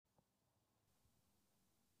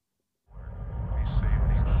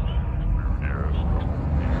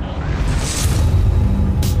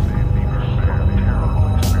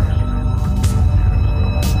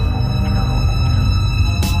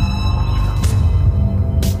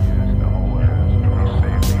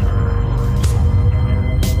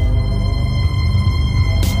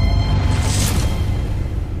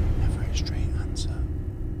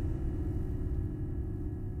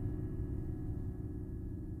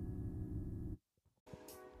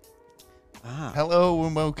Hello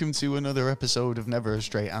and welcome to another episode of Never a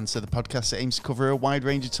Straight Answer, the podcast that aims to cover a wide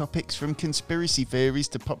range of topics from conspiracy theories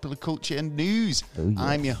to popular culture and news. Oh, yes.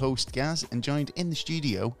 I'm your host Gaz, and joined in the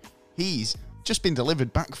studio, he's just been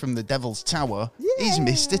delivered back from the Devil's Tower, is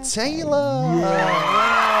Mr. Taylor.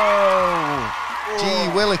 Yeah. Gee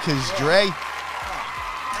willikers, Dre.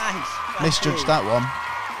 Nice. Misjudged that one.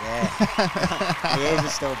 Yeah. My ears are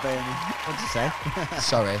still burning. What'd you say?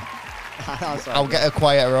 Sorry. That's all I'll good. get a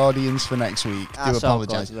quieter audience for next week. That's Do all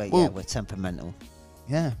apologise. good. Right, Well, yeah, we're temperamental.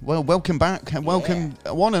 yeah, well, welcome back. And welcome,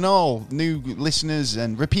 one and all, new listeners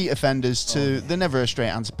and repeat offenders to the Never a Straight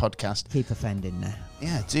Answer podcast. Keep offending now.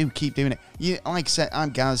 Yeah, do keep doing it. You, like I said,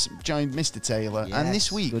 I'm Gaz, joined Mr. Taylor, and this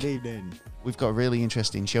Yes, week good evening. we've got a really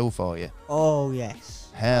interesting show for you. Oh yes.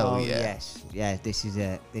 Hell oh, yeah. Yes. Yeah. This is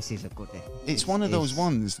a good day. It's one of those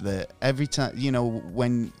ones that every time,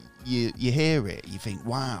 when you hear it, you think,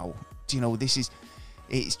 wow,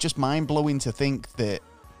 it's just mind blowing to think that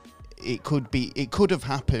it could have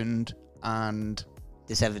happened, and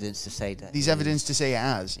There's evidence to say that. there's evidence to say it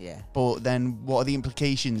has. Yeah. But then what are the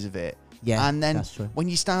implications of it? Yeah. And then that's true. when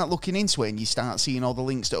you start looking into it and you start seeing all the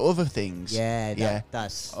links to other things. Yeah,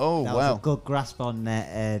 that's. Oh, that wow. was a good grasp on.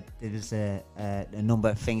 There was a number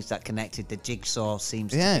of things that connected. The jigsaw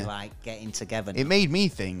seems to be like getting together. It made me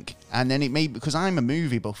think, and then it made, because I'm a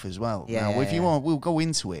movie buff as well. Yeah, now, if yeah, you yeah. want, we'll go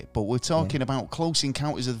into it, but we're talking about Close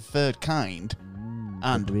Encounters of the Third Kind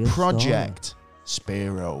and real Project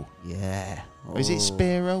Sparrow. Yeah. Or is it Oh.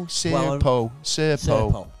 Sparrow? Well,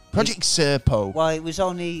 Serpo. Project Serpo. Well, it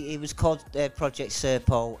was called Project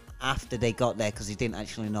Serpo after they got there because they didn't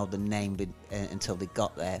actually know the name until they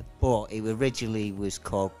got there. But it originally was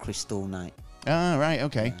called Crystal Night. Ah, right,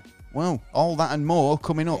 okay. Well, all that and more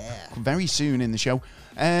coming up very soon in the show.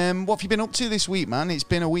 What have you been up to this week, man? It's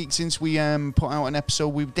been a week since we put out an episode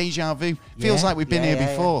with Deja Vu. Feels like we've been here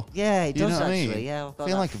before. Yeah, it You does know what I actually. mean? Yeah, I've got I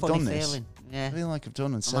feel that like I've funny done this. feeling. Yeah. I feel like I've done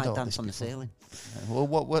and I said might all dance this on the before. ceiling. Well,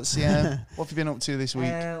 what's the what have you been up to this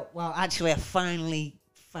week? Well, actually, I finally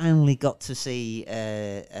got to see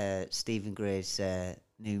Stephen Gray's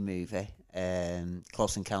new movie,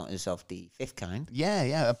 Close Encounters of the Fifth Kind.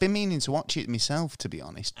 Yeah, I've been meaning to watch it myself, to be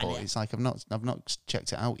honest, but And it's like I've not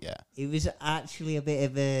checked it out yet. It was actually a bit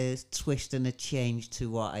of a twist and a change to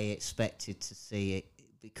what I expected to see it,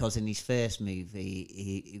 because in his first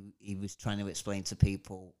movie, he was trying to explain to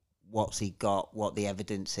people what's he got, what the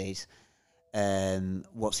evidence is,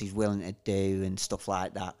 what's he's willing to do and stuff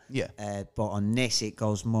like that. Yeah. But on this, it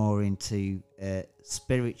goes more into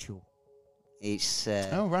spiritual. It's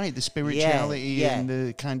Oh, right, the spirituality yeah. and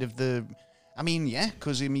the kind of the... I mean, yeah,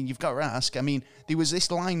 because, you've got to ask. I mean, there was this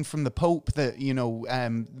line from the Pope that,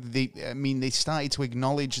 they started to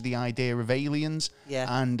acknowledge the idea of aliens. Yeah.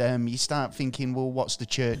 And you start thinking, well, what's the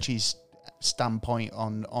church's standpoint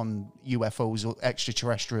on UFOs or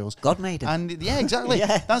extraterrestrials? God made them. And yeah, exactly.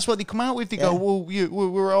 Yeah. That's what they come out with. They go, well,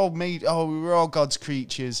 we're all made. Oh, we're all God's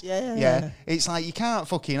creatures. Yeah. It's like you can't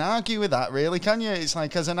fucking argue with that, really, can you? It's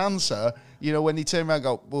like as an answer, when they turn around and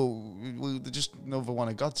go, well, they're just another one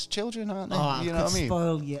of God's children, aren't they? You know what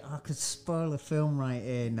I mean? I could spoil a film right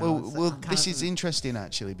here now. Well, this is interesting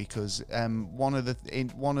actually, because one of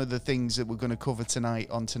the things that we're going to cover tonight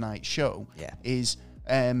on tonight's show is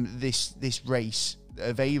this race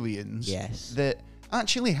of aliens that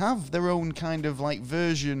actually have their own kind of like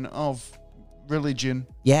version of religion,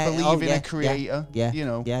 believe in a creator,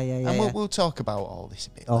 and we'll talk about all this a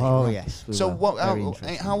bit later on. Yes. So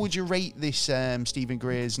how would you rate this Stephen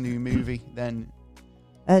Gray's new movie then?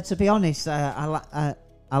 To be honest, I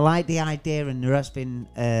like the idea, and there has been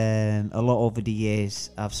a lot over the years.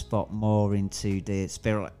 I've spot more into the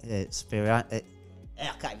spirit. I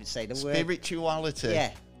can't even say the word. Spirituality.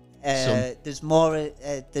 Yeah. There's more.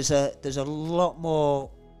 There's a lot more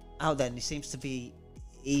out there, and it seems to be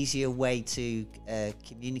easier way to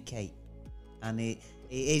communicate, and it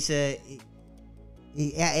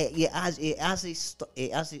has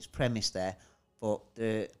its premise there, but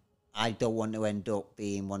I don't want to end up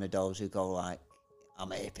being one of those who go like,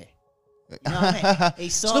 I'm a hippie. You know what I mean?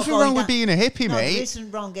 There's nothing wrong with being a hippie, mate. There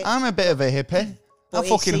isn't wrong. I'm a bit of a hippie. I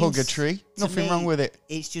fucking hug a tree. Nothing wrong with it.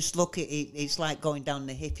 It's just it's like going down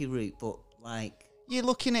the hippie route, but like you're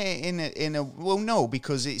looking at it in a well, no,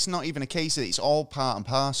 because it's not even a case that it's all part and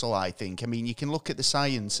parcel. I think. I mean, you can look at the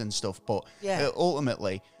science and stuff, but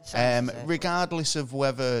ultimately, regardless of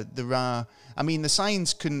whether there are, I mean, the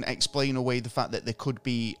science can explain away the fact that there could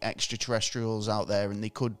be extraterrestrials out there, and they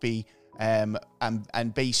could be, and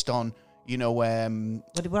based on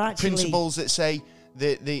principles that say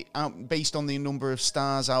that based on the number of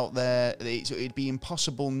stars out there, it'd be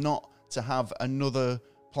impossible not to have another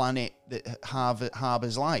planet that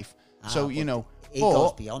harbours life. So, you know... He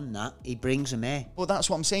goes beyond that. He brings them here. But that's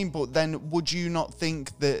what I'm saying. But then would you not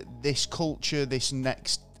think that this culture, this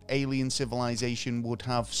next alien civilization would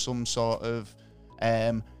have some sort of...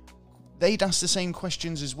 they'd ask the same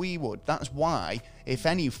questions as we would. That's why, if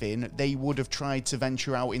anything, they would have tried to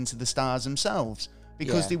venture out into the stars themselves.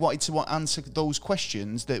 Because they wanted to answer those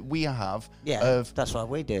questions that we have. Yeah, that's why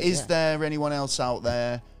we do. Is there anyone else out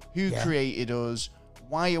there? Who created us?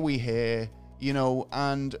 Why are we here? You know,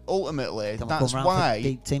 and ultimately, that's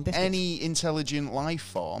why any intelligent life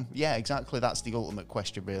form... Yeah, exactly. That's the ultimate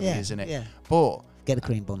question, really, isn't it? Yeah. But... Get a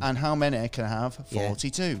cream bun. And how many can I have?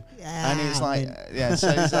 42. Yeah, and it's like... so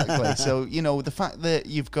exactly. So, you know, the fact that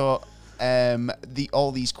you've got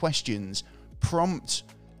all these questions prompt...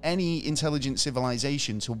 any intelligent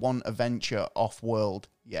civilization to want a venture off-world,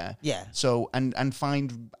 yeah? So, and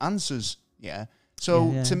find answers, yeah?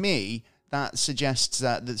 So, to me, that suggests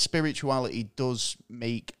that spirituality does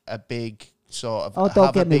make a big sort of...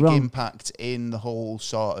 have a big impact in the whole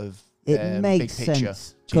sort of makes big picture.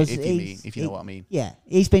 Sense. If you know what I mean. Yeah,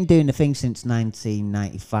 he's been doing the thing since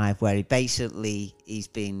 1995, where he's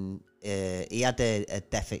been... he had a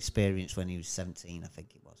death experience when he was 17, I think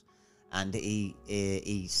it was. And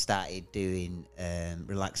he started doing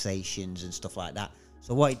relaxations and stuff like that.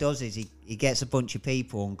 So what he does is he gets a bunch of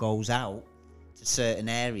people and goes out to certain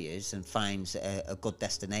areas and finds a good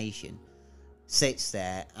destination, sits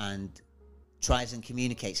there and tries and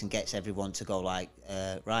communicates and gets everyone to go like,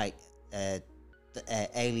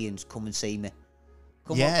 aliens, come and see me.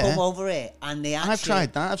 Come over here. And they actually... I've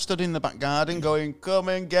tried that. I've stood in the back garden going, come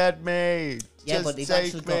and get me. Yeah, but they've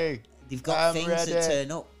got things ready. That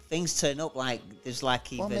turn up. Things turn up like there's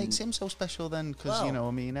like even... What makes him so special then? Because, you know,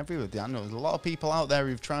 I mean, I know there's a lot of people out there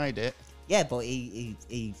who've tried it. Yeah, but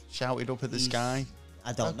he shouted up at the sky.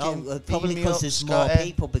 I don't know. Probably because there's more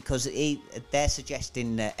people, because they're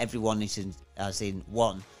suggesting that everyone is as in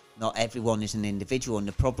one. Not everyone is an individual. And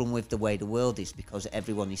the problem with the way the world is, because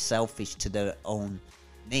everyone is selfish to their own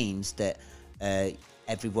means, that...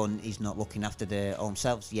 everyone is not looking after their own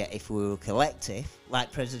selves. Yet if we were a collective,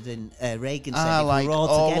 like President Reagan said, like we were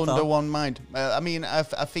all together, under one mind. I mean, I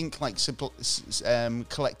think like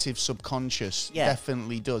collective subconscious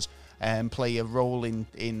definitely does play a role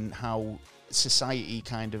in how society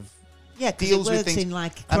kind of deals with things. In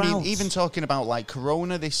like crowds. I mean, even talking about like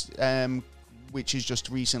Corona, this which has just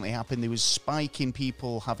recently happened, there was spike in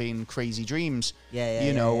people having crazy dreams.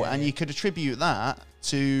 And you could attribute that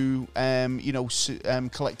to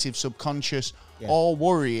collective subconscious all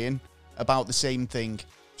worrying about the same thing.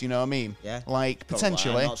 Do you know what I mean? Yeah. Like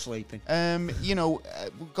potentially. I'm not sleeping.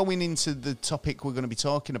 Going into the topic we're going to be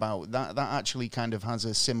talking about, that actually kind of has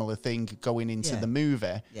a similar thing going into the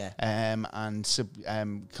movie. Yeah. And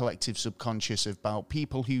collective subconscious about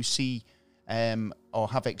people who see or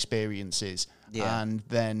have experiences and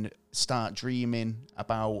then start dreaming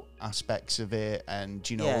about aspects of it, and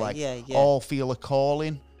all feel a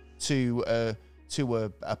calling to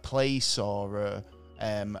a place or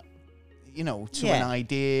an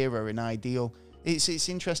idea or an ideal. It's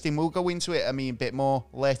interesting. We'll go into it, a bit more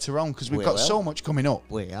later on, because we've got so much coming up.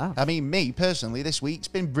 We are. I mean, me personally, this week's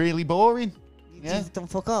been really boring. You've done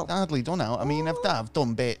fuck up. Hardly done out. I mean, I've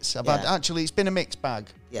done bits. It's been a mixed bag.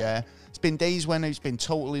 Yeah. It's been days when it's been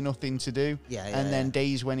totally nothing to do. And then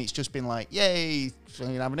days when it's just been like, yay,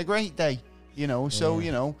 having a great day.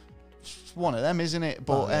 It's one of them, isn't it?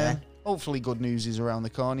 But hopefully good news is around the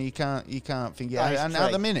corner. You can't think. And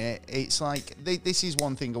at the minute, it's like, this is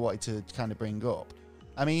one thing I wanted to kind of bring up.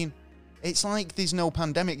 I mean, it's like there's no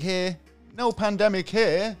pandemic here. No pandemic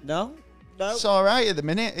here. No. It's all right at the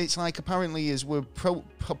minute. It's like apparently as we're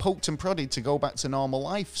poked and prodded to go back to normal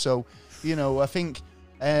life. So, I think,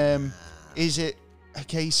 is it a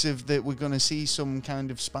case of that we're going to see some kind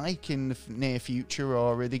of spike in the near future,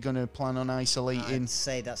 or are they going to plan on isolating? I'd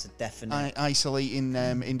say that's a definite. Isolating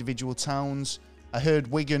individual towns. I heard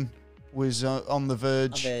Wigan was on the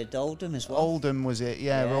verge. I've heard Oldham as well. Oldham, was it?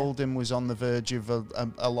 Yeah. Oldham was on the verge of a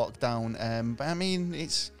lockdown. But I mean,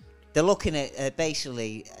 it's... They're looking at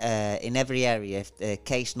basically in every area, if the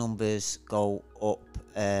case numbers go up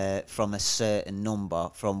from a certain number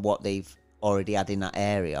from what they've already had in that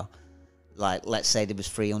area. Like, let's say there was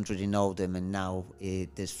 300 in Oldham and now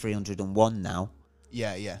there's 301 now.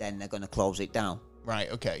 Yeah. Then they're going to close it down. Right,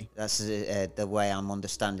 okay. That's the way I'm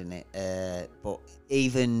understanding it. But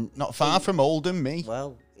even... Not far from Oldham, me.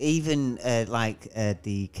 Well... Even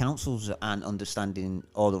the councils aren't understanding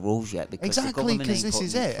all the rules yet, because exactly, because this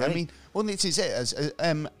is it. This is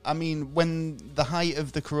it. When the height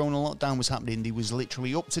of the Corona lockdown was happening, there was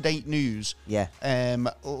literally up to date news. Yeah.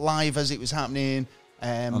 Live as it was happening.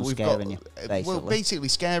 We've got you, basically. Well, basically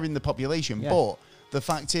scaring the population. But the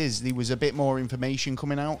fact is, there was a bit more information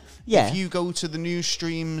coming out. Yeah. If you go to the news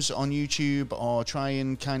streams on YouTube or try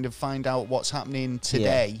and kind of find out what's happening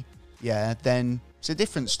today, then it's a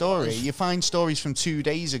different story. You find stories from 2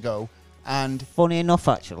 days ago. And funny enough,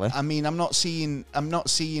 actually, I mean, I'm not seeing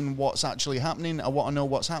what's actually happening. I want to know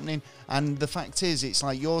what's happening. And the fact is, it's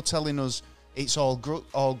like you're telling us it's all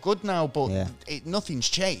good now, but nothing's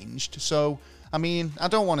changed. So, I mean, I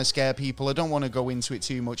don't want to scare people. I don't want to go into it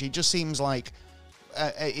too much. It just seems like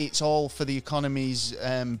it's all for the economy's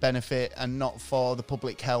benefit and not for the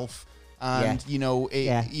public health. And you know,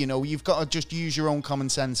 you've got to just use your own common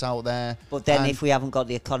sense out there. But then, if we haven't got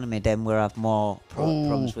the economy, then we'll have more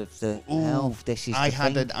problems with the health. This is I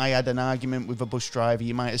had an argument with a bus driver.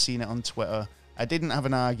 You might have seen it on Twitter. I didn't have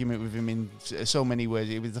an argument with him in so many words.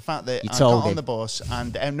 It was the fact that I got on the bus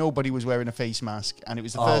and nobody was wearing a face mask, and it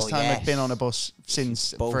was the first time I'd been on a bus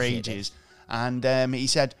since for ages. And he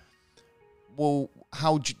said, "Well,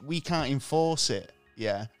 we can't enforce it."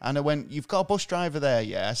 Yeah, and I went, "You've got a bus driver there."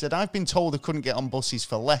 Yeah, I said, "I've been told I couldn't get on buses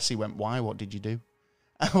for less." He went, "Why? What did you do?"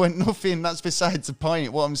 I went, "Nothing. That's besides the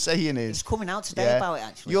point. What I'm saying is, it's coming out today about it.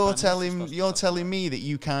 Actually, you're telling me that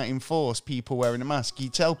you can't enforce people wearing a mask. You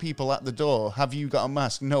tell people at the door, "Have you got a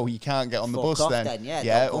mask?" No, you can't get on the bus. Then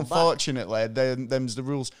unfortunately, them's the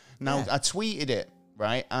rules. Now I tweeted it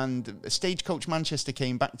right, and Stagecoach Manchester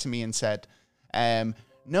came back to me and said,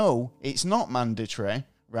 "No, it's not mandatory,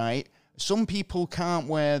 right? Some people can't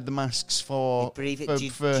wear the masks for... Do you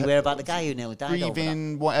hear about the guy who nearly died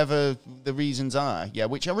breathing, whatever the reasons are,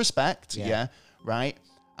 which I respect, right?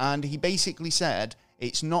 And he basically said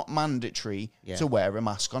it's not mandatory to wear a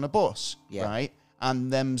mask on a bus, right?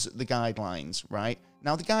 And them's the guidelines, right?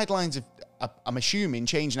 Now, the guidelines, I'm assuming,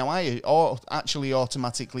 change. Now, I actually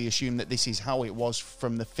automatically assume that this is how it was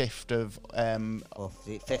from the 5th of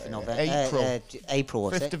April,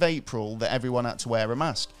 5th of April, that everyone had to wear a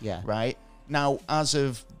mask, right? Now, as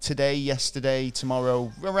of today, yesterday,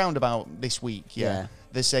 tomorrow, around about this week,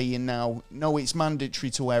 they're saying now, no, it's mandatory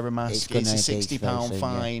to wear a mask. It's a £60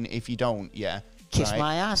 fine if you don't, Kiss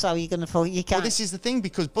my ass, how are you going to fall? You can't. Well, this is the thing,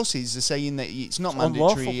 because buses are saying that it's not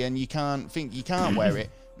mandatory unlawful. And you can't wear it.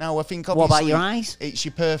 Now, I think obviously... What about your eyes?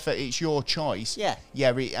 It's your choice. Yeah.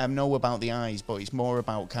 Yeah, I know about the eyes, but it's more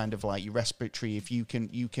about kind of like your respiratory. If you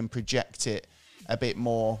can project it a bit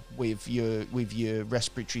more with your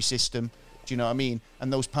respiratory system. Do you know what I mean?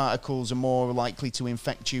 And those particles are more likely to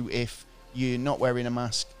infect you if you're not wearing a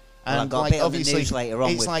mask. And well, obviously, later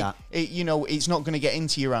on it's like that. It's not going to get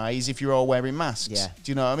into your eyes if you're all wearing masks. Yeah.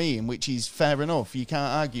 Do you know what I mean? Which is fair enough. You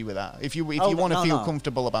can't argue with that. If you want to feel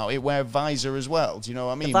comfortable about it, wear a visor as well. Do you know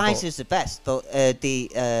what I mean? The visor's the best, but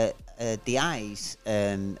the eyes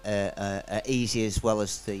are easy as well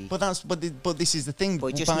as the. But this is the thing.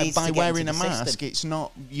 By wearing a mask,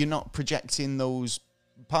 you're not projecting those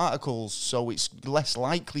particles, so it's less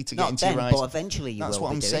likely to get into your eyes. But eventually you will. That's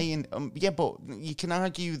what I'm saying. But you can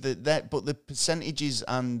argue but the percentages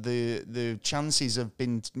and the chances have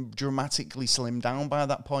been dramatically slimmed down by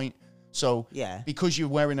that point. So because you're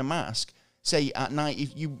wearing a mask, say at night,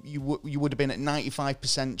 if you would have been at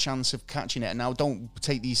 95% chance of catching it. And now, don't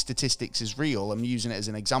take these statistics as real. I'm using it as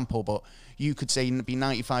an example, but you could say be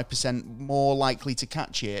 95% more likely to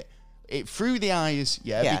catch it through the eyes,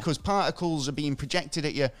 because particles are being projected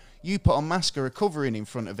at you. You put a mask or a covering in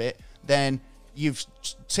front of it, then you've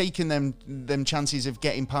taken them chances of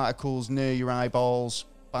getting particles near your eyeballs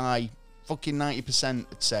by fucking 90%,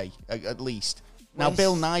 I'd say, at least. Now,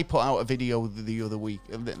 Bill Nye put out a video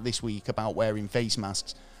this week about wearing face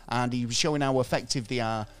masks, and he was showing how effective they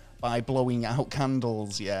are by blowing out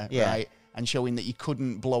candles, right? And showing that you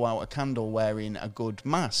couldn't blow out a candle wearing a good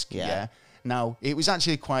mask, Now, it was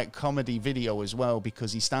actually quite a comedy video as well,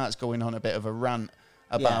 because he starts going on a bit of a rant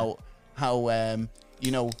about how,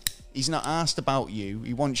 he's not asked about you.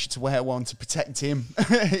 He wants you to wear one to protect him.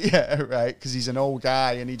 Because he's an old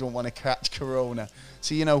guy and he don't want to catch corona.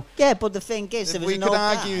 So, Yeah, but the thing is, we could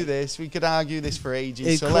argue this for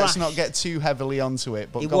ages, so let's not get too heavily onto it.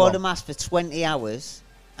 But he wore the mask for 20 hours.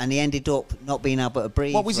 And he ended up not being able to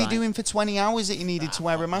breathe. What was he doing for 20 hours that he needed to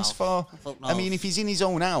wear a mask for? I mean, if he's in his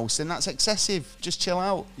own house, then that's excessive. Just chill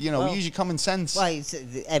out. Use your common sense. Well, they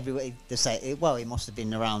say, he must have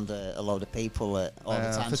been around a load of people all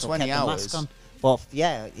the time. For 20 hours. The mask on. But,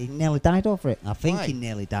 he nearly died over it. I think he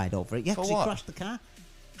nearly died over it. Yeah, because he crashed the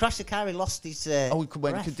car. He lost his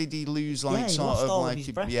breath. Did he lose, sort of, like...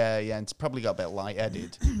 and probably got a bit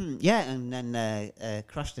lightheaded. And then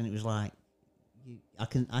crashed, and it was like... I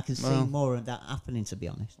can see more of that happening, to be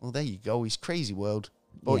honest. Well, there you go. It's crazy world.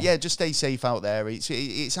 But yeah, just stay safe out there.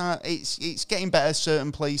 It's getting better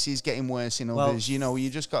certain places, getting worse in others. You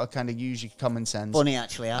just got to kind of use your common sense. Funny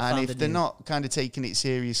actually, and if they're not kind of taking it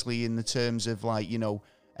seriously in the terms of like you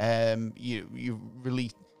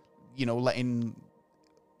really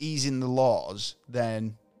easing the laws,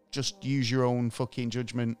 then just use your own fucking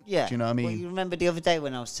judgment. Yeah. Do you know what I mean? Well, you remember the other day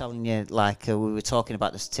when I was telling you, like, we were talking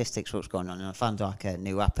about the statistics, what's going on, and I found like a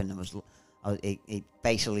new app, and it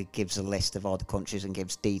basically gives a list of all the countries and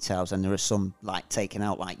gives details, and there are some like taken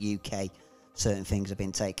out, like UK, certain things have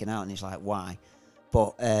been taken out, and it's like, why?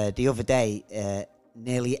 But the other day,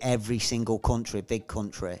 nearly every single country, big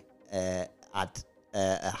country, had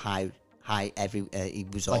a high.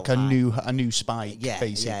 It was like all a new spike,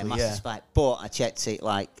 basically. Yeah, massive spike. But I checked it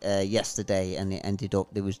like yesterday, and it ended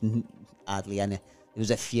up there was hardly any. There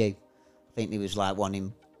was a few. I think there was like one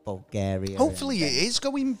in Bulgaria. Hopefully, it is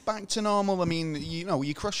going back to normal. I mean,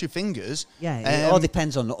 you cross your fingers. Yeah, it all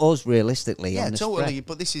depends on us, realistically. Yeah, on the totally. spread.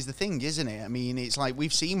 But this is the thing, isn't it? I mean, it's like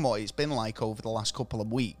we've seen what it's been like over the last couple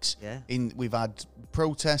of weeks. Yeah. We've had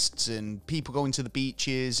protests and people going to the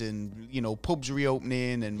beaches, and pubs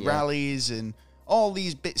reopening and rallies and all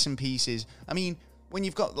these bits and pieces. I mean, when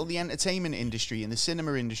you've got the entertainment industry and the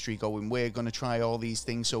cinema industry going, we're going to try all these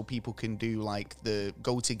things so people can do like the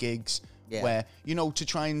go to gigs. Yeah. Where, to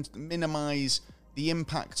try and minimise the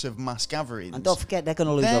impact of mass gatherings. And don't forget, they're going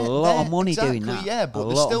to lose a lot of money doing that. Yeah, but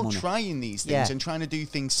they're still trying these things and trying to do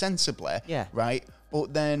things sensibly. Yeah. Right?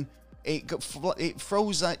 But then it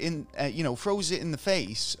throws that in, throws it in the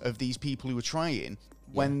face of these people who are trying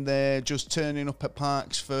when they're just turning up at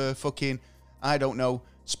parks for fucking, I don't know,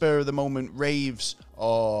 spur of the moment raves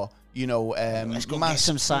or mass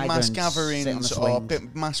gatherings or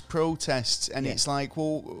mass protests, and it's like,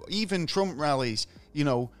 well, even Trump rallies,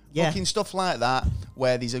 fucking stuff like that,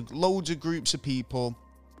 where there's loads of groups of people,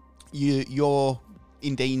 you're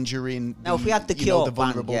endangering now, if we had the cure the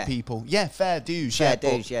vulnerable people. Yeah, fair dues.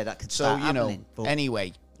 That could start happening.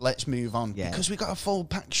 Anyway, let's move on because we got a full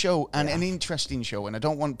packed show and an interesting show, and I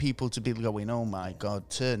don't want people to be going, oh my god,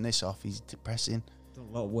 turn this off, he's depressing.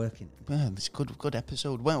 A lot of work in it. Well, it's a good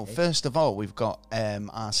episode. Well, first of all, we've got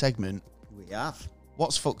our segment. We have.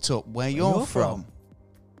 What's fucked up? Where you're from.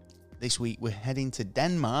 This week we're heading to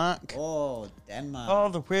Denmark. Oh, Denmark. All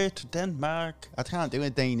the way to Denmark. I can't do a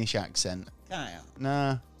Danish accent. Can't you?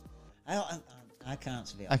 Nah. I can't,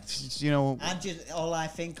 to be honest. I'm just, all I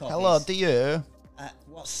think of hello, is... dear.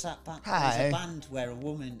 What's that band? Hi. There's a band where a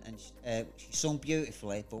woman, and she sung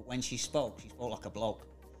beautifully, but when she spoke like a bloke.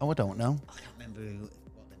 Oh, I don't know. I can't remember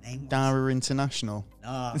what the name was. Dara International. No,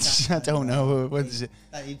 I don't know. What is it?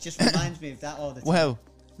 It just reminds me of that all the time. Well,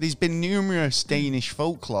 there's been numerous Danish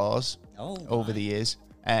folklores over the years.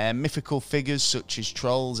 Mythical figures such as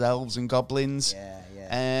trolls, elves, and goblins.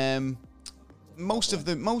 Yeah. Most of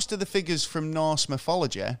the figures from Norse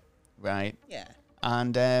mythology, right? Yeah.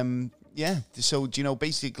 And so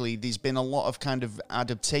basically, there's been a lot of kind of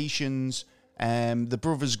adaptations. The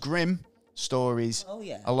Brothers Grimm stories. Oh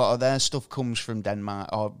yeah. A lot of their stuff comes from Denmark,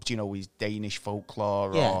 or is Danish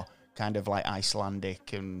folklore, or kind of like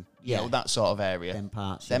Icelandic and that sort of area. Them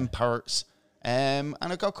parts. And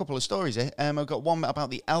I've got a couple of stories here. I've got one about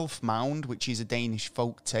the Elf Mound, which is a Danish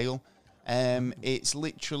folk tale. It's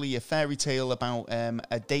literally a fairy tale about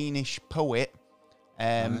a Danish poet.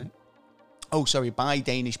 By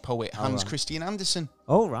Danish poet Hans Christian Andersen.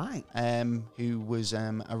 Oh, right. Who was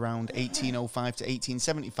around 1805 to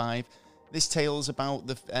 1875. This tale is about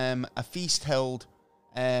a feast held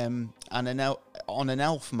on an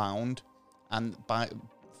elf mound, and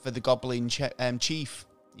for the goblin chief.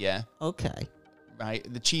 Yeah. Okay. Right,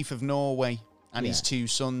 the chief of Norway and his two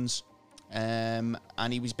sons, and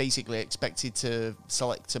he was basically expected to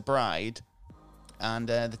select a bride, and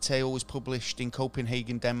the tale was published in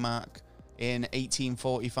Copenhagen, Denmark, in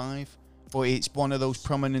 1845. But it's one of those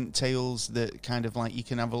prominent tales that kind of like you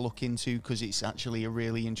can have a look into because it's actually a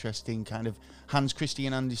really interesting kind of Hans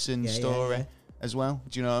Christian Andersen story as well.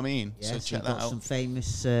 Do you know what I mean? Yeah, so check that out. Some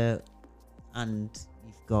famous, and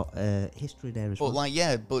you've got history there as well.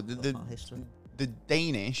 But the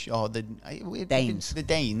Danish or the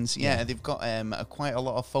Danes, they've got quite a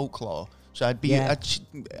lot of folklore. So I'd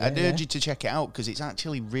urge you to check it out because it's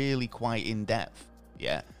actually really quite in depth.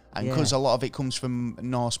 Yeah. And because a lot of it comes from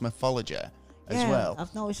Norse mythology as well.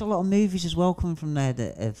 I've noticed a lot of movies as well coming from there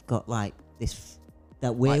that have got like this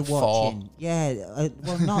that we're like watching. Thor. Yeah,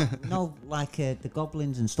 like the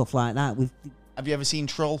goblins and stuff like that. Have you ever seen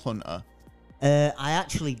Troll Hunter? I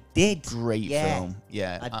actually did. Great film.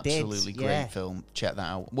 Yeah, absolutely great film. Check that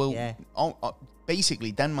out. Well,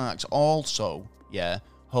 basically Denmark's also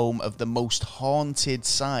home of the most haunted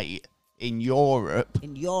site in Europe.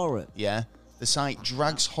 In Europe? Yeah. The site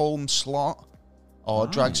Dragsholm Slot, or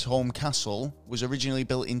Dragsholm Castle, was originally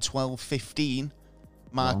built in 1215,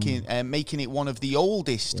 making it one of the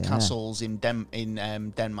oldest castles in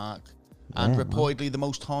Denmark, and reportedly the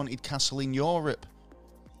most haunted castle in Europe.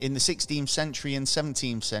 In the 16th century and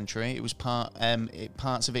 17th century, it was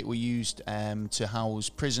parts of it were used to house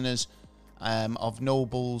prisoners of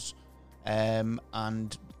nobles and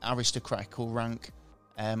aristocratical rank.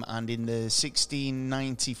 And in the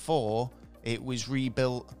 1694, it was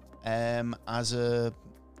rebuilt in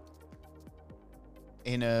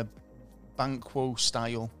a Banquo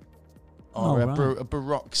style, or a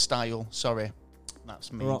Baroque style. Sorry,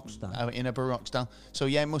 that's me. Baroque style. In a Baroque style. So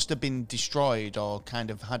yeah, it must have been destroyed or kind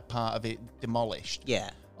of had part of it demolished. Yeah.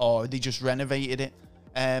 Or they just renovated it.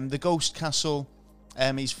 The Ghost Castle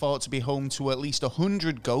is thought to be home to at least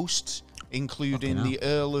 100 ghosts, including the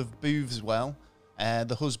Earl of Boothwell,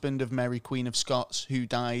 the husband of Mary, Queen of Scots, who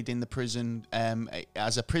died in the prison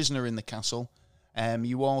as a prisoner in the castle.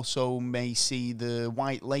 You also may see the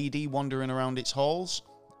White Lady wandering around its halls.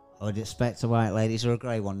 I would expect a White Lady. Is there a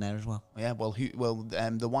grey one there as well? Yeah,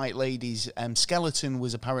 the White Lady's skeleton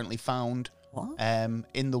was apparently found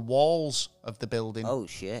in the walls of the building. Oh,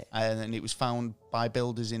 shit. And it was found by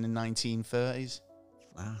builders in the 1930s.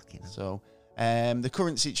 Fucking hell. So... the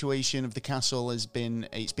current situation of the castle has been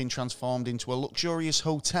transformed into a luxurious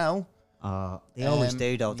hotel. They always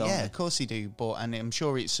do, though, don't they? Yeah, of course they do. And I'm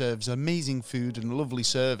sure it serves amazing food and lovely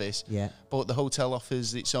service. Yeah. But the hotel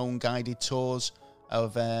offers its own guided tours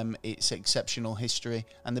of its exceptional history,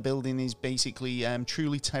 and the building is basically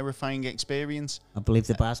truly terrifying experience. I believe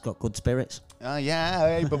the bar's got good spirits.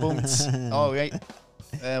 Hey, ba-bumts. Oh, right.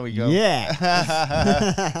 There we go. Yeah.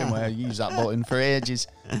 I use that button for ages.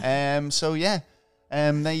 So yeah,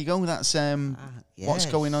 there you go. That's what's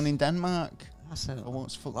going on in Denmark. That's a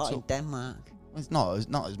what's fucked lot up in Denmark. It's not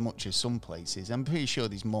as much as some places. I'm pretty sure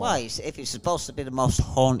there's more. Well, if it's supposed to be the most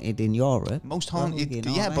haunted in Europe. Most haunted,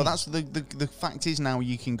 yeah, but that's the fact is now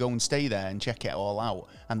you can go and stay there and check it all out,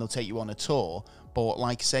 and they'll take you on a tour. But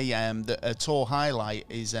like I say, a tour highlight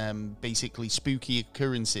is basically spooky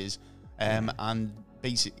occurrences, and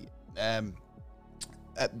basically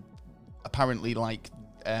apparently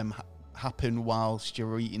happen whilst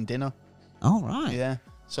you're eating dinner. Oh, right. Yeah.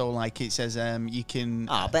 So, like it says, you can...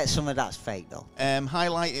 I bet some of that's fake, though.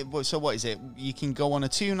 Highlight it. So, what is it? You can go on a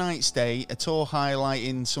 2-night stay, a tour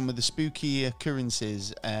highlighting some of the spooky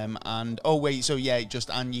occurrences, and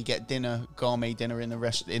you get dinner, gourmet dinner in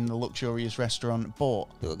the luxurious restaurant, but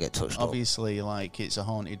it'll get touched obviously, it's a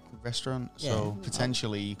haunted restaurant, so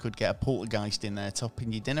potentially you could get a poltergeist in there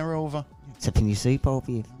topping your dinner over. Tipping your soup over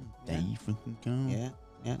you. There you fucking go.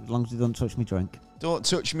 Yeah, as long as you don't touch me drink. Don't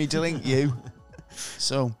touch me drink, you.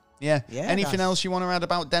 So, yeah. Anything else you want to add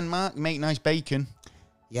about Denmark? Make nice bacon.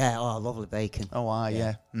 Yeah, lovely bacon. Oh,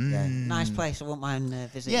 yeah. Yeah. Nice place. I wouldn't mind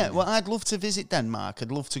visiting. Yeah, well, I'd love to visit Denmark.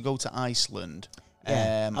 I'd love to go to Iceland.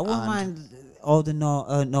 Yeah. I wouldn't mind all the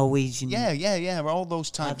Norwegian. Yeah. All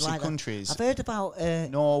those types of countries. I've heard about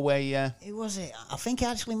Norway. Yeah. Who was it? I think it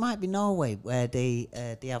actually might be Norway, where they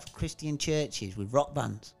have Christian churches with rock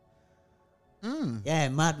bands. Yeah,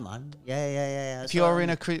 madman. Yeah. If you're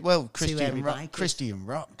in Christian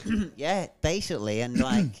rock. Yeah, basically,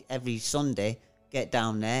 and every Sunday, get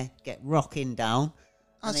down there, get rocking down.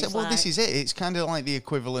 This is it. It's kind of like the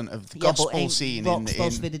equivalent of the gospel scene. Rock's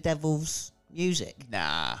supposed to be the devil's music.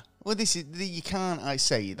 Nah. Well, you can't. I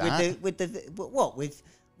say that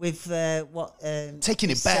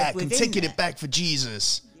taking it back and taking it back for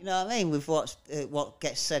Jesus. You know what I mean? With what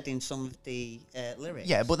gets said in some of the lyrics.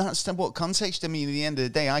 Yeah, but that's what context. I mean, at the end of the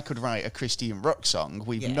day, I could write a Christian rock song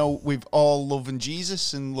with all loving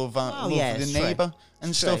Jesus and love the neighbour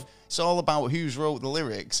and stuff. It's all about who's wrote the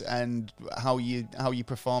lyrics and how you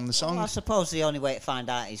perform the song. Well, I suppose the only way to find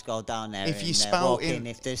out is go down there. If you spout in,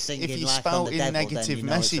 if they're singing if you like spout on the in devil, negative then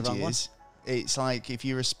messages. It's like if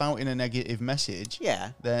you're spouting a negative message,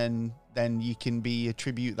 then you can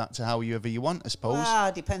attribute that to however you want, I suppose. Well,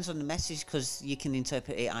 it depends on the message, because you can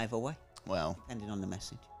interpret it either way. Well, depending on the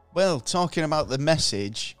message. Well, talking about the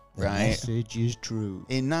message, the message is true.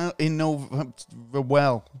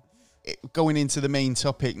 Going into the main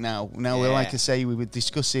topic now. Like I say, we were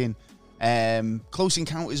discussing Close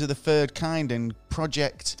Encounters of the Third Kind and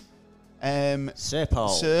Project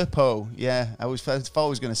Serpo. Yeah, I thought I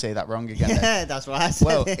was going to say that wrong again. Yeah, that's what I said.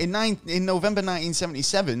 Well, in November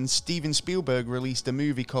 1977, Steven Spielberg released a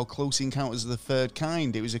movie called Close Encounters of the Third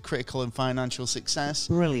Kind. It was a critical and financial success.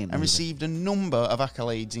 Brilliant. And received a number of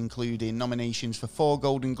accolades, including nominations for 4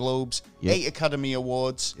 Golden Globes, 8 Academy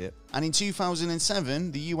Awards. And in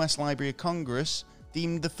 2007, the US Library of Congress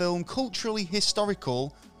deemed the film culturally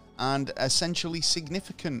historical and essentially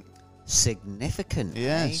significant. Significant,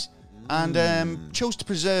 yes. And chose to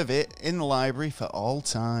preserve it in the library for all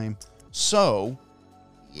time. So,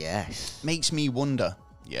 yes. Makes me wonder,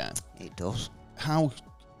 It does. How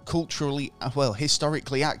culturally,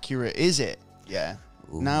 historically accurate is it? Yeah.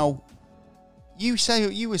 Ooh. Now, you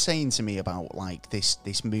were saying to me about like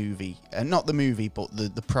this movie, not the movie, but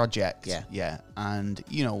the project. Yeah. And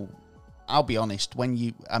you know, I'll be honest.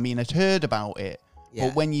 I'd heard about it,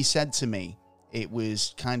 but when you said to me, it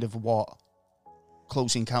was kind of what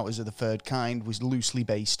Close Encounters of the Third Kind was loosely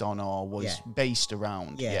based on, or was based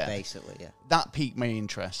around. Yeah, basically. Yeah. That piqued my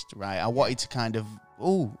interest. Right. I wanted to kind of.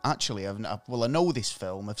 Oh, actually, I know this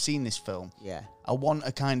film. I've seen this film. Yeah. I want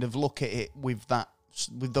to kind of look at it with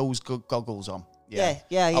those goggles on. Yeah.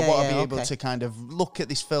 I want to be able to kind of look at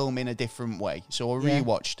this film in a different way. So I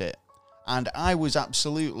rewatched it, and I was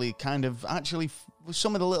absolutely kind of with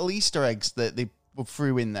some of the little Easter eggs that they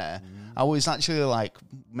threw in there. I was actually like,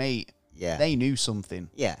 mate, they knew something.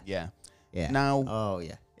 Yeah. Now,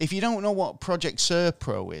 if you don't know what Project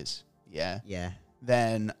Serpro is,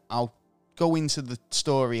 then I'll go into the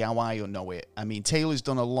story how I know it. I mean, Taylor's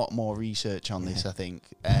done a lot more research on this, I think.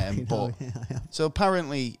 So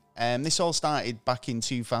apparently, this all started back in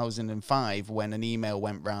 2005 when an email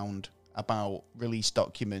went round about released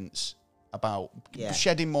documents, about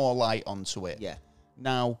shedding more light onto it. Yeah.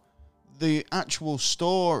 Now, the actual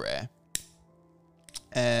story,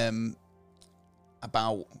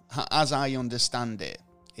 about, as I understand it,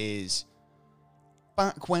 is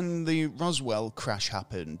back when the Roswell crash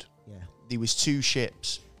happened, there was two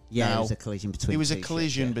ships. Yeah, there was a collision between. There was a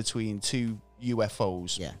collision between two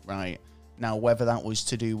UFOs. Yeah. Right. Now, whether that was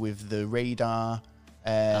to do with the radar,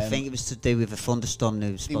 I think it was to do with a thunderstorm.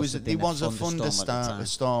 There was a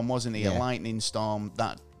thunderstorm, wasn't it? Yeah. A lightning storm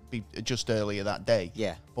that be just earlier that day.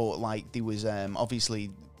 Yeah. But like there was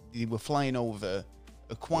obviously they were flying over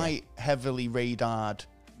a quite heavily radared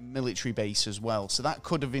military base as well, so that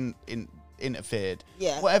could have interfered.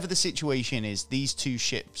 Yeah. Whatever the situation is, these two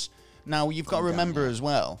ships. Now, you've got to remember as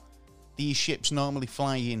well, these ships normally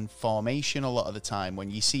fly in formation a lot of the time when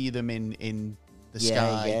you see them in the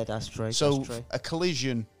sky. Yeah, that's true. So, that's true. A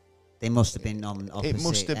collision... They must have been on opposite It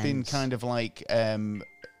must have ends. been kind of like a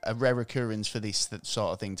rare occurrence for this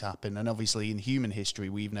sort of thing to happen. And obviously, in human history,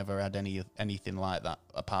 we've never had anything like that,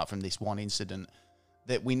 apart from this one incident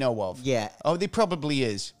that we know of. Yeah. Oh, there probably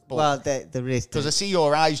is. But well, there is. Because I see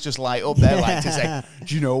your eyes just light up there, like to say,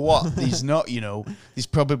 do you know what? There's not, there's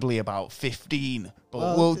probably about 15. But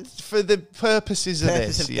well for the purposes of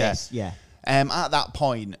this. Yeah. At that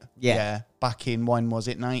point, back in, when was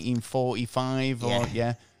it, 1945? Or, no,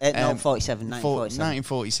 47,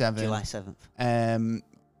 1947. July 7th.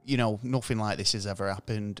 Nothing like this has ever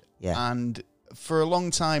happened. Yeah. And for a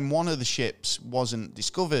long time, one of the ships wasn't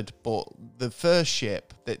discovered, but the first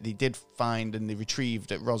ship that they did find and they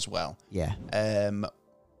retrieved at Roswell, there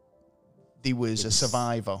was a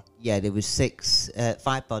survivor. Yeah, there was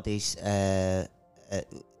 5 bodies.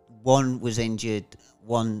 One was injured,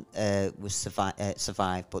 one was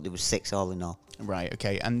survived, but there was 6 all in all. Right,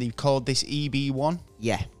 okay. And they called this EB1?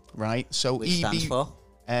 Yeah. Right, so which stands for?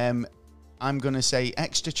 I'm going to say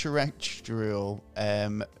extraterrestrial...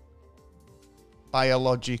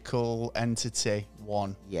 biological entity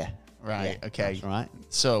 1. Yeah. Right, okay. That's right.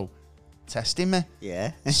 So, testing me.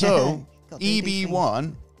 Yeah. So,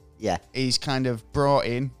 EB1 is kind of brought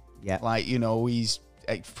in. Yeah. Like, he's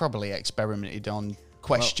probably experimented on,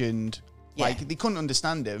 questioned. Like, they couldn't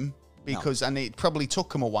understand him because, and it probably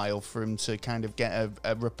took them a while for him to kind of get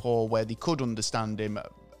a rapport where they could understand him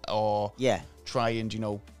or try and,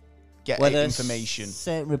 get information.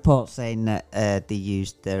 Certain reports saying that they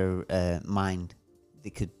used their mind. They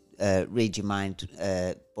could read your mind,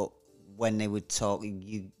 but when they would talk,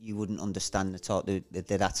 you wouldn't understand the talk. There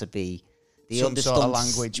had to be some sort of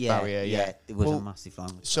language barrier. Yeah, there was a massive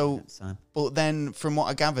language. So, at the time. But then, from what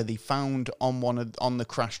I gather, they found on the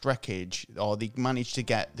crashed wreckage, or they managed to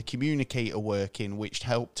get the communicator working, which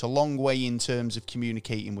helped a long way in terms of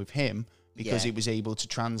communicating with him because it was able to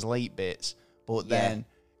translate bits. But then.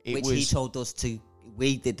 He told us to.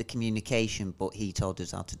 We did the communication, but he told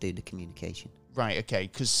us how to do the communication. Right, okay,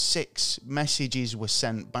 because 6 messages were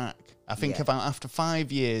sent back. I think about after 5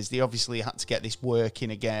 years, they obviously had to get this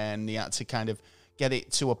working again. They had to kind of get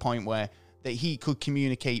it to a point where that he could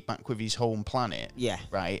communicate back with his home planet. Yeah.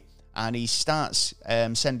 Right? And he starts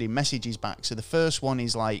sending messages back. So the first one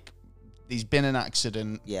is like, there's been an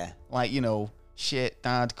accident. Yeah. Like, shit,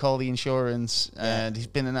 Dad, call the insurance. And there's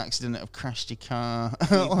been an accident. I've crashed your car.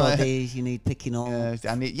 Bodies you need picking up.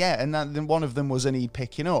 And then one of them was a need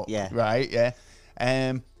picking up. Yeah. Right. Yeah.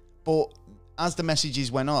 But as the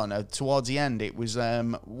messages went on, towards the end, it was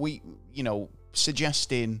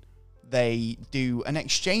suggesting they do an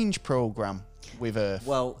exchange program with Earth.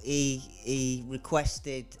 Well, he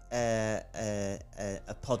requested a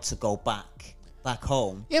pod to go back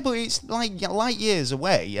home. Yeah, but it's like light years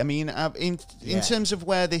away. I mean, in terms of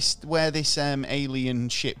where this alien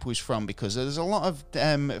ship was from, because there's a lot of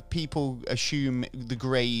people assume the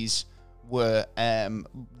Greys were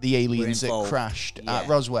the aliens that crashed at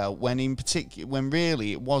Roswell, when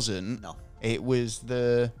really it wasn't. No, it was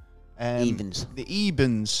the Ebens. The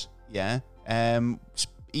Ebens, yeah.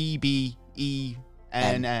 EBENS,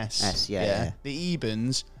 yeah. The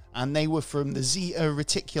Ebens. And they were from the Zeta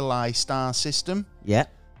Reticuli star system. Yeah.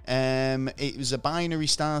 It was a binary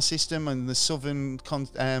star system, and the southern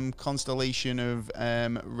constellation of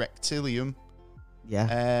Reptilium.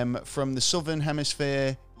 Yeah. From the southern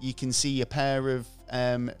hemisphere, you can see a pair of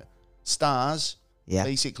stars. Yeah.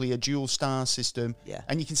 Basically, a dual star system. Yeah.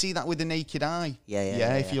 And you can see that with the naked eye.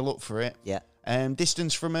 Yeah. If you look for it. Yeah.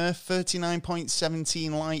 Distance from Earth,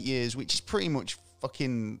 39.17 light years, which is pretty much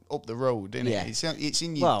fucking up the road, isn't it? It's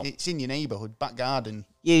in your neighbourhood, back garden.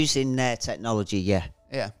 Using their technology, yeah.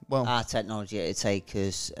 Yeah, well, our technology, it'd take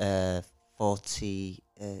us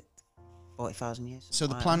 40,000 years. So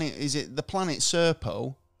the planet the planet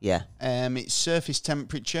Serpo? Yeah. Its surface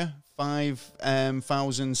temperature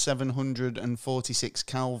 5,746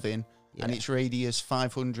 Kelvin, and its radius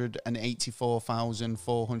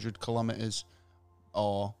 584,400 kilometers,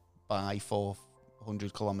 or by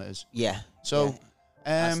 400 kilometers. Yeah. So.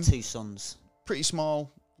 Has two suns. Pretty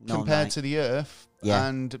small compared to the Earth. Yeah.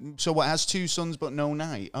 And so it has two suns but no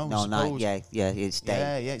night. Oh, no night. Yeah. It's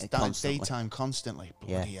day. Yeah. It's daytime constantly.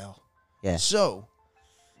 Bloody hell. Yeah. So,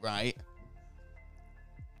 right,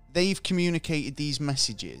 they've communicated these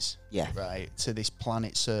messages. Yeah. Right, to this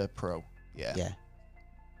planet Serpro. Yeah. Yeah.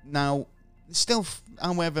 Now, still,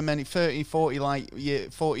 however many 40 light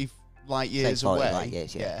years away. Light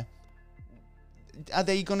years, yeah. Are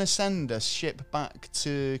they going to send a ship back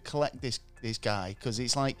to collect this guy? Because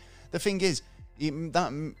it's like, the thing is,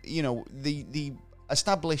 the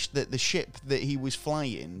established that the ship that he was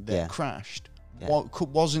flying that crashed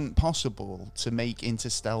wasn't possible to make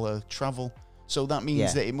interstellar travel. So that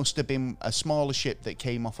means that it must have been a smaller ship that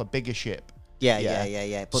came off a bigger ship.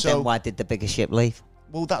 Yeah. But then why did the bigger ship leave?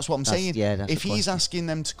 Well, that's what I'm saying. Yeah, if he's asking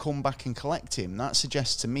them to come back and collect him, that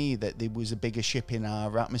suggests to me that there was a bigger ship in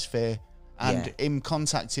our atmosphere. And him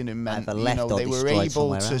contacting him meant, they were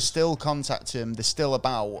able to still contact him. They're still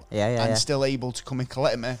about, and still able to come and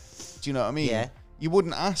collect me. Do you know what I mean? Yeah. You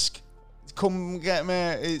wouldn't ask, come get me.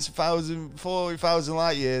 It's 40,000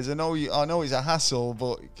 light years. I know it's a hassle,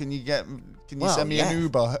 but can you send me an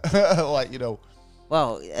Uber?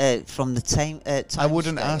 Well, from the time I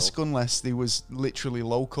wouldn't ask unless they was literally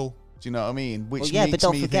local. Do you know what I mean? Which makes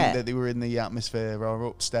me think that they were in the atmosphere or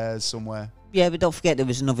upstairs somewhere. Yeah, but don't forget there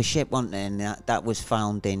was another ship, wasn't there? And that was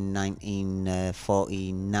found in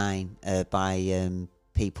 1949 by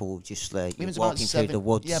people just walking through the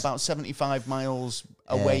woods. Yeah, about 75 miles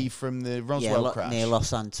away from the Roswell crash. Near Los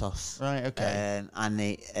Santos. Right, okay.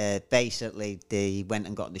 And basically they went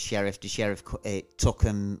and got the sheriff. The sheriff, it took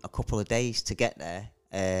him a couple of days to get there.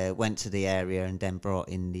 Went to the area and then brought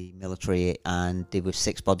in the military, and there were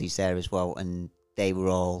 6 bodies there as well, and they were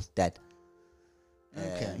all dead.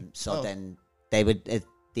 Okay. Then they would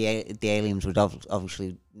the aliens would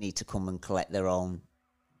obviously need to come and collect their own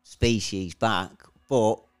species back.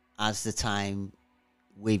 But as the time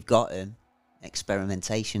we've got them,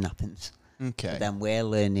 experimentation happens. Okay. So then we're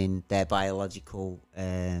learning their biological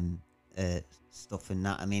stuff and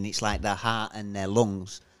that. I mean, it's like their heart and their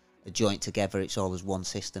lungs are joined together. It's all as one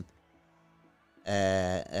system.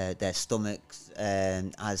 Their stomachs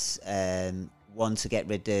has one to get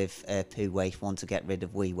rid of poo waste, one to get rid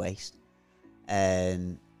of wee waste.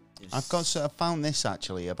 I found this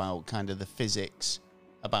actually about kind of the physics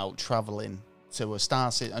about travelling to a star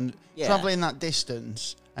system and travelling that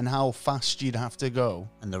distance and how fast you'd have to go,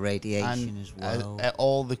 and the radiation as well,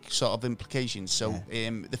 all the sort of implications. So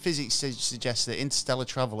the physics suggests that interstellar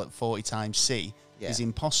travel at 40 times c is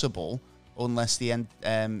impossible unless the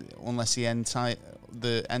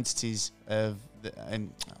entities of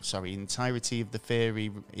entirety of the theory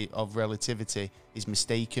of relativity is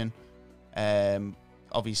mistaken.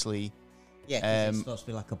 Obviously, because it's supposed to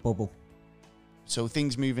be like a bubble. So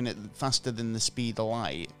things moving at faster than the speed of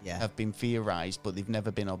light have been theorized, but they've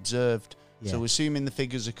never been observed. Yeah. So assuming the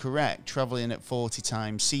figures are correct, traveling at 40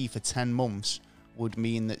 times c for 10 months would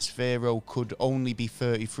mean that Sphero could only be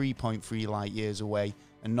 33.3 light years away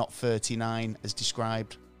and not 39 as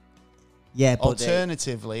described. Yeah, but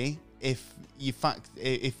alternatively, if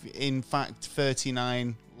in fact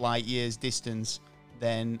 39 light years distance,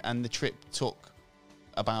 then and the trip took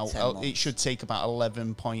about it should take about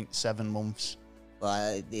 11.7 months.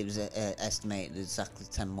 Well, it was estimated exactly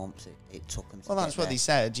 10 months it took them to Well, that's what they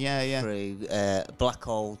said, yeah. Through a black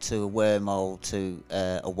hole to a wormhole to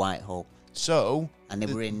a white hole. So... And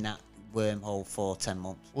they were in that wormhole for 10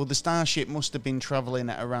 months. Well, the Starship must have been travelling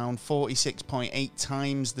at around 46.8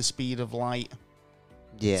 times the speed of light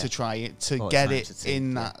to try it, to get it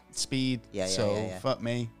in that speed. So, fuck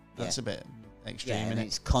me. That's a bit extreme, and isn't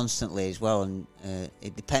it's constantly as well, and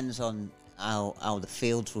it depends on how the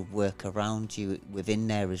fields would work around you within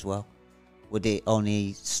there as well. Would it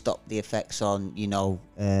only stop the effects on,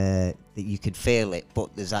 that you could feel it,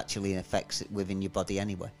 but there's actually an effects within your body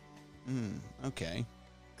anyway? Okay.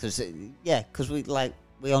 Because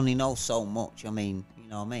we only know so much. I mean, you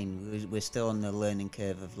know what I mean? We're still on the learning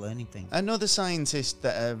curve of learning things. Another scientist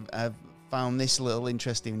that have found this little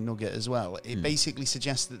interesting nugget as well. It basically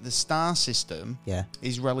suggests that the star system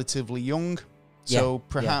is relatively young. So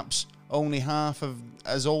perhaps only half of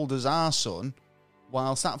as old as our sun,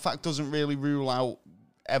 whilst that fact doesn't really rule out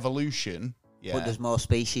evolution. Yeah. But there's more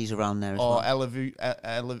species around there as well. Or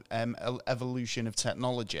evolution of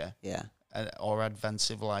technology. Yeah. Or advanced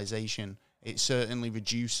civilization. It certainly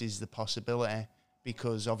reduces the possibility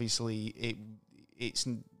because obviously it's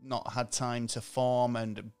not had time to form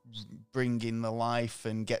and bring in the life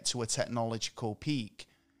and get to a technological peak.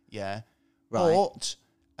 Yeah. Right. But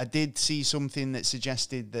I did see something that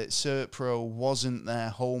suggested that Serpro wasn't their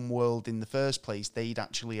home world in the first place. They'd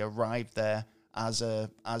actually arrived there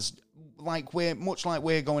much like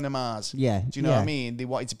we're going to Mars. Yeah. Do you know what I mean? They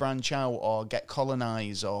wanted to branch out or get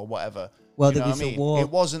colonized or whatever. Well, there was a war. It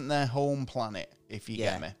wasn't their home planet, if you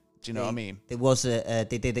get me. Do you know what I mean? There was they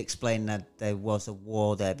did explain that there was a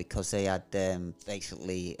war there because they had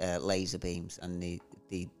basically laser beams, and the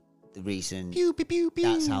reason pew, pew, pew, pew.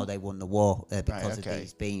 That's how they won the war because of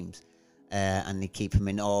these beams, and they keep them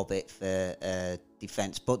in orbit for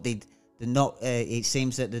defense. But they're not. It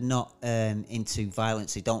seems that they're not into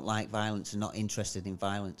violence. They don't like violence. They're not interested in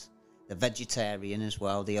violence. They're vegetarian as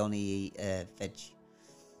well. They only eat veg.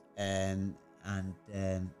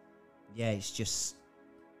 It's just,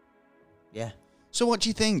 So what do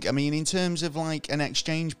you think? I mean, in terms of like an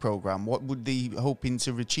exchange program, what would they hoping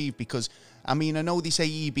to achieve? Because, I mean, I know they say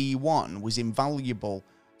EB1 was invaluable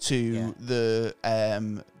to the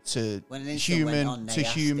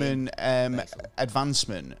human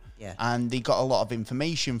advancement, and they got a lot of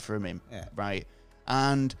information from him, right?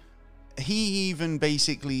 And he even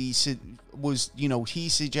basically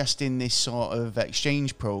he's suggesting this sort of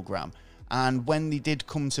exchange program. And when they did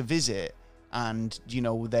come to visit, and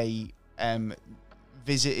they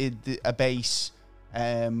visited a base,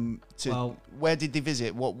 where did they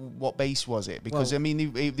visit? What base was it? Because I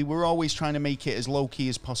mean, they were always trying to make it as low key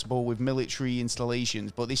as possible with military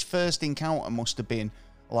installations. But this first encounter must have been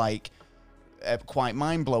like quite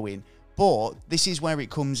mind blowing. But this is where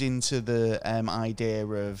it comes into the idea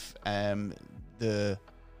of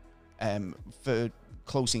for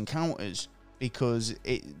Close Encounters, because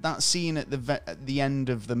that scene at the end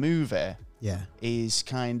of the movie is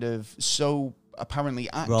kind of so apparently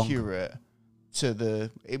accurate to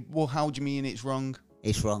the... how do you mean it's wrong?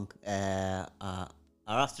 It's wrong. I'll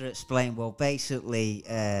have to explain. Well, basically,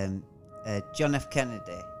 John F.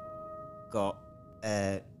 Kennedy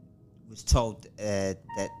was told that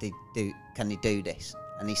can they do this?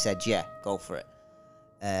 And he said, yeah, go for it.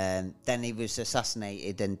 Then he was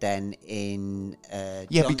assassinated, and then in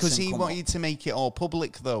Johnson because he wanted to make it all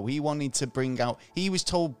public, though. He wanted to bring out... He was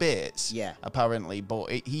told bits, apparently,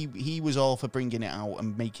 but he was all for bringing it out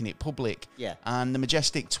and making it public. Yeah. And the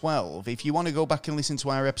Majestic 12, if you want to go back and listen to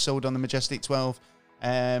our episode on the Majestic 12,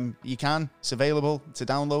 you can. It's available to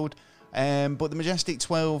download. But the Majestic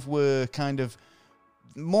 12 were kind of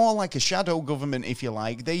more like a shadow government, if you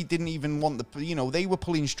like. They didn't even want they were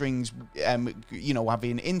pulling strings,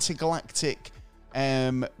 having intergalactic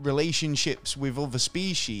relationships with other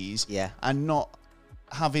species, and not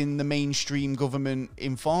having the mainstream government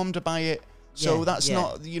informed by it. So that's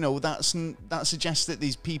not, that suggests that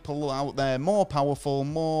these people out there more powerful,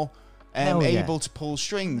 more able to pull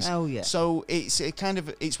strings. So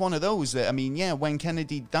it's one of those that, I mean, when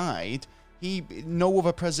Kennedy died, no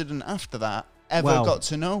other president after that ever got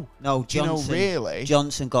to know. No, Johnson, really.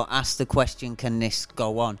 Johnson got asked the question, can this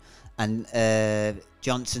go on? And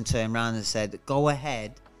Johnson turned around and said, go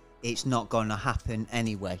ahead, it's not going to happen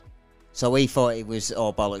anyway. So he thought it was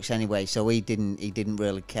all bollocks anyway, so he didn't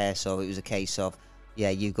really care. So it was a case of,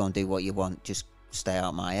 you go and do what you want, just stay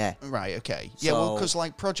out my hair. Right, okay. Yeah, well, because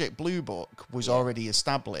like Project Blue Book was already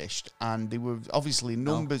established, and they were obviously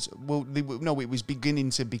numbers. Well, it was beginning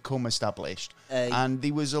to become established, and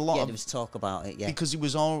there was a lot. There was talk about it. Yeah, because it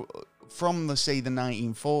was all from the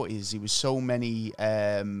 1940s. There was so many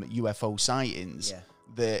UFO sightings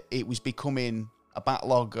that it was becoming a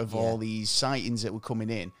backlog of all these sightings that were coming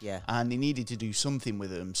in, and they needed to do something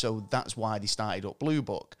with them. So that's why they started up Blue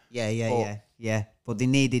Book. Yeah. But they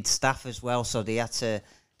needed staff as well, so they had to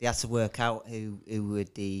work out who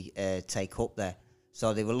would take up there.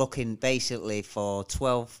 So they were looking basically for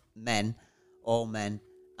 12 men, all men,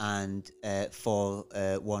 and for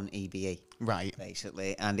one EBE. Right.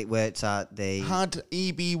 Basically, and it worked out Had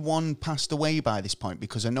EB1 passed away by this point?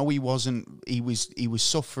 Because I know he wasn't. He was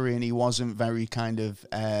suffering. He wasn't very kind of.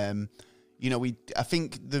 I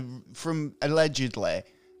think from allegedly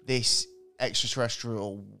this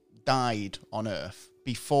extraterrestrial died on Earth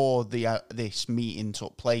before this meeting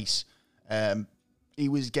took place. He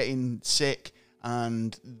was getting sick,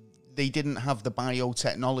 and they didn't have the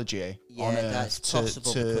biotechnology on Earth. That's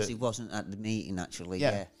possible because he wasn't at the meeting actually.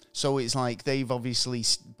 Yeah. So it's like they've obviously,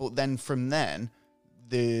 but then from then,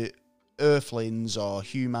 the Earthlings or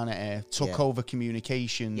humanity took over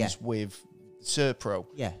communications with Serpro.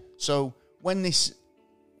 Yeah. So when this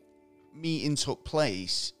meeting took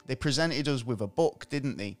place, they presented us with a book,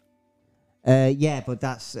 didn't they? But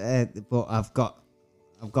that's but I've got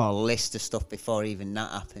a list of stuff before even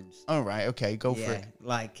that happens. Oh, right, okay, go for it.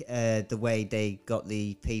 Like the way they got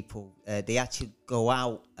the people, they actually go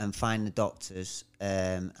out and find the doctors.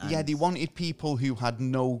 They wanted people who had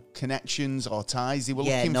no connections or ties. They were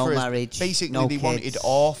looking no for marriage, basically no they kids. wanted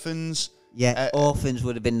orphans. Yeah, orphans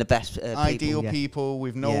would have been the best ideal people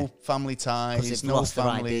with no family ties, no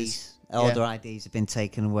families. All their IDs have been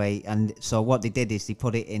taken away, and so what they did is they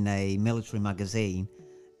put it in a military magazine,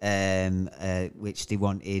 which they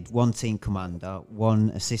wanted one team commander, one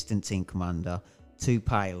assistant team commander, 2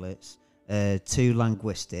 pilots, 2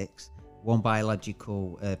 linguistics, 1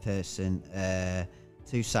 biological person,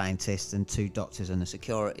 2 scientists, and 2 doctors and a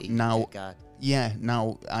security guard. Yeah,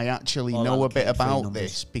 now I actually know a bit about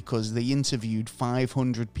this because they interviewed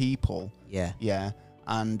 500 people. Yeah,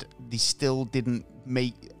 and they still didn't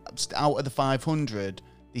make, out of the 500,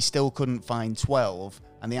 they still couldn't find 12,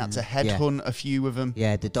 and they had to headhunt a few of them.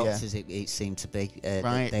 Yeah, the doctors, it seemed to be.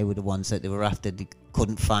 Right. They were the ones that they were after. They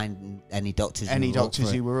couldn't find any doctors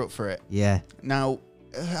who were up for it. Yeah. Now,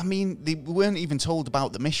 I mean, they weren't even told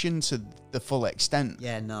about the mission to the full extent.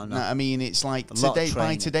 Yeah, no. I mean, it's like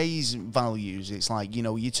by today's values, it's like,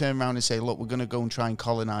 you turn around and say, look, we're going to go and try and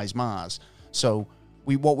colonize Mars. So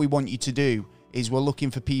what we want you to do is we're looking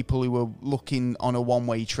for people who are looking on a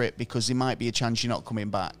one-way trip because there might be a chance you're not coming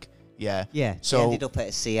back. Yeah. Yeah. So they ended up at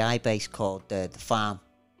a CI base called the Farm.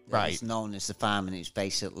 Right. It's known as the Farm, and it's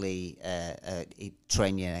basically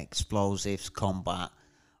training explosives, combat,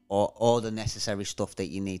 or all the necessary stuff that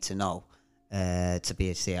you need to know to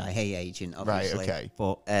be a CIA agent, obviously. Right, okay.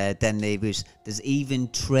 But then there's even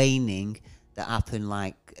training that happened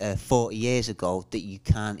like 40 years ago that you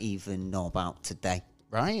can't even know about today.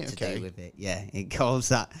 Right, to okay. do with it, yeah. It goes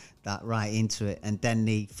that right into it. And then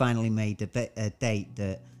they finally made a date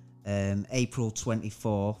that April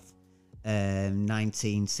 24th,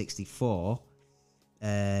 1964,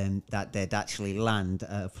 that they'd actually land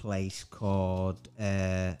at a place called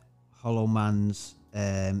Holloman's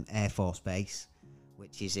Air Force Base,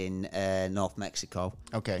 which is in North Mexico.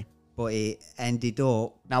 Okay. But it ended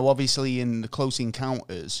up... Now, obviously, in the Close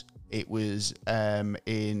Encounters, it was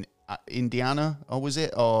in... Indiana, or was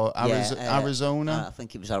it, or Arizona? I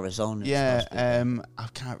think it was Arizona. Yeah, I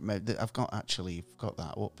can't remember. I've got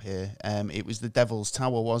that up here. It was the Devil's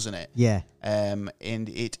Tower, wasn't it? Yeah. And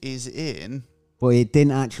it is in. But it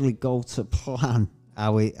didn't actually go to plan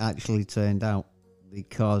how it actually turned out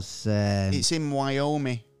because it's in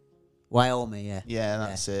Wyoming. Wyoming, yeah. Yeah,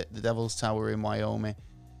 that's it. The Devil's Tower in Wyoming.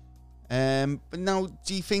 But now,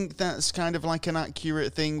 do you think that's kind of like an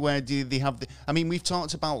accurate thing? Where do they have the? I mean, we've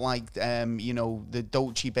talked about like the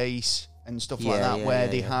Dulce base and stuff like that, where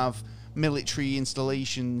they have military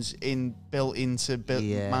installations built into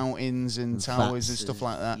mountains and towers and stuff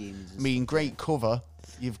like that. I mean, great cover.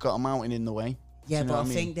 You've got a mountain in the way. Yeah, but I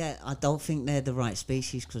don't think they're the right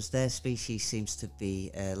species because their species seems to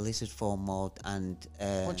be lizard form mode and.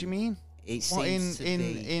 What do you mean?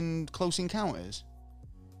 In Close Encounters?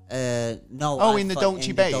 No. Oh, in the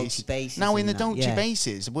Dulce base. Now, in the Dulce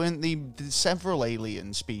bases, weren't there several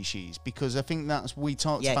alien species? Because I think that's we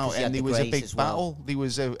talked about, and there was a big battle. There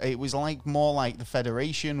was it was like more like the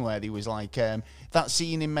Federation, where there was like that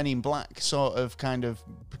scene in Men in Black sort of kind of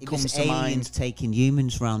comes to aliens mind. Taking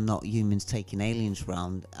humans round, not humans taking aliens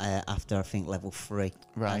round. After I think level 3.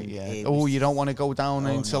 Right. Yeah. Oh, you don't want to go down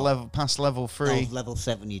into past level 3. No, level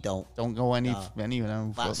 7 you don't. Don't go any. That's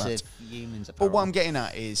humans. Apparently. But what I'm getting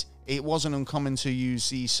at is, it wasn't uncommon to use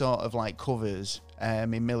these sort of like covers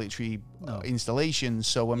in military installations.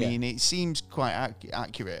 So I mean, it seems quite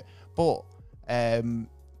accurate. But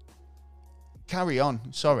carry on.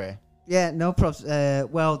 Sorry. Yeah, no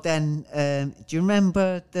problems. Well, then, do you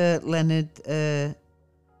remember the Leonard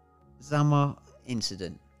Zamora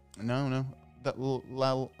incident? No.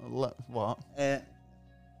 What?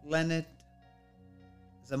 Leonard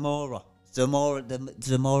Zamora. The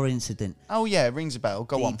Zamora incident. Oh yeah, it rings a bell.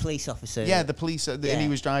 Go on. The police officer. Yeah, the police, and he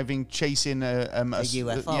was chasing a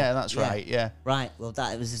UFO. Yeah, that's right. Yeah. Right. Well,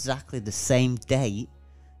 that was exactly the same date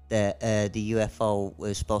that the UFO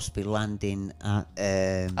was supposed to be landing at.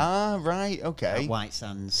 Right. Okay. At White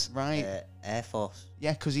Sands. Right. Air Force.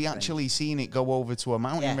 Yeah, because he actually seen it go over to a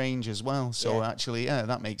mountain range as well. So actually,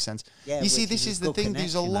 that makes sense. Yeah, you see, this is the thing.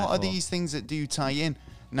 There's a lot of these things that do tie in.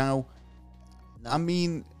 Now, I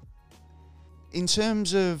mean, in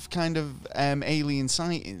terms of kind of alien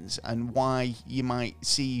sightings and why you might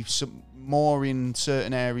see some more in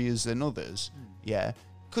certain areas than others,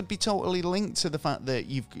 could be totally linked to the fact that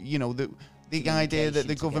the idea that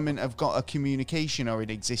the government have got a communication or an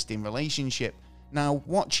existing relationship. Now,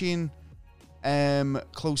 watching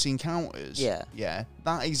Close Encounters,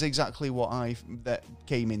 that is exactly what that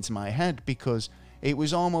came into my head, because it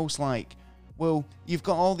was almost like, well, you've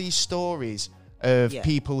got all these stories of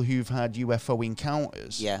people who've had UFO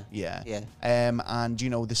encounters, and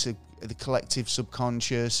the collective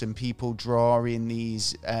subconscious, and people drawing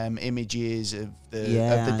these images of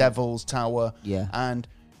the Devil's Tower, and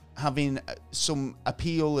having some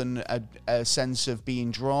appeal and a sense of being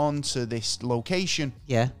drawn to this location.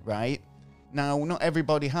 Right. Now, not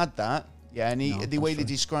everybody had that. And the way they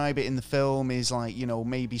describe it in the film is like,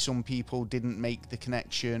 maybe some people didn't make the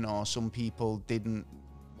connection, or some people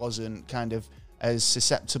wasn't kind of as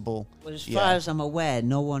susceptible. Well, as far as I'm aware,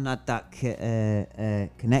 no one had that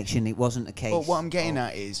connection. It wasn't a case. But what I'm getting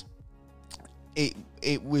at is,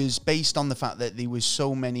 it was based on the fact that there was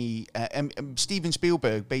so many. Steven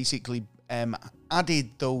Spielberg basically added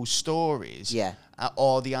those stories,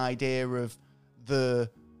 or the idea of the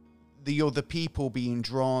other people being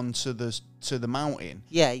drawn to the mountain,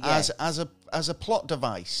 as a plot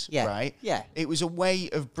device, right? Yeah, it was a way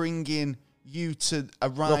of bringing you to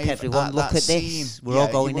arrive at that scene. We're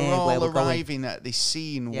all going here. We're all arriving at this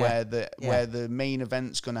scene where the main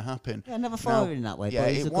event's going to happen. I never thought of it in that way. Yeah,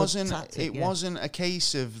 but it wasn't a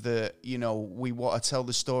case of we want to tell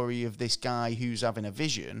the story of this guy who's having a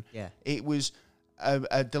vision. Yeah, it was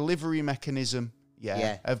a delivery mechanism.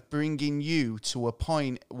 Of bringing you to a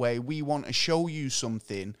point where we want to show you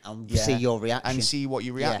something and see your reaction and see what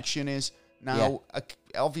your reaction is. Now,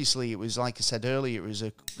 obviously, it was, like I said earlier, it was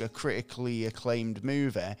a critically acclaimed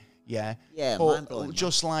movie. But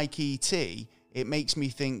just like E.T., it makes me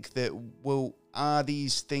think that, well, are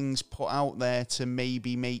these things put out there to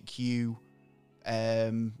maybe make you,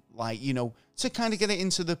 to kind of get it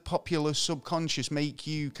into the popular subconscious, make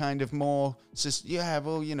you kind of more,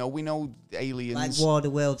 we know aliens. Like War of the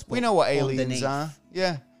Worlds. We know what aliens are.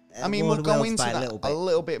 Yeah. I mean, we'll go into that a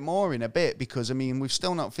little bit more in a bit, because I mean, we've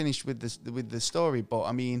still not finished with the story, but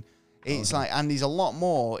I mean, it's and there's a lot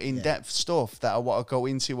more in-depth stuff that I want to go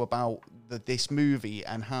into about this movie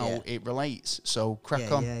and how it relates. So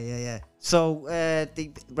crack on. Yeah. So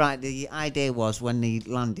the idea was, when they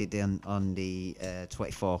landed on the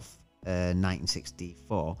 24th,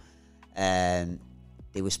 1964,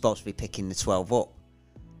 they were supposed to be picking the 12 up.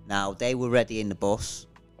 Now, they were ready in the bus.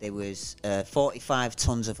 There was 45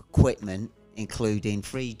 tons of equipment, including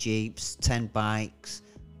 3 Jeeps, 10 bikes,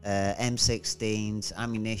 M16s,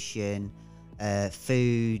 ammunition,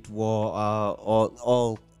 food, water,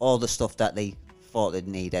 all the stuff that they thought they'd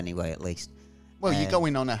need anyway, at least. Well, you're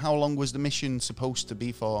going on how long was the mission supposed to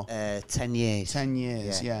be for? 10 years. 10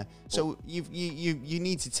 years, yeah. So you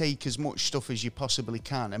need to take as much stuff as you possibly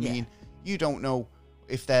can. I mean, you don't know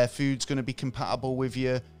if their food's going to be compatible with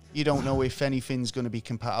you. You don't know if anything's going to be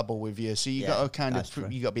compatible with you. So you got to kind of,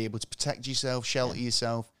 you got to be able to protect yourself, shelter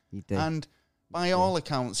yourself. You do. And by all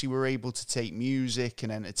accounts, you were able to take music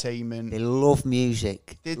and entertainment. They love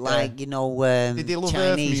music. Did they love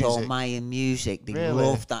Chinese or Mayan music. They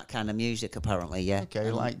love that kind of music, apparently,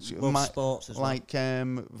 Okay, love sports as well.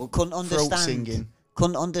 Couldn't understand, singing.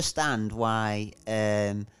 Couldn't understand why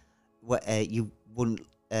you wouldn't,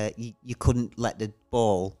 you couldn't let the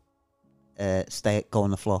ball go on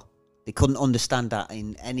the floor. They couldn't understand that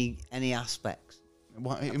in any aspects.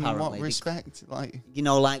 What, in what respect? Like, you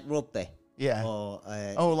know, like rugby. Yeah. Or,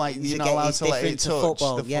 like you're not allowed to let it touch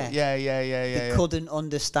football. yeah. They couldn't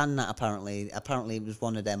understand that. Apparently, it was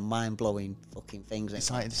one of them mind-blowing fucking things. It's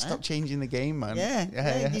like stop changing the game, man.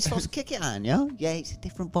 Yeah. You're supposed to kick it, aren't you? Yeah, it's a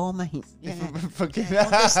different ball, mate. Yeah. Fucking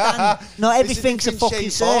understand. Not everything's a fucking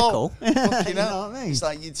circle. Fucking you know what I mean? It's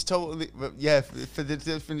like it's totally for the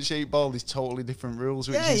different shaped ball. There's totally different rules,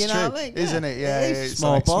 which is true, what I mean? Isn't it? Yeah, it's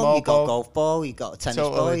small like ball. You got a golf ball. You got a tennis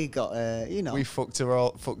ball. You got We fucked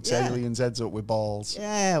aliens' heads up with balls.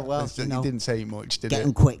 Yeah, well, you didn't say much, did it? Get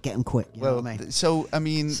them quick. You know what I mean? So I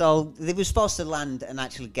mean, so they were supposed to land and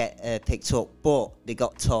actually get picked up, but they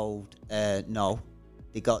got told no.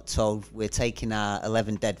 They got told we're taking our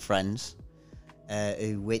 11 dead friends.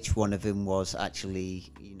 Which one of them was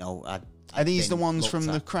actually, are these the ones from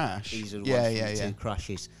the crash? These are the ones from the two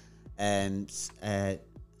crashes.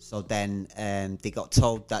 So then they got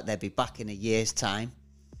told that they'd be back in a year's time.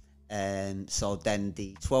 So then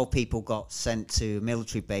the 12 people got sent to a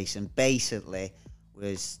military base and basically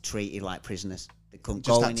was treated like prisoners. They couldn't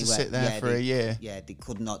go anywhere. Just had to sit there for a year. Yeah, they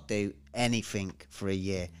could not do anything for a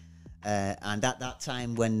year. And at that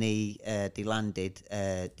time when they landed,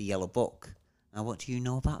 the Yellow Book. Now, what do you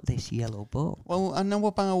know about this Yellow Book? Well, I know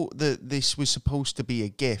about that this was supposed to be a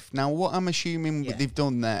gift. Now, what I'm assuming they've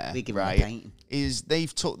done there, right, is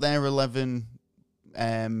they've took their 11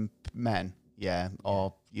 men,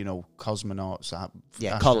 or cosmonauts,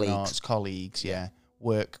 colleagues,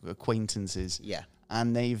 work acquaintances,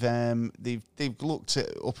 and they've looked at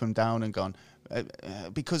up and down and gone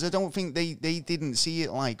because I don't think they didn't see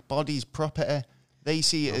it like bodies property. They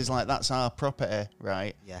see it as like that's our property,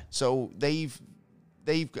 right? Yeah. So they've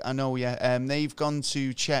gone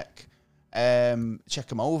to check them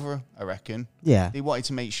over, I reckon. Yeah. They wanted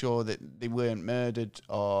to make sure that they weren't murdered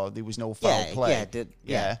or there was no foul play.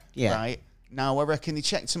 Yeah. Right. Now I reckon they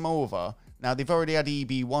checked them over. Now they've already had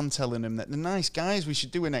EB1 telling them that they're nice guys. We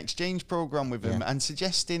should do an exchange program with them and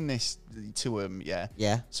suggesting this to them. Yeah.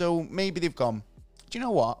 Yeah. So maybe they've gone. Do you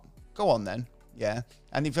know what? Go on then. Yeah.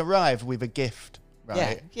 And they've arrived with a gift.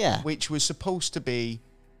 Right, yeah. Which was supposed to be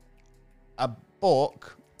a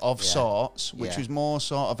book of sorts, which was more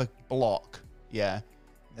sort of a block,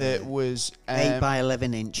 that was 8 by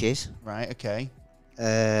 11 inches. Right, okay.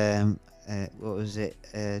 What was it?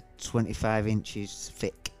 25 inches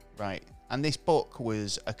thick. Right, and this book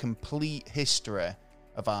was a complete history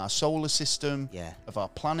of our solar system, of our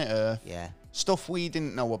planet Earth, stuff we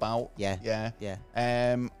didn't know about,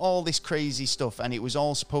 all this crazy stuff, and it was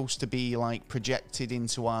all supposed to be like projected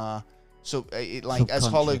into our as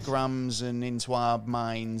holograms and into our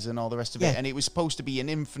minds and all the rest of it, and it was supposed to be an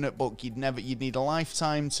infinite book. You'd need a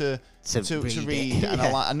lifetime to read and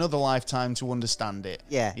another lifetime to understand it.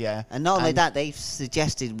 And not only that, they've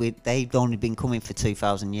suggested they've only been coming for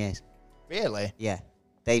 2,000 years. Really? Yeah,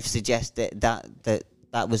 they've suggested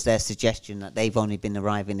that was their suggestion, that they've only been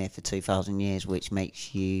arriving here for 2,000 years, which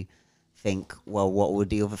makes you think, well, what were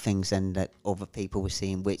the other things then that other people were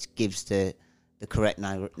seeing, which gives the correct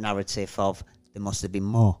narrative of there must have been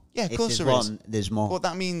more. Yeah, of course there is. There's more. But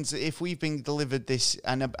that means if we've been delivered this,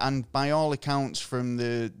 and by all accounts from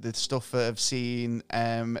the stuff that I've seen,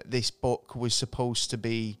 this book was supposed to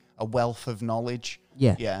be a wealth of knowledge.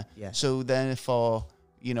 Yeah. So therefore,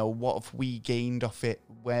 what have we gained off it?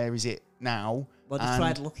 Where is it now? Well, they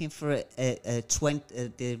tried looking for it.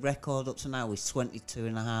 The record up to now is 22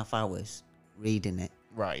 and a half hours reading it.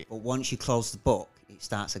 Right. But once you close the book, it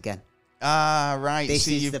starts again. Ah, right.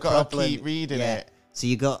 So you've got to keep reading it. So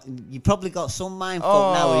you probably got some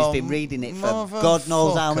mindfuck now who's been reading it for God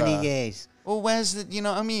knows how many years. Well, where's the? You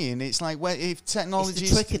know what I mean? It's like if technology. It's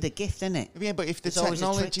the trick of the gift, isn't it? Yeah, but if the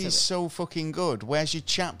technology is so fucking good, where's your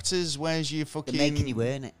chapters? Where's your fucking? They're making you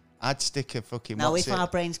earn it. I'd stick a fucking. Now, if our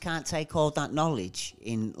brains can't take all that knowledge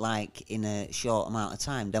in a short amount of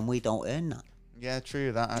time, then we don't earn that. Yeah,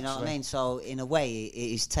 true. That actually. You know what I mean? So in a way,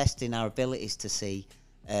 it is testing our abilities to see.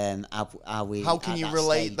 Are we? How can you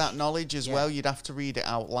relate that knowledge as well? You'd have to read it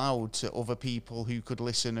out loud to other people who could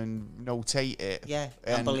listen and notate it. Yeah,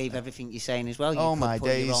 and believe everything you're saying as well. You could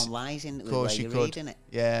put your own lies into the way you're reading it.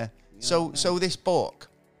 Yeah. So this book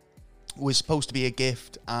was supposed to be a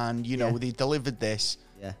gift, and they delivered this.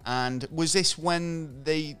 Yeah. And was this when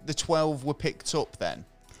the 12 were picked up then?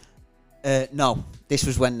 No, this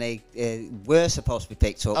was when they were supposed to be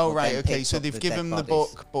picked up. Oh, right, okay. So they've given the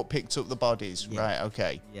book but picked up the bodies. Yeah. Right,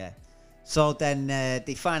 okay. Yeah. So then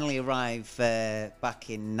they finally arrive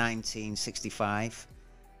back in 1965.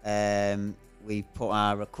 We put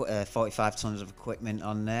our 45 tons of equipment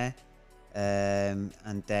on there.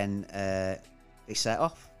 And then they set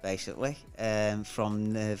off, basically,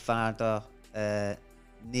 from Nevada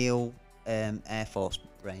Neil Air Force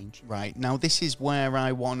Range. Right. Now, this is where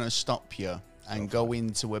I want to stop you and go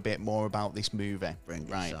into a bit more about this movie.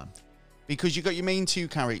 Right. Because you've got your main two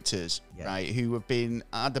characters, right, who have been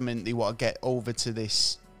adamant they want to get over to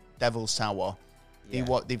this Devil's Tower.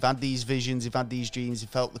 They've had these visions, they've had these dreams, they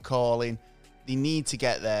felt the calling. They need to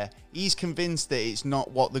get there. He's convinced that it's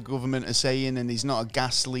not what the government are saying and there's not a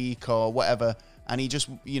gas leak or whatever. And he just,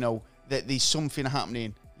 that there's something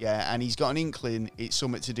happening. Yeah. And he's got an inkling it's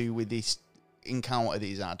something to do with this encounter that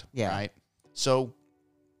he's had. Yeah. Right. So,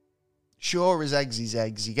 sure as eggs is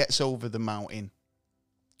eggs, he gets over the mountain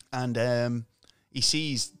and he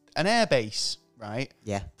sees an airbase, right?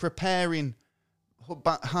 Yeah. Preparing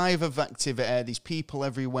hive of activity, there's people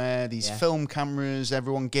everywhere, these film cameras,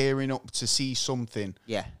 everyone gearing up to see something.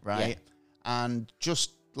 Yeah. Right? Yeah. And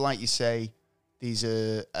just like you say, there's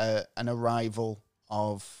an arrival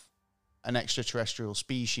of an extraterrestrial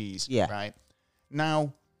species. Yeah. Right?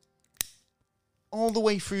 Now, all the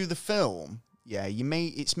way through the film,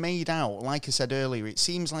 it's made out, like I said earlier, it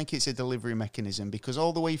seems like it's a delivery mechanism because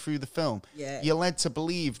all the way through the film, you're led to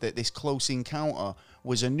believe that this close encounter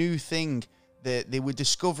was a new thing, that they were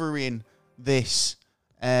discovering this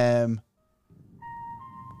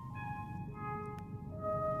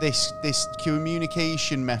this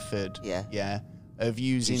communication method of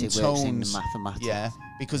using tones, mathematics.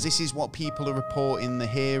 Because this is what people are reporting they're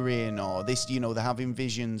hearing, or this, they're having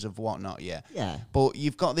visions of whatnot. But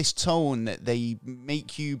you've got this tone that they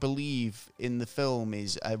make you believe in the film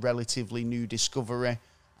is a relatively new discovery,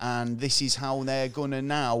 and this is how they're gonna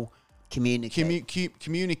now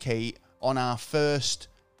communicate on our first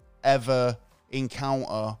ever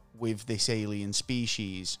encounter with this alien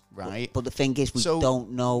species, right? But the thing is, we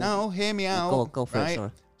don't know. No, hear me out. Go for it,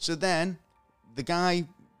 sorry. So then, the guy,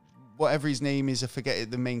 whatever his name is, I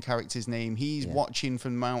forget the main character's name, he's watching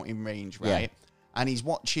from the mountain range, right? And he's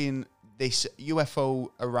watching this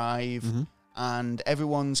UFO arrive, and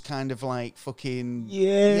everyone's kind of like fucking,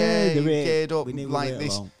 geared up like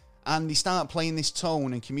this. Alone. And they start playing this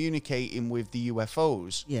tone and communicating with the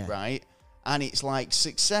UFOs, right? And it's like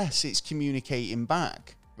success, it's communicating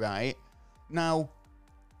back, right? Now,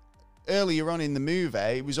 earlier on in the movie,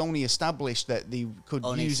 it was only established that they could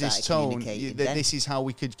use this tone, that this is how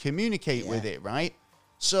we could communicate with it, right?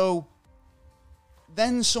 So,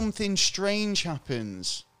 then something strange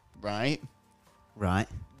happens, right? Right.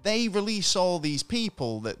 They release all these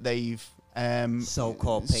people that they've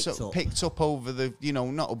so-called picked up over the,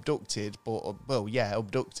 not abducted, but,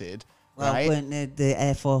 abducted. Well, right? Weren't the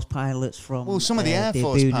Air Force pilots from... Well, some of the Air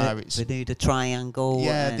Force pirates. Bermuda Triangle.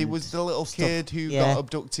 Yeah, there was the little kid who got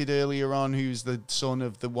abducted earlier on, who's the son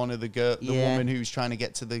of the woman who's trying to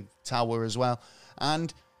get to the tower as well.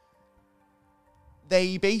 And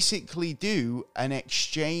they basically do an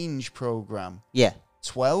exchange program. Yeah.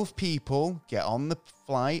 12 people get on the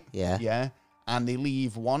flight. Yeah. Yeah. And they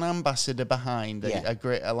leave one ambassador behind,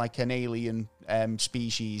 like an alien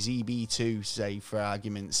species, EB2, say, for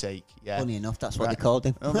argument's sake. Yeah. Funny enough, that's what they called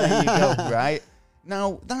him. Oh, there you go, right?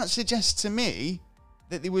 Now, that suggests to me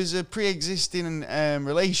that there was a pre-existing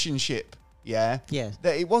relationship, That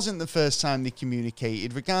it wasn't the first time they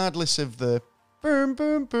communicated, regardless of the boom,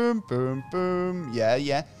 boom, boom, boom, boom.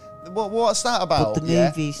 Yeah. What's that about? But the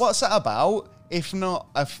movies... What's that about? If not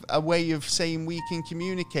a way of saying we can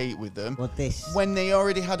communicate with them when they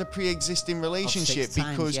already had a pre-existing relationship,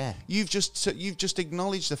 because you've just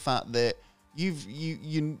acknowledged the fact that you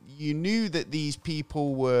knew that these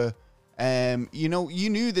people were you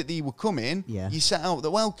knew that they were coming. Yeah. You set out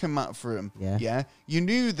the welcome mat for them. Yeah. Yeah. You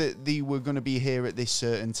knew that they were going to be here at this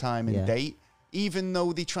certain time and date, even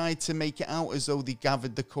though they tried to make it out as though they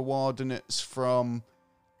gathered the coordinates from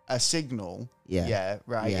a signal,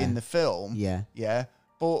 in the film,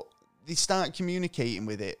 but they start communicating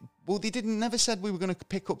with it. Well, they never said we were going to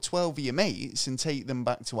pick up 12 of your mates and take them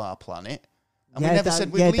back to our planet, and we never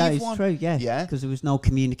said we'd leave that is one. True, because there was no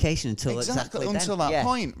communication until that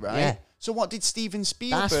point, right? Yeah. So what did Steven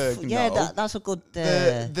Spielberg know? That's a good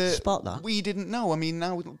spot. That we didn't know. I mean,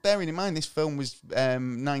 now bearing in mind this film was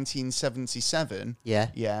 1977.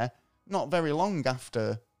 Yeah, not very long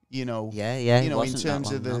after. In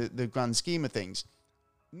terms of the grand scheme of things.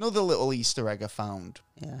 Another little Easter egg I found.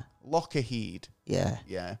 Yeah. Lockheed. Yeah.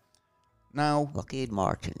 Yeah. Now... Lockheed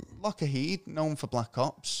Martin. Lockheed, known for Black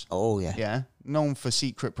Ops. Oh, yeah. Yeah. Known for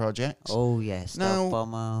secret projects. Oh, yes. Now,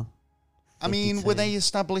 bomber, I mean, were they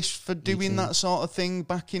established for doing that sort of thing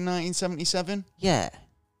back in 1977? Yeah.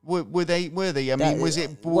 Were they? I mean, was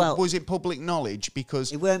it public knowledge?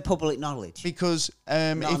 Because it weren't public knowledge. Because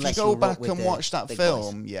if you go back and watch that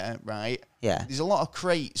film, there's a lot of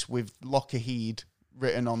crates with Lockheed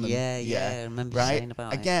written on them. Yeah, I remember saying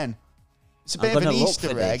about Again, it's a bit of an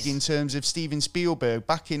Easter egg in terms of Steven Spielberg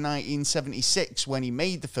back in 1976 when he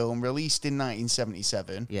made the film, released in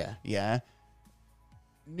 1977.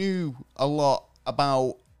 Knew a lot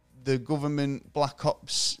about the government black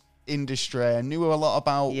ops industry, knew a lot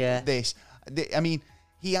about this. I mean,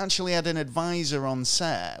 he actually had an advisor on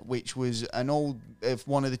set, which was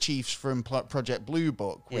one of the chiefs from Project Blue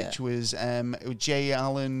Book, which was J.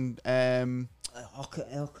 Allen. I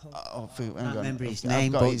can't remember his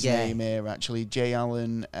name. I've got his name here, actually. J.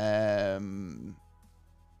 Allen.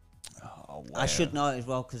 I should know it as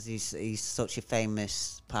well because he's such a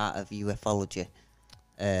famous part of ufology.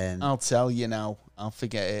 I'll tell you now. I'll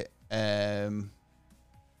forget it. Do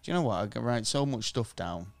you know what? I can write so much stuff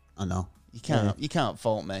down. I know. You can't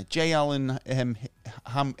fault me. J. Allen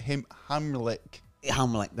Hamlick.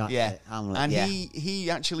 Hamlick, that's it. Hamlick, and he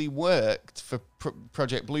actually worked for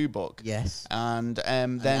Project Blue Book. Yes. And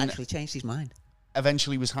then actually changed his mind.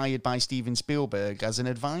 Eventually was hired by Steven Spielberg as an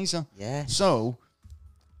advisor. Yeah. So,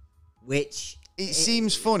 it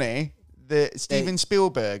seems funny that Steven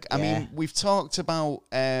Spielberg. I mean, we've talked about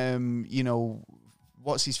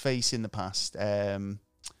what's his face in the past.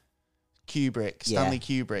 Kubrick, Stanley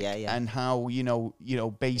Kubrick, and how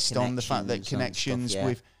based on the fact that connections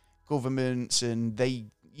with governments and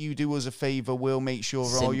you do us a favor, we'll make sure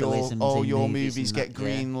all your movies get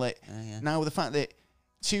greenlit. Now the fact that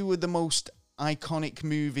two of the most iconic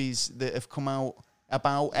movies that have come out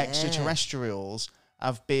about extraterrestrials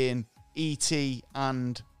have been E.T.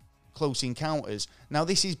 and Close Encounters. Now,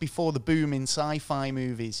 this is before the boom in sci-fi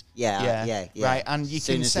movies. Yeah. Right, and you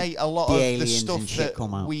can say a lot of the stuff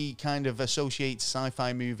that we kind of associate to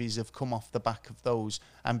sci-fi movies have come off the back of those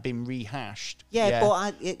and been rehashed.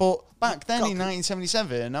 But back then in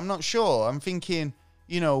 1977, I'm not sure. I'm thinking,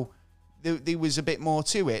 there was a bit more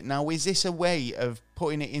to it. Now, is this a way of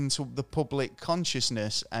putting it into the public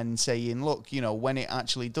consciousness and saying, look, when it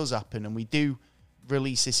actually does happen and we do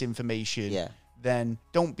release this information, then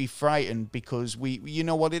don't be frightened because you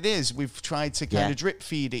know what it is. We've tried to kind of drip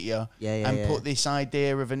feed at you and put this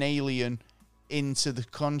idea of an alien into the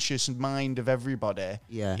conscious mind of everybody.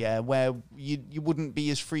 Where you wouldn't be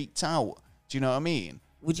as freaked out. Do you know what I mean?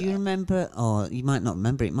 Would you remember, or you might not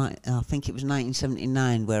remember, I think it was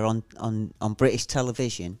 1979 where on British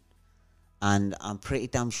television, and I'm pretty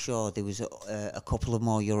damn sure there was a couple of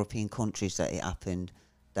more European countries that it happened,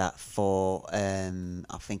 that for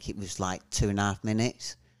I think it was like 2.5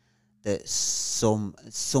 minutes that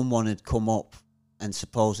someone had come up and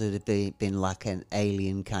supposedly been like an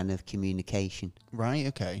alien kind of communication. Right,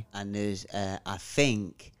 okay. And there's I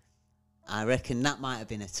reckon that might have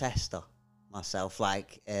been a tester myself,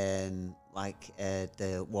 like the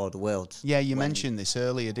War of the Worlds. Yeah, you mentioned this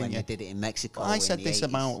earlier, didn't you? They did it in Mexico. I said this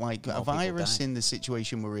about like a virus in the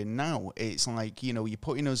situation we're in now. It's like, you're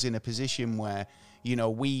putting us in a position where now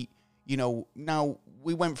we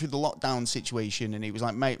went through the lockdown situation and it was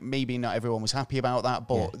like maybe not everyone was happy about that,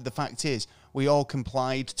 but the fact is we all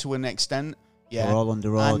complied to an extent. We're all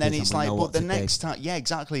under orders, and then it's like, but the next time,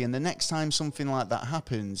 exactly. And the next time something like that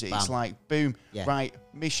happens, it's like, boom, right,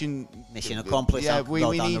 mission accomplished. Yeah, we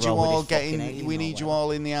need you all we need you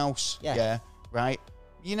all in the house. Yeah, right.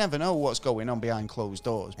 You never know what's going on behind closed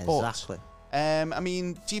doors. Exactly. But, I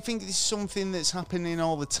mean, do you think this is something that's happening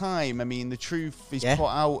all the time? I mean, the truth is put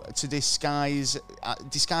out to disguised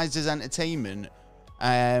as entertainment,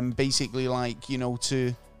 basically, like,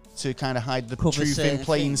 to kind of hide the truth in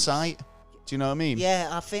plain sight. Do you know what I mean?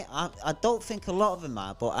 Yeah, I don't think a lot of them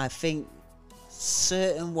are, but I think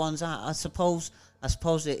certain ones are. I suppose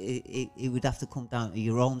it would have to come down to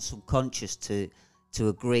your own subconscious to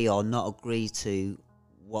agree or not agree to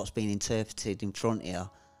what's being interpreted in front of you.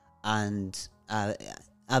 And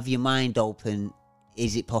have your mind open.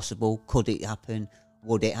 Is it possible? Could it happen?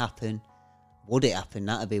 Would it happen? Would it happen?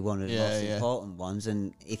 That would be one of the most important ones.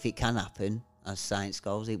 And if it can happen, as science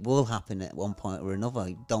goes, it will happen at one point or another.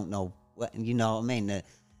 You don't know. You know what I mean? They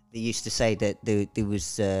used to say that there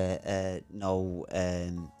was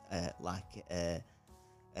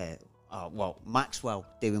Maxwell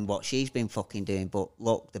doing what she's been fucking doing. But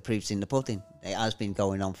look, the proof's in the pudding. It has been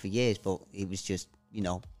going on for years, but it was just,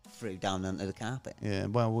 threw down under the carpet. Yeah,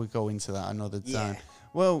 well, we'll go into that another time.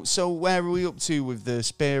 Well, so where are we up to with the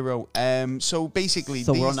Sparrow? So basically,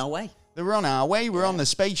 we're on our way. They're on our way. We're on the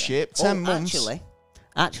spaceship. 10 months.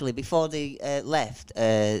 Actually, before they left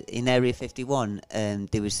in Area 51,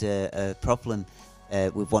 there was a problem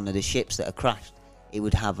with one of the ships that had crashed. It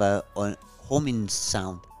would have a humming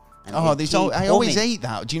sound. I always hate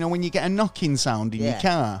that. Do you know when you get a knocking sound in your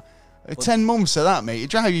car? 10 months of that, mate. It'd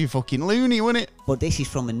drive you fucking loony, wouldn't it? But this is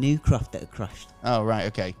from a new craft that had crashed. Oh, right,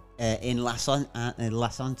 okay. In Los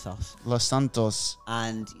Santos. Los Santos.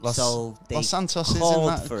 And so they Los Santos isn't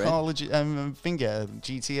that college finger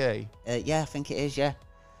GTA? Yeah, I think it is, yeah.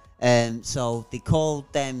 So they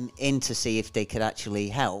called them in to see if they could actually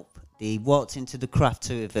help. They walked into the craft,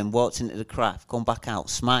 two of them walked into the craft, come back out,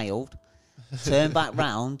 smiled, turned back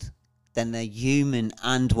round, then the human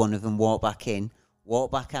and one of them walked back in,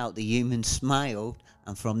 walked back out, the human smiled,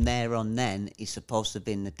 and from there on then, it's supposed to have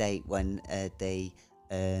been the date when they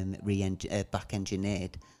back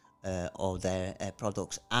engineered all their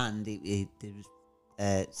products, and there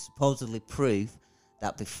was supposedly proof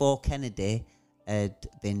that before Kennedy had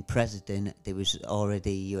been president, there was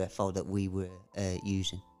already a UFO that we were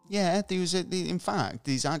using. Yeah, in fact,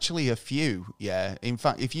 there's actually a few, yeah. In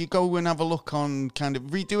fact, if you go and have a look on, kind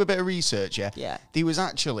of, do a bit of research, yeah. There was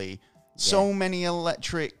actually so many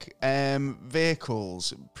electric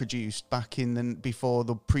vehicles produced back before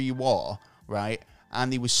the pre-war, right?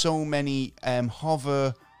 And there was so many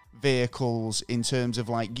hover vehicles in terms of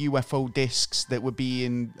like UFO discs that were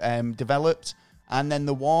being developed. And then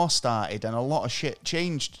the war started and a lot of shit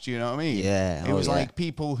changed, do you know what I mean? Yeah. It was like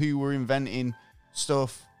people who were inventing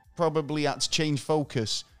stuff probably had to change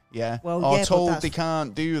focus, yeah? Or told they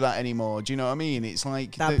can't do that anymore, do you know what I mean? It's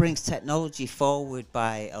like... That brings technology forward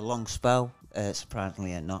by a long spell,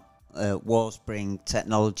 surprisingly or not. Wars bring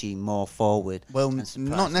technology more forward. Well,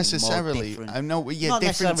 not necessarily. I know, not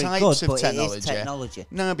different types of technology. It is technology.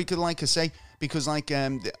 No, because like I say,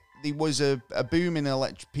 there was a boom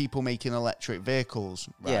in people making electric vehicles,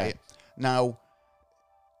 right? Yeah. Now,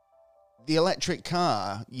 the electric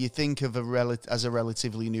car, you think of as a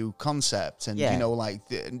relatively new concept, and you know, like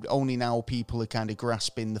only now people are kind of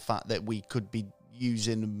grasping the fact that we could be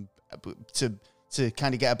using them to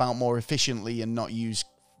kind of get about more efficiently and not use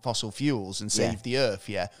fossil fuels and save the earth,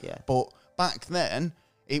 yeah. But back then,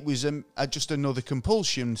 it was just another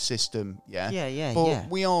compulsion system, But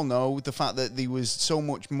we all know the fact that there was so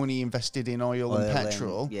much money invested in oil and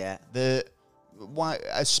petrol, that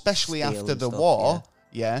especially Steel after the stuff, war,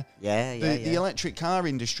 the electric car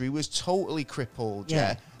industry was totally crippled,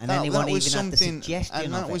 And that was was something,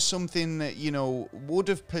 and that was something that, you know, would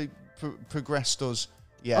have progressed us.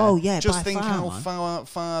 Yeah. Oh, yeah. Just think how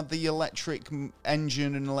far the electric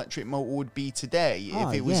engine and electric motor would be today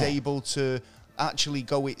if it was able to actually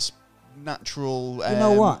go its natural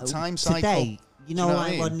time cycle. Today, you know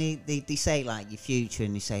like when they say like your future,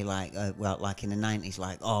 and they say like like in the 90s,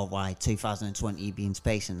 like, oh, why 2020 you'd be in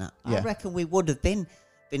space and that. I reckon we would have been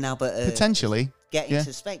able to potentially get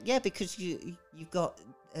into space. Yeah, because you've got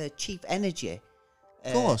cheap energy.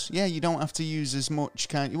 Of course, you don't have to use as much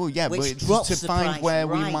but to find where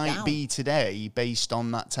we might be today based on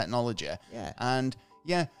that technology. Yeah. And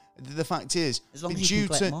the fact is,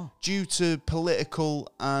 due to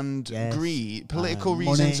political and greed, political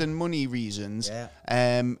reasons and money reasons,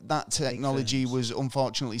 that technology was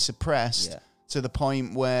unfortunately suppressed to the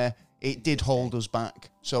point where it did hold us back.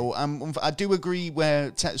 So I do agree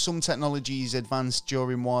where some technologies advanced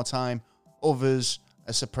during wartime, others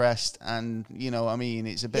are suppressed, and you know, I mean,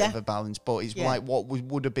 it's a bit of a balance, but it's like what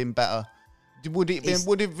would have been better. Would it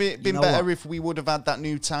have been better if we would have had that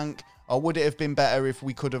new tank, or would it have been better if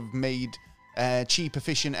we could have made cheap,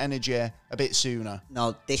 efficient energy a bit sooner?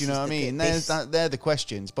 No, do you know what I mean? They're the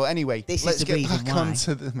questions. But anyway, let's get back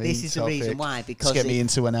onto the main topic. This is the reason why, because let's get me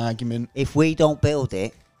into an argument. If we don't build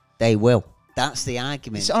it, they will. That's the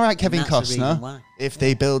argument. It's all right, Kevin Costner. If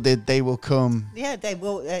they build it, they will come. Yeah, they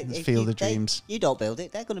will. Field of Dreams. You don't build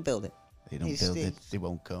it, they're going to build it. They don't build it, they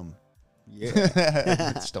won't come.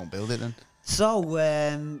 Yeah. Just don't build it then. So,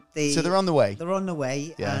 so they're on the way. They're on the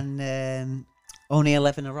way, and only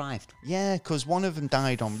 11 arrived. Yeah, because one of them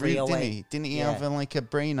died en route, didn't he? Didn't he have like a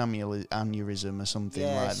brain aneurysm or something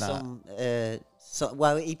like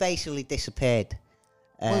that? He basically disappeared.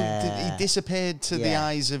 Well, he disappeared to the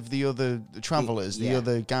eyes of the other travellers, the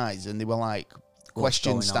other guys, and they were like,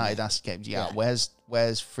 questions started asking, where's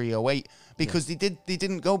 308? Because they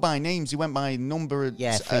didn't go by names, they went by number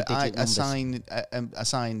assigned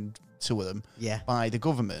to them by the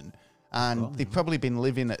government, and they've probably been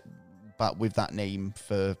living with that name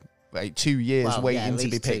for like 2 years, waiting to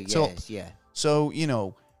be picked up. So, you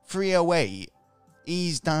know, 308,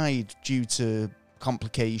 he's died due to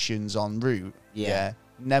complications en route.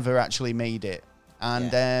 Never actually made it.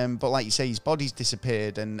 And but like you say, his body's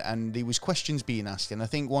disappeared, and there was questions being asked, and I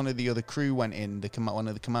think one of the other crew went in, one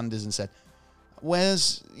of the commanders, and said,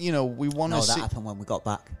 where's, you know, we want to see... No, that happened when we got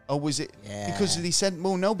back. Oh, was it? Yeah. Because they said,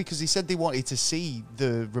 because they said they wanted to see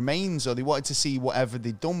the remains, or they wanted to see whatever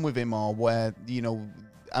they'd done with him, or where, you know,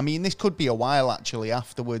 I mean, this could be a while actually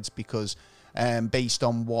afterwards because based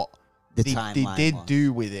on what they did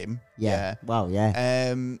do with him. Yeah. Well,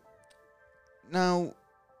 yeah. Now,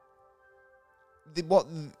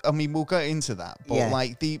 we'll get into that, but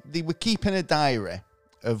like they were keeping a diary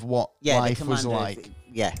of what life was like.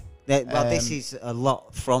 This is a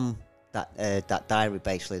lot from that diary.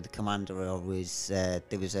 Basically, the commander always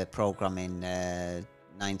there was a program in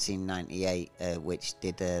 1998 which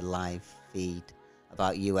did a live feed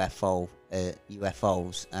about UFOs,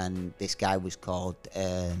 and this guy was called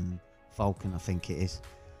Falcon, I think it is,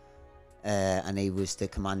 and he was the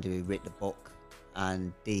commander who wrote the book,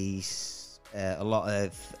 and these a lot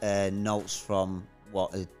of notes from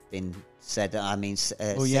what had been said. I mean,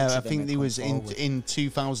 I think he was in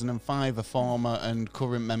 2005 a former and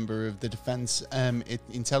current member of the Defense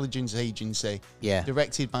Intelligence Agency,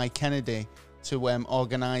 directed by Kennedy to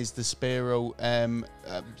organize the Spiro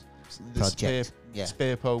project,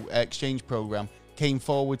 Spirpo exchange program, came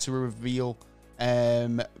forward to reveal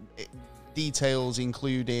details,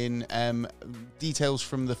 including details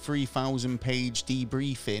from the 3,000-page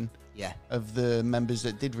debriefing of the members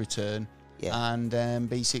that did return, and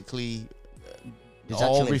basically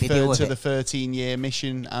all referred to the 13-year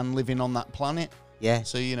mission and living on that planet. Yeah,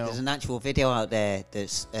 so there's an actual video out there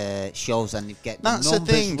that shows, and you get the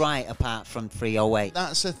numbers right apart from 308.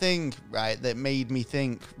 That's the thing, right, that made me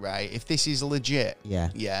think, right, if this is legit,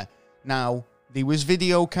 now there was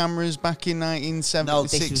video cameras back in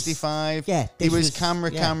 1965. There was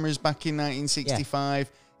cameras back in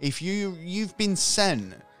 1965. If you've been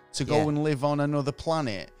sent to go and live on another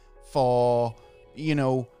planet for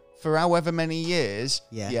for however many years,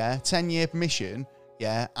 10-year mission.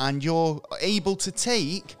 And you're able to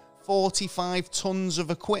take 45 tons of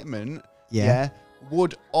equipment,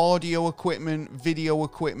 would audio equipment, video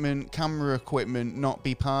equipment, camera equipment not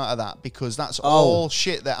be part of that? Because that's all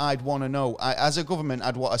shit that I'd want to know. As a government,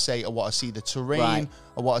 I'd want to say, I want to see the terrain,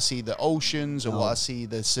 I want to see the oceans, I want to see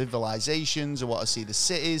the civilizations, I want to see the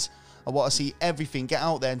cities. I want to see everything. Get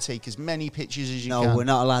out there and take as many pictures as you can. No, we're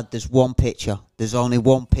not allowed. There's one picture. There's only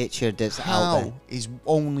one picture that's out there. How is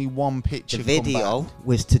only one picture? The video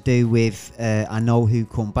was to do with I know who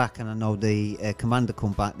come back, and I know the commander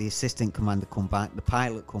come back, the assistant commander come back, the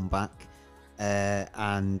pilot come back,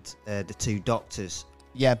 and the two doctors.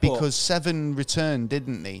 Yeah, because 7 returned,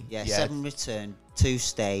 didn't they? Yeah, 7 returned. 2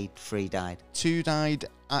 stayed. 3 died. 2 died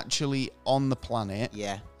actually on the planet.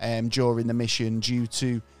 Yeah. During the mission due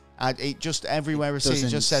to. It just everywhere it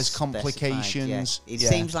just says complications. It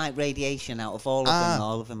seems like radiation out of all of them.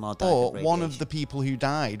 All of them are died of radiation. One of the people who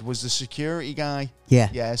died was the security guy.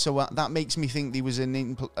 Yeah. So that makes me think there was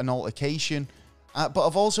an altercation. But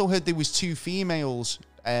I've also heard there was 2 females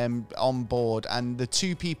on board, and the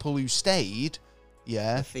 2 people who stayed,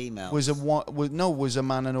 the females, was a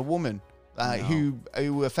man and a woman. Who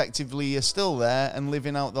effectively are still there and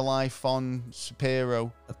living out the life on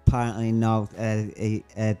Shapiro. Apparently, no.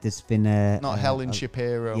 There's been not Helen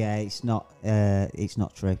Shapiro. Yeah, it's not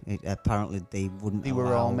true. Apparently, they wouldn't. They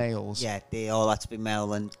were all males. Yeah, they all had to be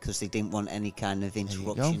male, and because they didn't want any kind of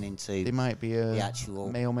interruption into. They might be the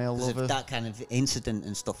actual male lover. Of that kind of incident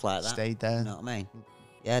and stuff like that. Stayed there. You know what I mean?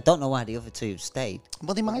 Yeah, I don't know why the other 2 stayed.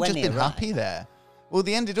 Well, they might have just been happy there. Well,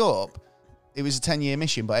 they ended up. It was a 10-year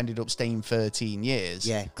mission, but ended up staying 13 years.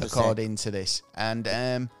 Yeah, according to this, and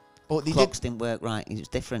but the clocks didn't work right. It was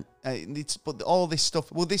different. But all this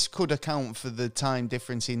stuff. Well, this could account for the time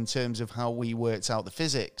difference in terms of how we worked out the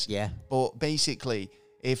physics. Yeah. But basically,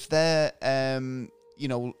 if they're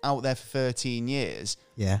out there for 13 years,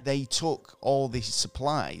 they took all these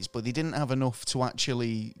supplies, but they didn't have enough to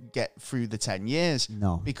actually get through the 10 years.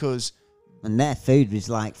 No, because. And their food was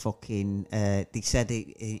like fucking. They said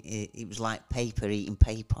it was like paper eating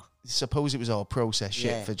paper. Suppose it was all processed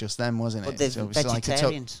shit for just them, wasn't it? So it was like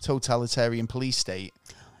a totalitarian police state.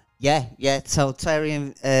 Yeah,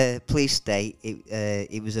 totalitarian police state.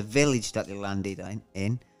 It was a village that they landed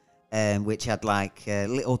in, which had like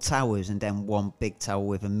little towers and then one big tower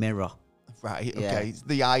with a mirror. Right. Okay.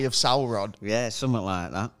 The Eye of Sauron. Yeah, something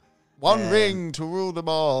like that. One ring to rule them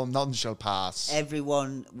all, none shall pass.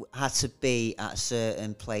 Everyone had to be at a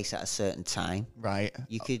certain place at a certain time. Right.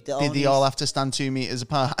 You could. Did they all have to stand 2 meters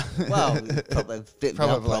apart? Well,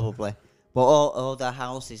 probably. But all their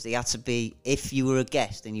houses, they had to be. If you were a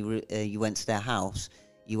guest and you went to their house,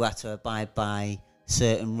 you had to abide by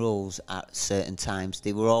certain rules at certain times.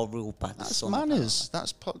 They were all ruled by the sun. That's manners.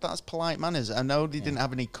 That's polite manners. I know they didn't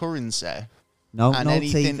have any currency. No, and no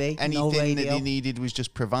anything, TV, anything no radio. that they needed was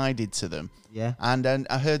just provided to them. Yeah. And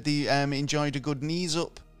I heard they enjoyed a good knees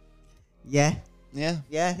up. Yeah. Yeah.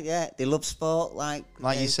 Yeah. They love sport, like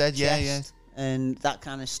you said. chess, and that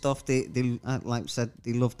kind of stuff. They like I said,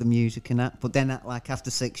 they loved the music and that. But then, like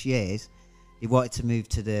after 6 years, he wanted to move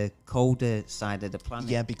to the colder side of the planet.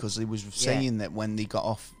 Yeah, because he was saying that when they got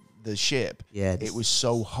off the ship, it was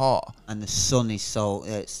so hot, and the sun is so.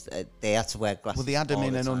 They had to wear glasses. Well, they had them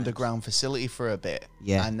in an underground facility for a bit,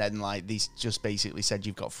 and then like they just basically said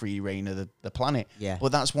you've got free reign of the planet. Yeah,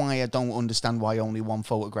 but that's why I don't understand why only one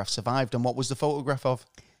photograph survived. And what was the photograph of?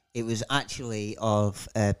 It was actually of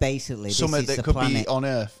basically something that could be on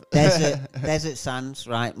Earth. Desert sands,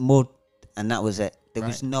 right? Mud, and that was it. There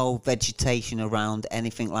was no vegetation around,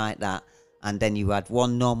 anything like that. And then you had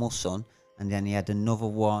one normal sun, and then you had another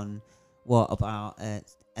one. What about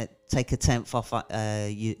take a tenth off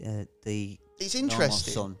the? It's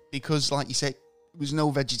interesting sun. Because, like you said, there was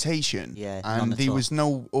no vegetation. Yeah, and there was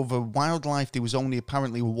no other wildlife. There was only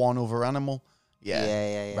apparently one other animal.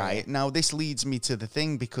 Yeah. Right. Now this leads me to the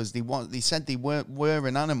thing, because they said they were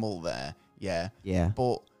an animal there. Yeah. Yeah.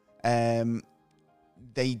 But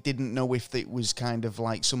they didn't know if it was kind of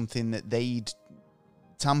like something that they'd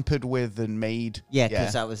tampered with and made. Yeah,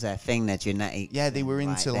 because that was their thing, their genetic. Yeah, they were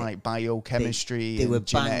into like biochemistry. They were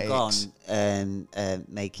genetics. bang on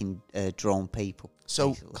making drone people. So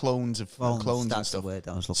basically. clones and stuff. That's the word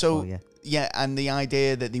I was looking for, yeah, and the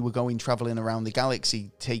idea that they were traveling around the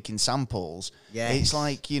galaxy taking samples. Yeah, it's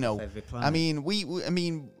like, you know, I mean, I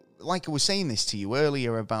mean, like I was saying this to you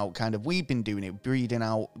earlier about kind of we've been doing it, breeding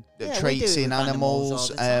out traits in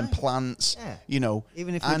animals and plants. Yeah. You know,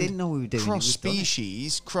 even if we didn't know we were doing cross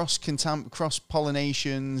species, cross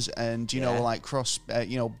pollinations, and you know, like cross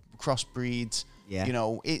breeds. Yeah. You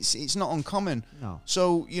know, it's not uncommon. No.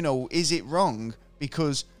 So, you know, is it wrong?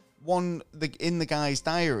 Because in the guy's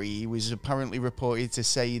diary, he was apparently reported to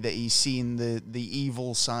say that he's seen the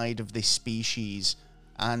evil side of this species,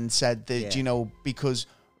 and said that, you know, because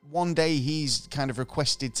one day he's kind of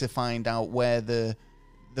requested to find out where the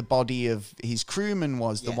body of his crewman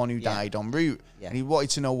was, the one who died en route. Yeah. And he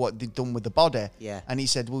wanted to know what they'd done with the body. Yeah. And he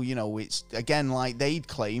said, well, you know, it's, again, like they'd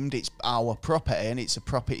claimed, it's our property, and it's a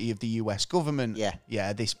property of the US government. Yeah.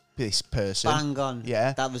 Yeah, this person. Bang on.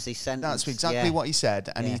 Yeah. That was his sentence. That's exactly what he said.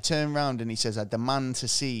 And he turned around and he says, I demand to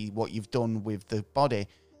see what you've done with the body.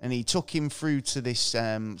 And he took him through to this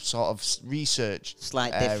sort of research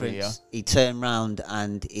Slight area. difference. He turned round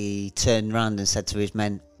and said to his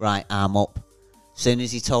men, right, arm up. As soon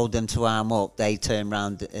as he told them to arm up, they turned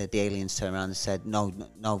round, the aliens turned around and said, no,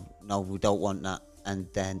 we don't want that. And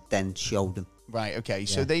then showed them. Right, okay.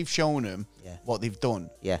 So they've shown him what they've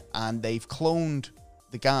done. Yeah. And they've cloned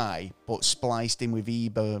the guy, but spliced him with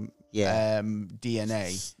EBA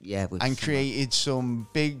DNA. Yeah. And created some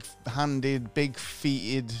big-handed,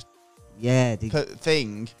 big-feeted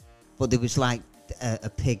thing. But there was like a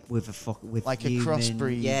pig with like human, a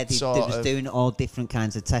crossbreed. Yeah, they was doing all different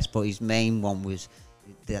kinds of tests, but his main one was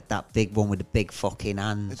that big one with the big fucking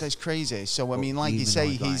hands. That's crazy. So I mean, like you say,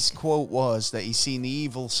 his quote was that he's seen the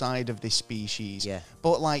evil side of this species. Yeah.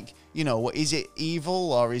 But like, you know, is it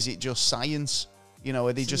evil or is it just science? You know,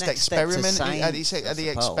 are they just experimenting? Are they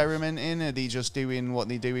experimenting? Are they just doing what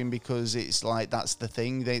they're doing because it's like that's the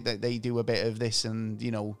thing? They do a bit of this, and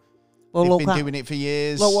you know, they've been doing it for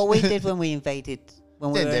years. Well, what we did when we invaded,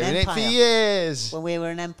 when we were an empire. It for years. When we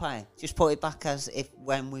were an empire, just put it back as if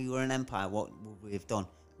when we were an empire, what would we have done?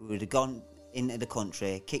 We would have gone into the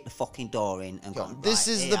country, kicked the fucking door in, and gone. This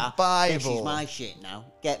is the Bible. This is my shit now.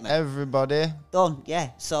 Get me. Everybody done.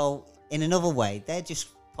 Yeah. So in another way, they're just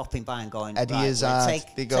popping by and going, Eddie Izzard,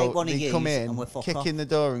 they come in, kick in the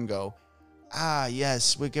door and go,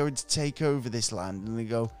 yes, we're going to take over this land. And they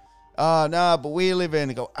go, no, but we live in.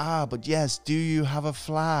 They go, but yes, do you have a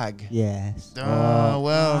flag? Yes.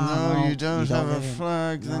 No, you don't have a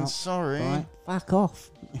flag, then sorry. Right. Back off.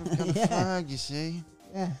 I've got a flag, you see.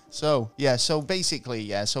 Yeah. So basically,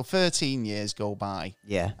 so 13 years go by.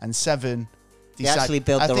 Yeah. And 7... They actually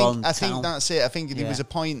built their own town. I think that's it. I think there was a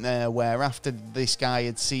point there where after this guy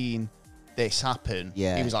had seen this happen, he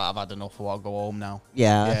was like, I've had enough, I'll go home now.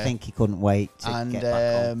 Yeah, I think he couldn't wait to get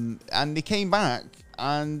back home. And they came back,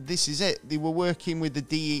 and this is it. They were working with the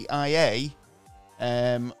DIA,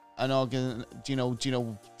 to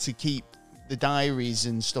keep the diaries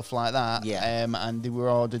and stuff like that. Yeah. And they were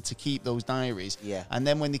ordered to keep those diaries. Yeah. And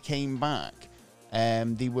then when they came back,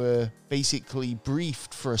 they were basically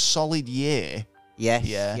briefed for a solid year. Yes,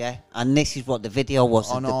 yeah. And this is what the video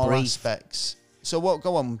was. On the all brief. aspects. So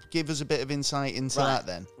go on, give us a bit of insight into that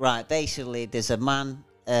then. Right, basically there's a man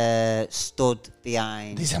stood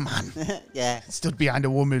behind... There's a man? Yeah. Stood behind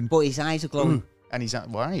a woman. But his eyes are glowing. And he's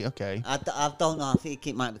right, okay. I don't know, I think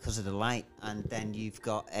it might be because of the light. And then you've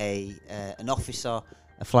got an officer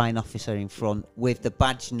a flying officer in front with the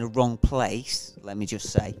badge in the wrong place. Let me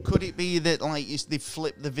just say. Could it be that like they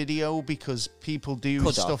flipped the video because people do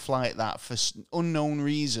stuff like that for unknown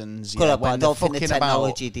reasons? Could have, but I don't think the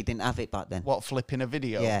technology they didn't have it back then. What, flipping a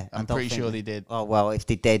video? Yeah, I'm pretty sure they did. Oh well, if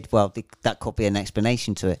they did, that could be an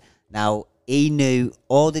explanation to it. Now he knew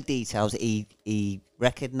all the details. He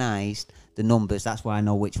recognised the numbers. That's why I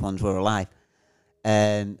know which ones were alive.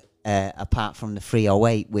 Apart from the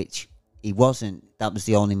 308, which he wasn't. That was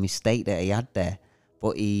the only mistake that he had there.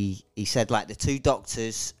 But he said like the two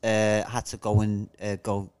doctors had to go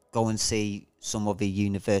and see some other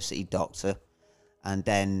university doctor, and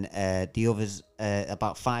then the others,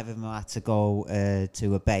 about 5 of them, had to go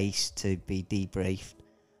to a base to be debriefed,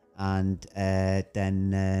 and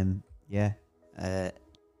then the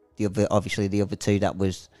other two that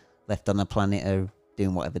was left on the planet are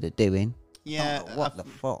doing whatever they're doing. Yeah, what the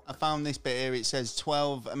fuck? I found this bit here. It says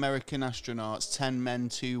 12 American astronauts, 10 men,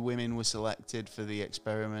 2 women were selected for the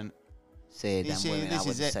experiment. I would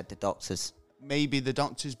have said the doctors. Maybe the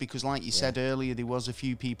doctors, because like you said earlier, there was a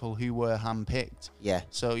few people who were handpicked. Yeah.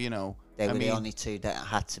 So, you know. They were the only two that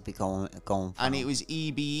had to be going from. And it was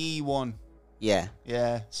EBE1. Yeah.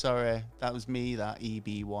 Yeah, sorry. That was me, that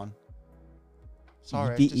EB1.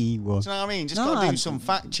 Sorry. EBE1. Do you know what I mean? Just got to do some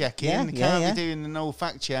fact checking. Can't be doing the no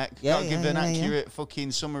fact check. Got to give an accurate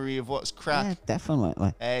fucking summary of what's crack. Yeah,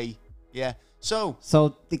 definitely. Hey, yeah. So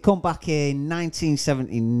they come back in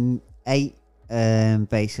 1978,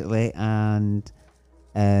 basically, and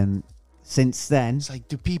since then, it's like,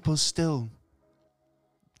 do people still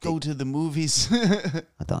go to the movies? I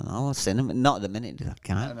don't know. Cinema, not at the minute. I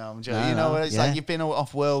can't. I know. I'm joking. You know, it's like you've been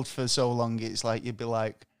off world for so long. It's like you'd be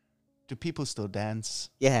like, do people still dance?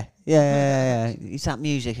 Yeah. It's that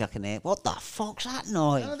music I can hear. What the fuck's that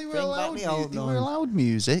noise? No, they were allowed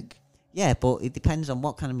music. Yeah, but it depends on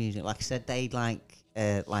what kind of music. Like I said, they like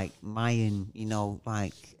Mayan, you know,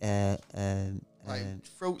 like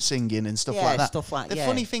throat singing and stuff like that. Stuff like the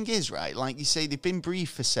funny thing is, right, like you say, they've been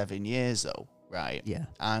briefed for 7 years though, right? Yeah.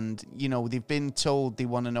 And, you know, they've been told they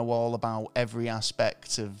want to know all about every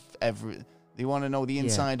aspect of they want to know the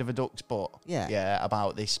inside of a duck's butt. Yeah. Yeah,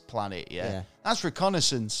 about this planet, yeah. That's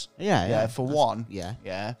reconnaissance. Yeah, for one. Yeah.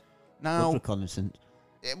 Yeah. Now, good reconnaissance.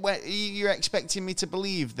 You're expecting me to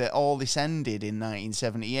believe that all this ended in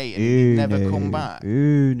 1978 and never come back?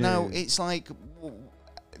 No. Now, it's like,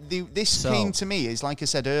 this came to me, is like I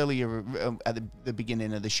said earlier at the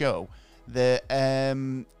beginning of the show, that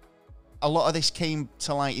a lot of this came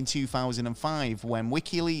to light in 2005 when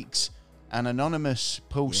WikiLeaks and Anonymous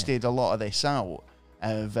posted a lot of this out,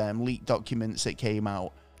 of leaked documents that came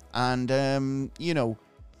out. And, you know,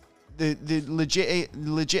 the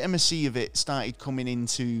legitimacy of it started coming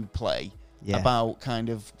into play about kind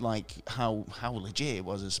of like how legit it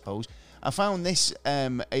was, I suppose. I found this,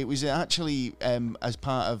 it was actually as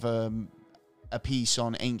part of a piece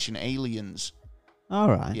on ancient aliens. All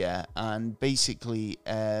right. Yeah, and basically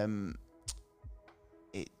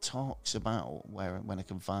it talks about, when I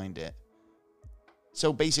can find it.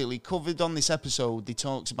 So basically, covered on this episode, they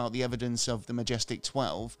talks about the evidence of the Majestic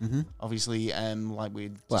 12. Mm-hmm. Obviously, like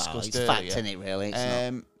we discussed earlier. Fact in it, really.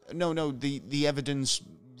 It's not. No, the evidence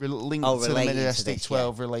linked to the Majestic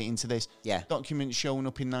 12 relating to this. Yeah. Documents shown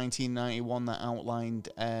up in 1991 that outlined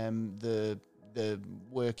the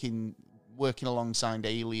working alongside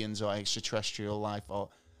aliens or extraterrestrial life.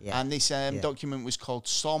 And this document was called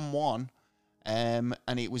SOM 1. And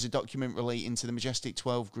it was a document relating to the Majestic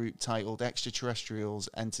 12 group titled Extraterrestrial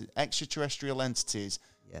Entities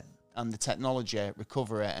and the Technology,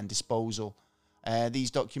 Recovery and Disposal.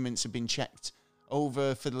 These documents have been checked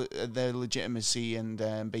over for their legitimacy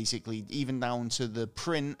and basically even down to the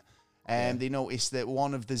print. They noticed that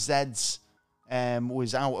one of the Zs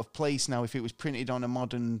was out of place. Now, if it was printed on a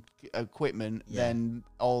modern equipment, then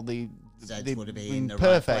all the Zeds would have been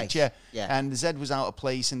perfect, right place. Yeah. And the Z was out of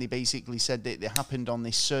place, and they basically said that it happened on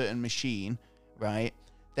this certain machine, right?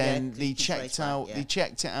 Then they checked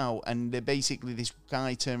it out, and basically this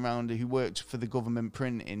guy turned around who worked for the government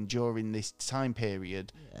printing during this time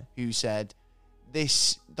period, who said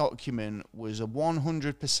this document was a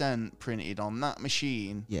 100% printed on that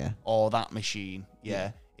machine, or that machine,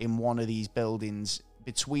 in one of these buildings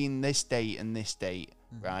between this date and this date,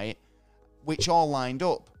 right? Which all lined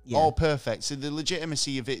up. All perfect. So the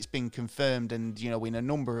legitimacy of it's been confirmed, and you know, in a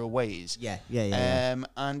number of ways.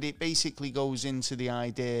 And it basically goes into the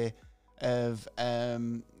idea of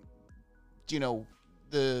you know,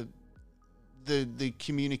 the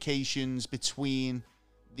communications between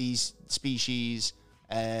these species,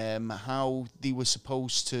 how they were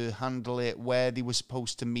supposed to handle it, where they were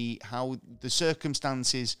supposed to meet, how the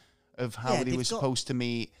circumstances of how they were supposed to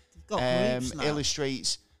meet.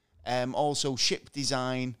 Illustrates also ship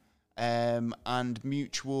design and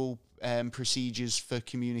mutual procedures for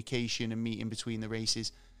communication and meeting between the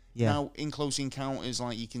races. Now, in Close Encounters,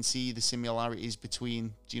 like, you can see the similarities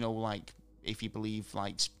between, you know, like, if you believe,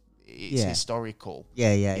 like, it's historical.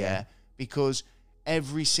 Yeah. Because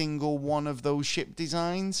every single one of those ship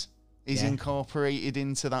designs is incorporated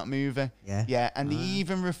into that movie. And they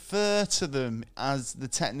even refer to them as the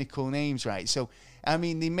technical names, right? So, I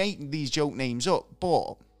mean, they make these joke names up,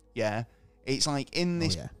 but, it's like in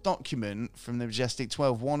this document from the Majestic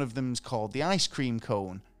 12, one of them's called the ice cream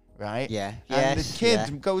cone, right? And the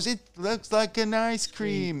kid goes, it looks like an ice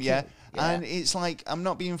cream, And it's like, I'm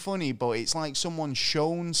not being funny, but it's like someone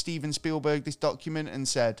shown Steven Spielberg this document and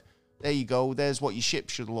said, there you go, there's what your ship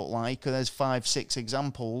should look like, and there's 5-6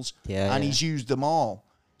 examples, and he's used them all.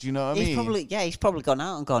 Do you know what I mean? He's probably gone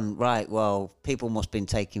out and gone, right, well, people must have been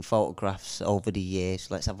taking photographs over the years,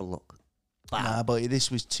 let's have a look. Bam. Nah, but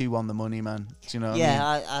this was too on the money, man. Do you know what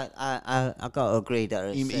I mean? I got to agree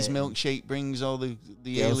that his milkshake brings all the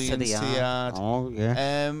aliens to the yard. Oh,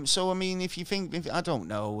 yeah. So, I mean, if you think, I don't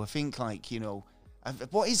know, I think, like, you know,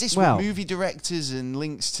 what is this with movie directors and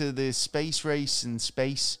links to the space race and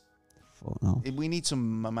space? No. We need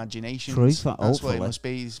some imagination. Truth, That's what it must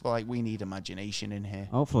be. It's like, we need imagination in here.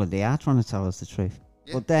 Hopefully they are trying to tell us the truth.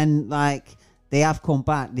 Yeah. But then, like, they have come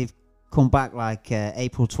back. They've come back, like,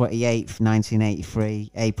 April 28th,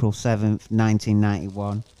 1983, April 7th,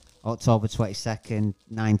 1991, October 22nd,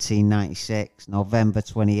 1996, November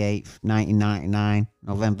 28th, 1999,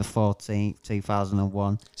 November 14th,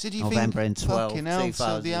 2001, so do you November think 12th,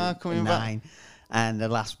 2009, and the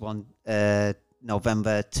last one,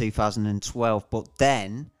 November 2012. But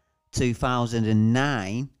then,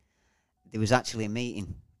 2009, there was actually a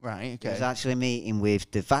meeting. Right, okay. There was actually a meeting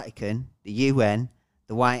with the Vatican, the UN,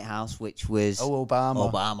 the White House, which was...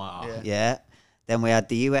 Obama. Yeah. Then we had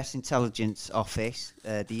the US Intelligence Office,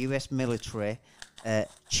 the US military,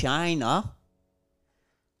 China,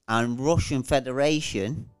 and Russian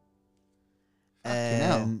Federation.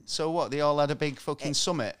 So what, they all had a big fucking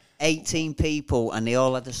summit? 18 people, and they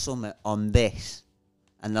all had a summit on this.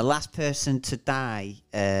 And the last person to die,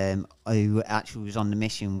 who actually was on the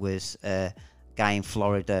mission, was a guy in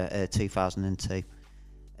Florida, 2002.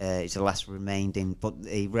 He's the last remaining, but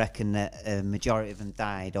they reckon that a majority of them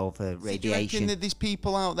died over radiation. Do you reckon that there's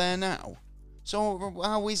people out there now? So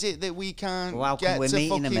how is it that we can't get to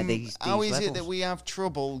fucking... Them at these how is levels? It that we have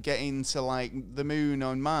trouble getting to, like, the moon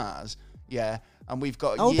on Mars? Yeah. And we've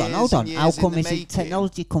got hold on. How come is the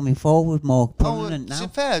technology coming forward more prominent now? It's a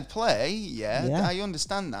fair play, yeah. I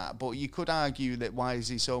understand that, but you could argue that why is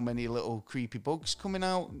there so many little creepy bugs coming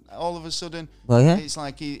out all of a sudden? Well, yeah. It's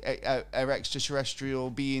like our extraterrestrial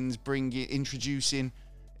beings introducing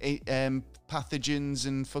pathogens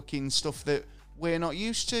and fucking stuff that we're not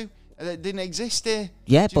used to, that didn't exist here.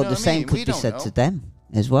 Yeah, but the same could be said to them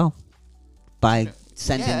as well, by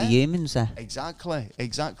sending the humans there.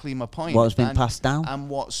 Exactly my point. What's been passed down. And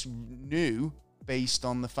what's new, based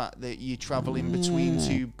on the fact that you're travelling between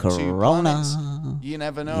two Corona. planets. You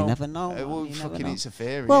never know. It's a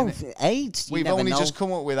theory, well, isn't it? AIDS, We've only just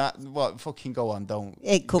come up with that. What, fucking go on, don't.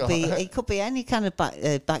 It could be any kind of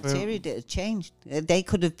bacteria that had changed. They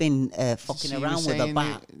could have been fucking around with a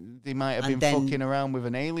bat. They might have been fucking around with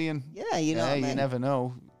an alien. Yeah, you know what I mean? You never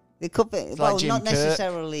know. It could be, it's well, like not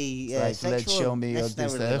necessarily sexual. Let's show me this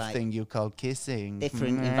like thing you call kissing.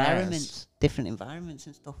 Different environments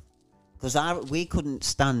and stuff. Because we couldn't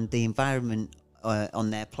stand the environment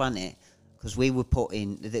on their planet, because they were put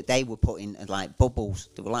in like bubbles.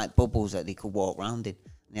 They were like bubbles that they could walk around in.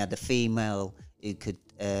 And they had a female who could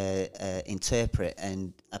interpret,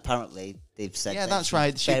 and apparently they've said that's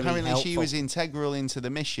right. She was integral into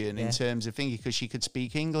the mission in terms of thinking, because she could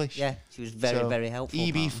speak English. Yeah, she was very helpful.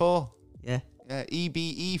 EB4. Yeah,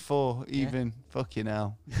 EBE4 even. Fucking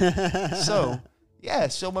hell. So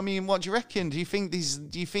I mean, what do you reckon? Do you think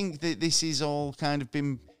that this is all kind of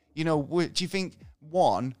been, you know, do you think,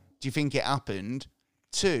 one, do you think it happened?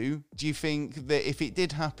 Two, do you think that if it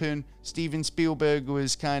did happen, Steven Spielberg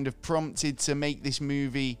was kind of prompted to make this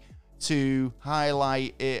movie to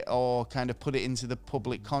highlight it or kind of put it into the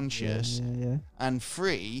public conscious? Yeah. And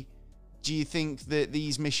three, do you think that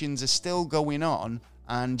these missions are still going on?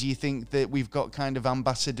 And do you think that we've got kind of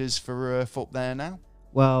ambassadors for Earth up there now?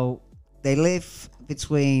 Well, they live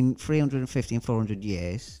between 350 and 400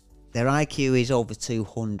 years. Their IQ is over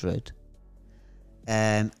 200.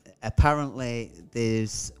 Apparently,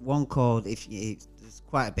 there's one called, there's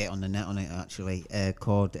quite a bit on the net on it actually,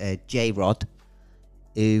 called J-Rod,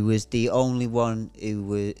 who was the only one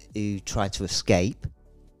who tried to escape.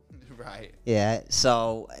 Right. Yeah.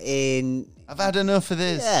 So I've had enough of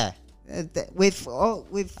this. Yeah.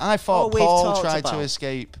 I thought Paul tried to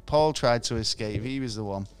escape. Paul tried to escape. He was the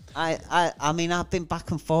one. I mean, I've been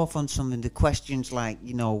back and forth on some of the questions, like,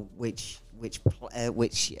 you know, which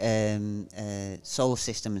solar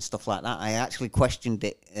system and stuff like that. I actually questioned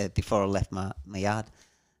it before I left my yard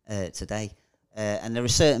today, and there were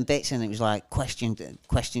certain bits, and it was like questioned,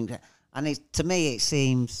 and to me it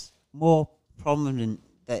seems more prominent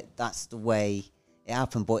that that's the way it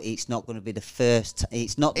happened, but it's not going to be the first.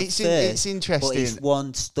 It's not the first. It's interesting. But it's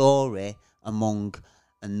one story among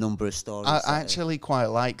a number of stories. I actually quite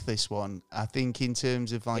like this one. I think in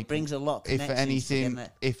terms of like, it brings a lot of if anything,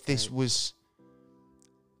 if this was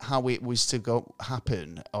how it was to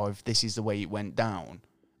happen, or if this is the way it went down,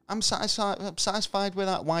 I'm satisfied with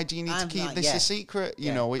that. Why do you need to keep this a secret?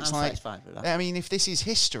 You know, it's I'm like, satisfied with that. I mean, if this is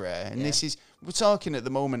history, and this is, we're talking at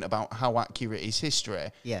the moment about how accurate is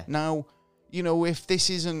history. Yeah. Now, you know, if this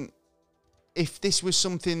was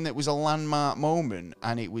something that was a landmark moment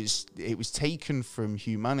and it was taken from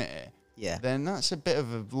humanity, then that's a bit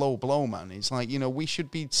of a low blow, man. It's like, you know, we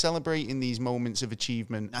should be celebrating these moments of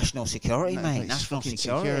achievement. National security, mate. National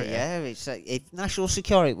security. Yeah, it's like, if national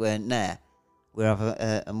security weren't there, we'd have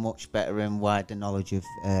a much better and wider knowledge of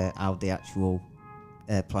how the actual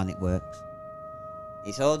planet works.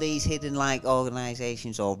 It's all these hidden like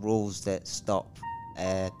organisations or rules that stop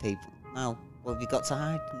people. Now, what have you got to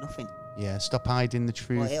hide? Nothing. Yeah, stop hiding the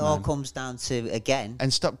truth. Well, it all comes down to, again,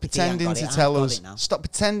 and stop pretending to tell us. Stop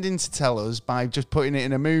pretending to tell us by just putting it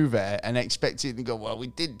in a movie and expecting to go, well, we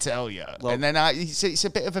did tell you. Well, and then it's a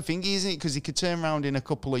bit of a thingy, isn't it? Because he could turn around in a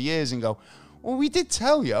couple of years and go, well, we did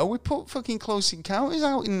tell you. We put fucking Close Encounters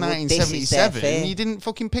out in 1977 and you didn't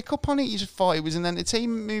fucking pick up on it. You just thought it was an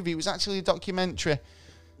entertainment movie. It was actually a documentary.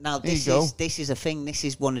 Now, this is a thing. This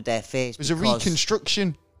is one of their fears. It was a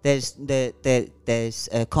reconstruction. There's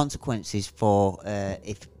consequences for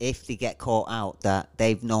if they get caught out that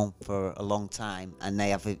they've known for a long time and they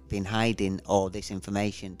have been hiding all this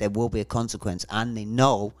information. There will be a consequence, and they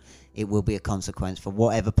know it will be a consequence for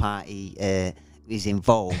whatever party is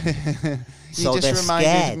involved. So you just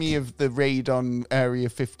reminded me of the raid on Area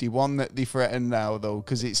 51 that they threaten now, though,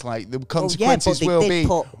 because it's like the consequences will be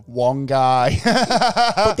one guy.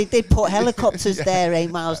 But they did put helicopters there 8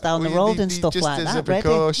 miles down the road and stuff like that. Just as a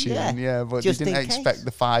precaution, but they didn't expect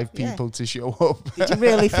the 5 people to show up. Did you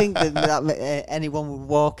really think that anyone would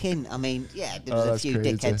walk in? I mean, there was a few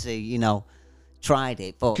dickheads who, you know, tried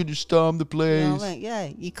it, but could you storm the place? You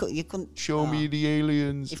know, you couldn't show me the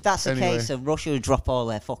aliens. If that's the case, Russia would drop all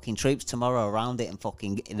their fucking troops tomorrow around it and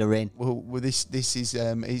fucking they're in. Well, this is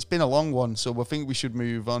it's been a long one, so I think we should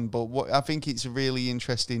move on. But I think it's a really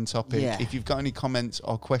interesting topic. Yeah. If you've got any comments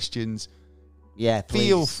or questions,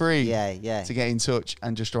 feel free to get in touch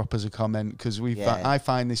and just drop us a comment, because I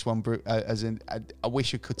find this one I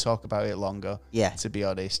wish I could talk about it longer. To be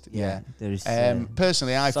honest, There's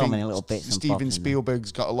personally, I think many little bits Steven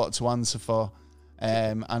Spielberg's got a lot to answer for,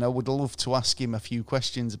 and I would love to ask him a few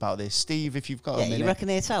questions about this. Steve, if you've got a minute, you reckon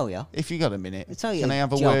he'll tell you? If you got a minute, can I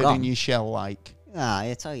have a word in your shell, like?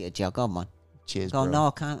 I'll tell you, Joe. Go on, man. Cheers, bro. No,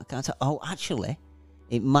 I can't tell. Oh, actually,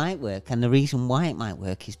 it might work, and the reason why it might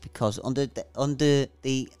work is because under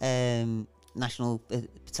the national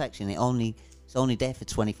protection, it's only there for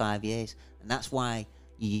 25 years, and that's why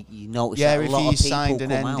you notice that a lot of people signed an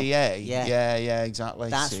come NDA. Out. Yeah, exactly.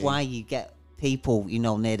 That's why you get people, you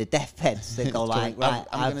know, near the deathbeds that go like, right,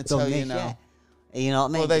 I'm going to tell you now. Yeah. You know what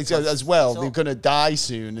I mean? Well, they're going to die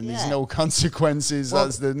soon, and there's no consequences. Well,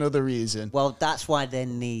 that's another reason. Well, that's why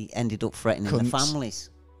then they ended up threatening the families.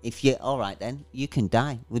 If you're all right, then you can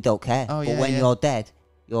die. We don't care. But when you're dead,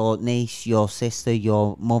 your niece, your sister,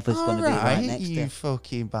 your mother's going to be right next to you. You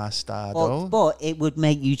fucking bastardo. But it would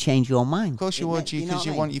make you change your mind. Of course you would, because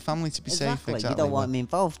you want your family to be safe. Exactly. You don't want them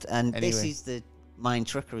involved. And this is the mind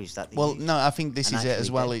trickeries that they use. No, I think this is it as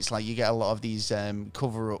well. It's like you get a lot of these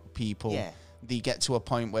cover-up people. Yeah. They get to a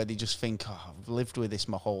point where they just think, I've lived with this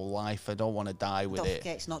my whole life. I don't want to die with it. Don't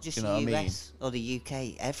forget, it's not just the US or the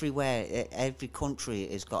UK. Everywhere, every country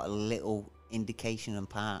has got a little indication and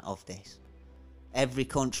part of this. Every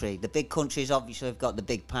country. The big countries obviously have got the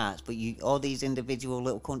big parts, but all these individual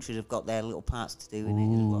little countries have got their little parts to do in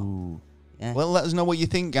it as well. Yeah. Well, let us know what you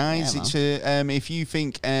think, guys. It's if you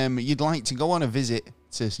think you'd like to go on a visit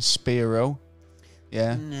to Spiro.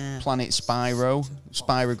 Yeah. Nah. Planet Spyro,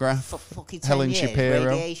 Spirograph, For fucking 10 Helen years, Shapiro.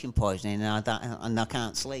 radiation poisoning, and I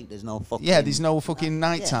can't sleep. There's no fucking... Yeah, there's no fucking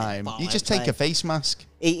nighttime. Yeah, You just take a face mask.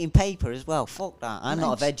 Eating paper as well. Fuck that. I'm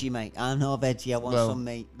not a veggie, mate. I'm not a veggie. I want some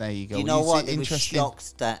meat. There you go. Do you know what? They were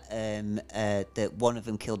shocked that that one of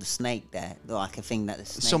them killed a snake there. Like a thing that the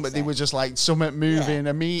snake Somebody were just like, something moving,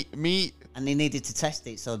 a meat. And they needed to test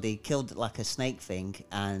it, so they killed like a snake thing,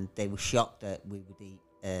 and they were shocked that we would eat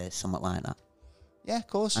something like that. Yeah, of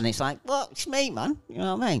course. And it's like, well, it's meat, man. You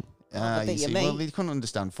know what I mean? You see, well, they couldn't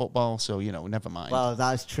understand football, so, never mind. Well,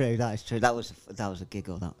 that's true. That is true. That was a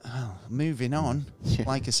giggle, that. Oh, moving on.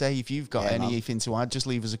 Like I say, if you've got anything to add, just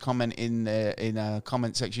leave us a comment in a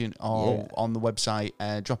comment section or on the website.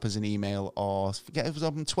 Drop us an email or get us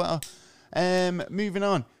up on Twitter. Moving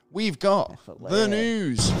on. We've got the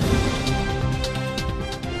news.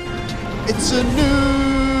 It's a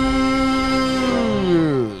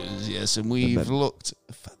news. Yes, and we've looked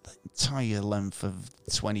for the entire length of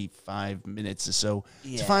 25 minutes or so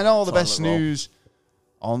to find all the best news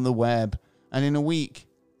on the web. And in a week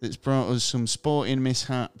that's brought us some sporting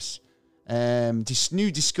mishaps,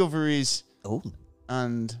 new discoveries,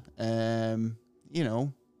 and,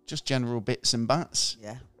 just general bits and bats.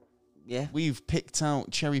 Yeah. We've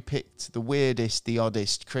cherry-picked the weirdest, the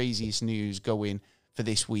oddest, craziest news going for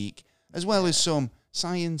this week, as well as some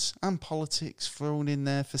science and politics thrown in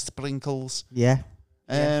there for sprinkles. Yeah.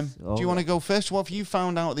 Do you want to go first? What have you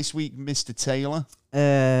found out this week, Mr. Taylor?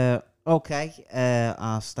 Okay.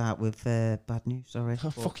 I'll start with bad news. Sorry.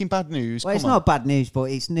 Fucking bad news. Well, it's not bad news,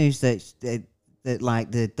 but it's news that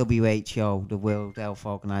like the WHO, the World Health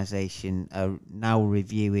Organization, are now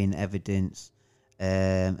reviewing evidence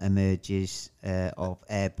emerges of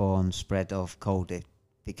airborne spread of COVID,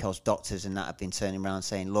 because doctors and that have been turning around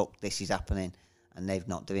saying, look, this is happening, and they've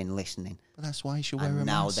not doing listening. But that's why you should wear a mask. And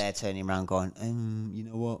now they're turning around going, you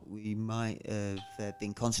know what, we might have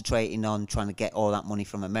been concentrating on trying to get all that money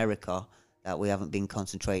from America, that we haven't been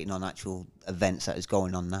concentrating on actual events that is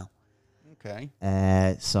going on now. Okay.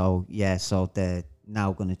 So they're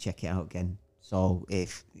now going to check it out again. So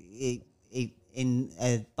if in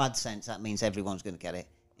a bad sense, that means everyone's going to get it.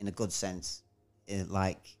 In a good sense,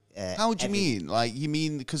 how do you mean? Like, you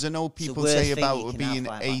mean, because I know people say about being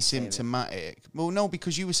asymptomatic. Well, no,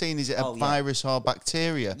 because you were saying, is it a virus or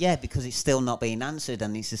bacteria? Yeah, because it's still not being answered,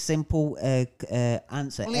 and it's a simple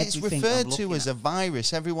answer. Well, it's referred to as a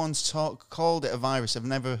virus. Everyone's called it a virus. I've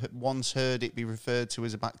never once heard it be referred to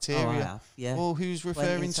as a bacteria. Oh, I have, yeah. Well, who's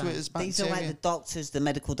referring to it as bacteria? These are like the doctors, the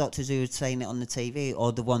medical doctors who are saying it on the TV,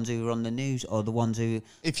 or the ones who are on the news, or the ones who...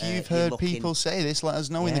 If you've heard people say this, let us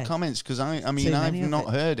know in the comments, because I mean, I've not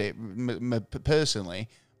heard it personally,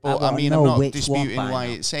 but I mean, I'm not disputing why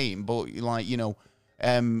it's saying, but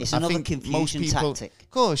it's another confusion tactic. Of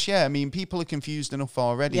course, yeah. I mean, people are confused enough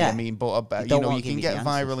already. Yeah. I mean, but you can get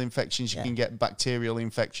viral infections, you can get bacterial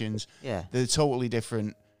infections. Yeah, they're totally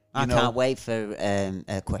different. I can't wait for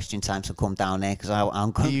question time to come down there, because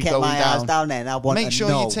I'm going to get my ass down there and I want to know. Make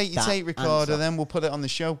sure you take your tape recorder, then we'll put it on the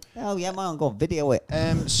show. Oh yeah, man, I'm going to video it.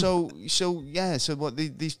 So what?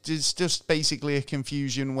 There's just basically a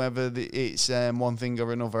confusion whether it's one thing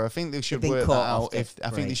or another. I think they should work that out.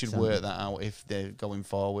 Work that out if they're going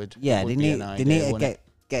forward. Yeah, they need to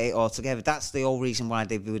get it all together. That's the whole reason why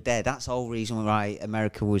they were there. That's the whole reason why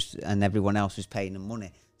America was and everyone else was paying them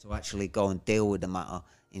money to actually go and deal with the matter,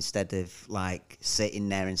 instead of like sitting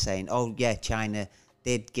there and saying, oh yeah, China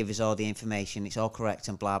did give us all the information, it's all correct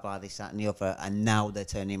and blah blah, this, that and the other, and now they're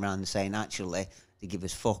turning around and saying actually they give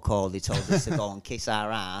us fuck all, they told us to go and kiss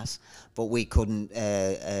our ass, but we couldn't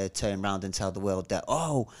turn around and tell the world that,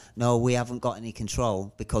 oh no, we haven't got any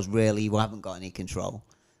control, because really you haven't got any control,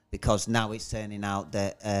 because now it's turning out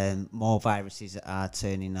that more viruses are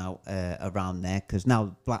turning out around there, because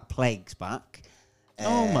now Black Plague's back.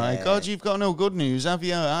 Oh my God, you've got no good news, have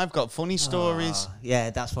you? I've got funny stories. Yeah,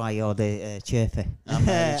 that's why you're the chirpy. I'm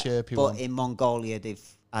the chirpy one. But in Mongolia, they've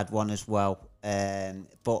had one as well.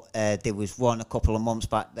 But there was one a couple of months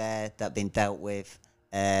back there that been dealt with.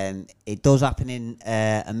 It does happen in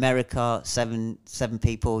America, seven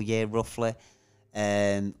people a year roughly.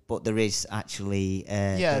 But there is actually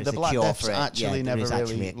the Black Death's actually never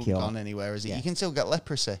really gone anywhere, is it? You can still get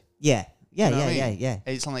leprosy. Yeah. Yeah.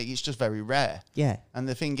 It's like, it's just very rare. Yeah. And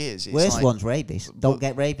the thing is, it's worst one's rabies. Don't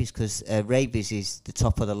get rabies, because rabies is the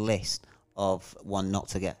top of the list of one not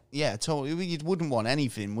to get. Yeah, totally. You wouldn't want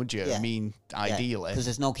anything, would you? Yeah. I mean, ideally. Because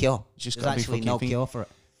there's no cure. There's actually no cure for it.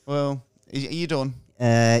 Well, are you done?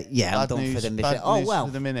 I'm done for the minute. For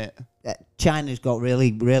the minute. China's got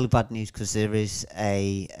really, really bad news, because there is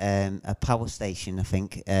a power station, I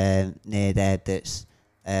think, near there that's...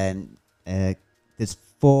 there's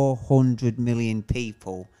 400 million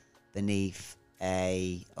people beneath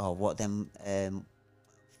what them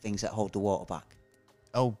things that hold the water back.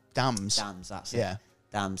 Oh, dams. Dams, that's it. Yeah.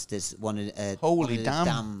 Dams. There's one of Holy the damn.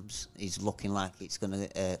 dams is looking like it's going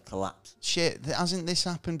to collapse. Shit, hasn't this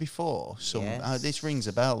happened before? Yes. This rings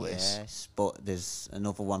a bell, this. Yes, but there's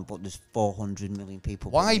another one, but there's 400 million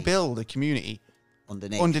people. Why build a community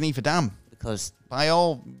underneath a dam? Because by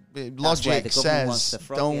all logic says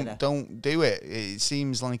don't do it. It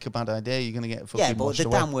seems like a bad idea. You're going to get fucking washed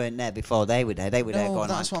away. The dam weren't there before they were there. They were there going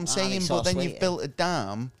that's what I'm saying. But then you've built a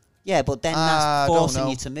dam. Yeah, but then that's forcing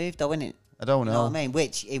you to move, though, isn't it? I don't know. You know what I mean?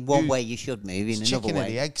 Which, in one way, you should move, in another way. It's chicken and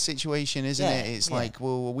the egg situation, isn't it? It's like,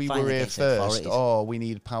 well, we were here first. Oh, we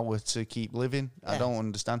need power to keep living. Yeah. I don't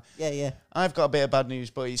understand. Yeah. I've got a bit of bad news,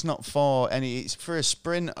 but it's not for any. It's for a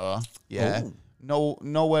sprinter. Yeah. Ooh.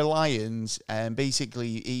 Noah Lyons,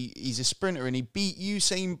 basically he's a sprinter and he beat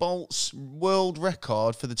Usain Bolt's world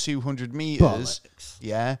record for the 200 meters. Bollocks.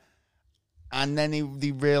 Yeah. And then he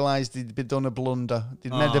realised he'd done a blunder.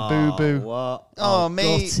 He'd made a boo-boo. What? Oh,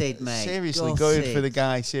 mate. Gutted, mate. Seriously, good for the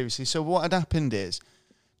guy, seriously. So what had happened is,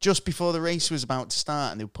 just before the race was about to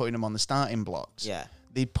start and they were putting him on the starting blocks,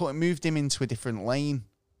 they'd moved him into a different lane,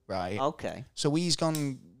 right? Okay. So he's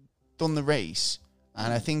done the race,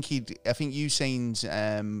 and I think Usain's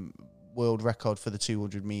world record for the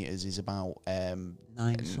 200 metres is about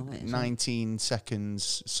 19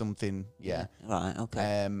 seconds something, yeah. Right,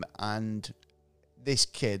 okay. And this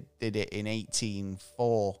kid did it in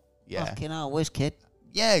 18.4, yeah. Fucking hell, whiz kid.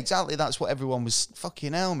 Yeah, exactly. That's what everyone was.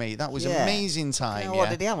 Fucking hell, mate. That was an amazing time. What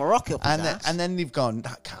did he have? A rocket up his ass? And then they've gone,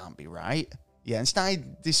 that can't be right. Yeah, and started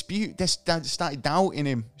started doubting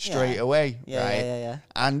him straight away. Yeah.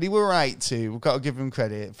 And they were right too. We've got to give him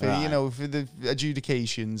credit for for the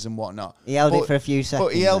adjudications and whatnot. He held it for a few seconds.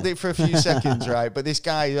 But he held it for a few seconds, right? But this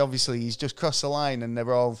guy, obviously, he's just crossed the line, and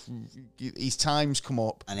his time's come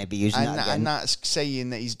up, and he'll be using that again. And that's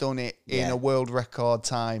saying that he's done it in a world record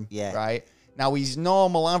time. Yeah. Right. Now his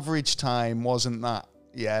normal average time wasn't that.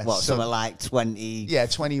 Yeah, what, something like 20? Yeah,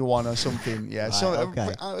 21 or something. Yeah, right, so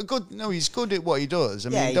okay. good. No, he's good at what he does. I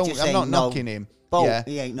mean, I'm not knocking him. Bolt. Yeah,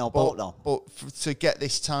 he ain't no Bolt though. But to get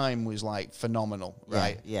this time was like phenomenal,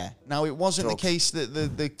 right? Yeah. Now it wasn't the case that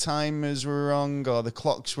the timers were wrong or the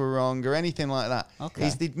clocks were wrong or anything like that. Okay.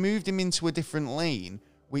 They'd moved him into a different lane,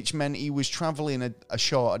 which meant he was traveling a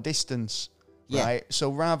shorter distance. Yeah. Right.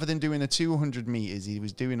 So rather than doing a 200 meters, he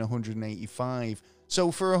was doing 185. So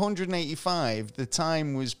for 185, the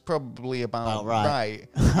time was probably about right.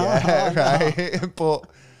 Yeah, right. But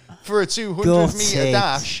for a 200 meter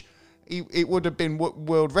dash, it would have been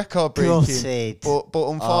world record breaking. But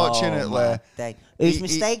unfortunately, whose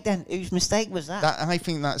mistake then? Whose mistake was that? I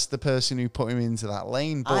think that's the person who put him into that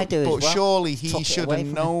lane. But, I do but as well. surely he should have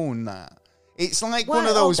known that. It's like one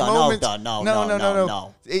of those moments.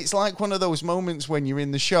 No. It's like one of those moments when you're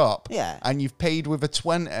in the shop and you've paid with a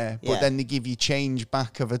 20, but then they give you change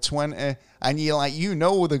back of a 20, and you're like,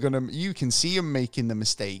 you can see them making the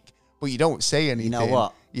mistake, but you don't say anything. You know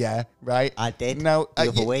what? Yeah, right. I did. Now, the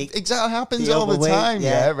other week. Exactly, happens all the time.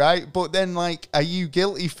 Yeah, right. But then, like, are you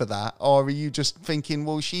guilty for that, or are you just thinking,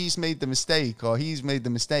 well, she's made the mistake or he's made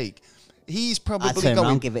the mistake? He's probably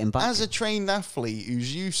going, give it him back. as a trained athlete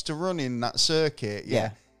who's used to running that circuit,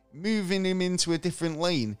 moving him into a different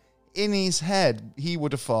lane, in his head, he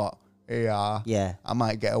would have thought, I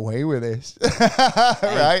might get away with this.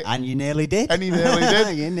 Right? And you nearly did. And you nearly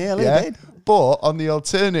did. You nearly did. But on the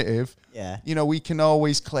alternative, we can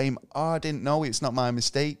always claim, I didn't know, it's not my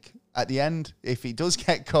mistake. At the end, if he does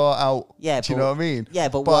get caught out, do you know what I mean? Yeah,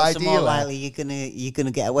 but what's the more likely you're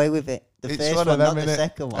gonna get away with it? The first one, not the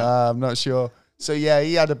second one. I'm not sure. So yeah,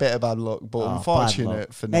 he had a bit of bad luck, but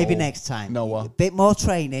unfortunate for Maybe next time, Noah. A bit more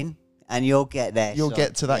training, and you'll get there. You'll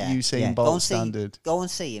get to that Usain Bolt standard. Go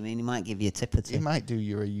and see him, and he might give you a tip or two. He might do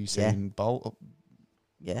you a Usain Bolt,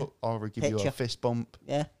 or give you a fist bump.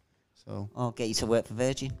 Yeah. So. Or get you to work for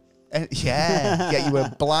Virgin. Get you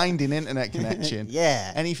a blinding internet connection.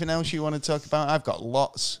 Yeah. Anything else you want to talk about? I've got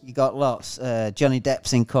lots. You got lots. Johnny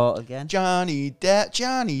Depp's in court again. Johnny Depp.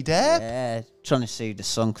 Yeah, trying to sue the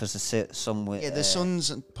Sun because the Sun with the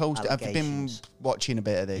Sun's posted. I've been watching a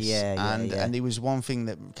bit of this. And there was one thing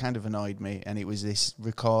that kind of annoyed me, and it was this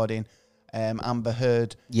recording. Amber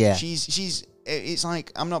Heard. Yeah. She's. It's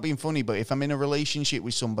like, I'm not being funny, but if I'm in a relationship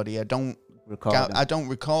with somebody, I don't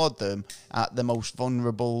record them at the most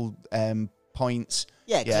vulnerable points.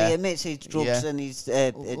 Yeah, because he admits his drugs and he's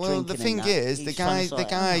drinking. Well, the thing is, the guy,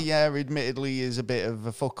 admittedly is a bit of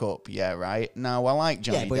a fuck up. Yeah, right. Now I like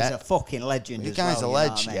Johnny Depp. Yeah, but he's a fucking legend. The guy's a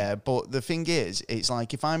legend. Yeah, but the thing is, it's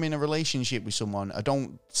like if I'm in a relationship with someone, I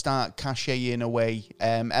don't start cashing away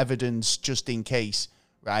evidence just in case,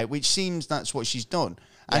 right? Which seems that's what she's done.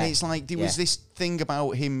 And it's like there was this thing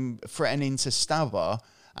about him threatening to stab her,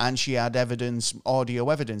 and she had evidence, audio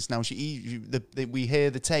evidence. Now we hear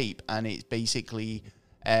the tape, and it's basically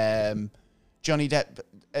Johnny Depp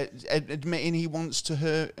admitting he wants to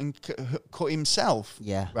hurt and cut himself.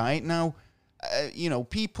 Yeah. Right now,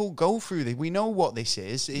 people go through this. We know what this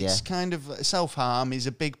is. It's kind of self-harm is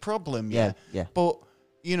a big problem. Yeah. But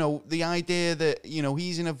the idea that,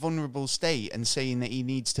 he's in a vulnerable state and saying that he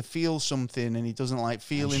needs to feel something and he doesn't like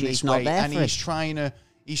feeling this way. And he's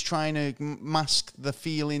trying to mask the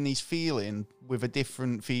feeling he's feeling with a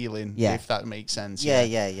different feeling, if that makes sense.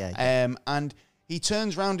 Yeah. And he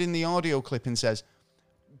turns around in the audio clip and says,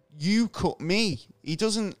 "You cut me." He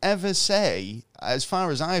doesn't ever say, as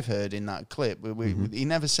far as I've heard in that clip, he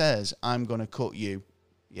never says, "I'm going to cut you."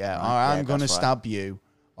 Yeah. Or I'm going to stab you.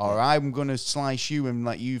 Or I'm going to slice you and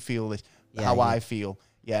let you feel this, I feel.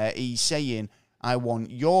 Yeah, he's saying, I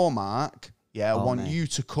want your mark. Yeah, I want you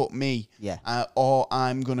to cut me. Yeah. Or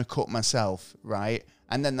I'm going to cut myself, right?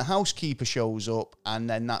 And then the housekeeper shows up, and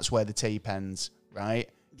then that's where the tape ends, right?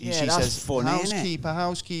 Yeah, she that's says, funny,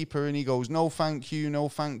 housekeeper, and he goes, no, thank you, no,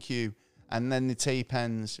 thank you. And then the tape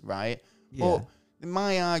ends, right? Yeah. But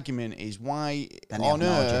my argument is, why on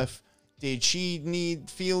earth did she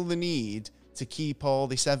feel the need to keep all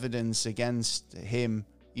this evidence against him,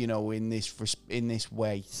 in this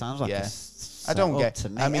way? Sounds like I don't get to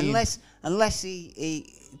me. I mean, unless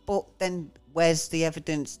he. But then, where's the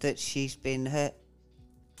evidence that she's been hurt?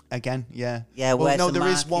 Again, yeah. Yeah. Well, no, there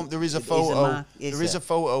is one. There is a photo. There is a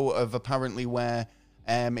photo of apparently where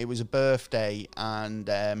it was a birthday and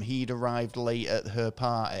he'd arrived late at her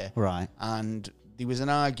party. Right. And there was an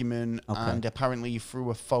argument, and apparently he threw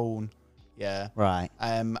a phone. Yeah. Right.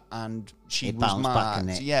 And she was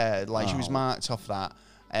marked. Yeah, she was marked off that.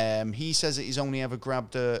 He says that he's only ever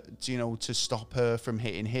grabbed her, to stop her from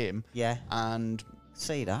hitting him. Yeah. And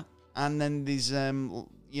see that. And then there's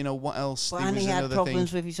what else? Well, and he had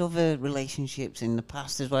problems with his other relationships in the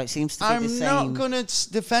past as well. It seems to be the same. I'm not going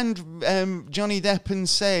to defend Johnny Depp and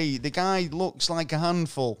say the guy looks like a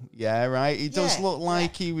handful. Yeah, right? He does look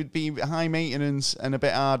like he would be high maintenance and a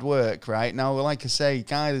bit hard work, right? Now, like I say,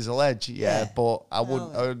 guy is a ledge, but I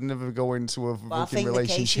would never go into a fucking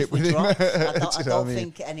relationship with him. I don't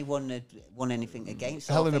think anyone had won anything against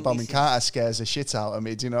him. Helena Bonham Carter scares the shit out of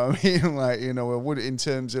me, do you know what I mean? I would in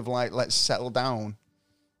terms of let's settle down.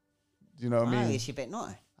 You know what I mean? Is she a bit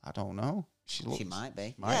naughty? I don't know. She might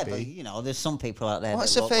be. But there's some people out there.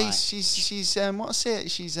 What's her face? She's what's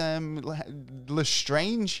it? She's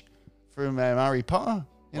Lestrange from Harry Potter.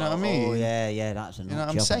 You know what I mean? Oh yeah, that's a. You know what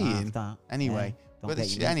I'm saying? Anyway,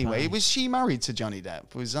 was she married to Johnny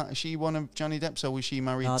Depp? Was that she one of Johnny Depp's, or was she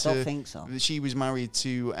married to? I don't think so. She was married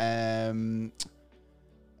to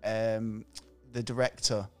the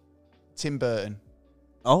director, Tim Burton.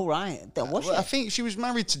 Oh, right. Was she? I think she was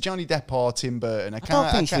married to Johnny Depp or Tim Burton. I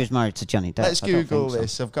don't think she was married to Johnny Depp. Let's Google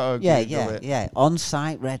this. I've got to Google it. Yeah. On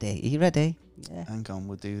site, ready. Are you ready? Yeah. Hang on,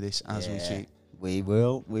 we'll do this as we speak. We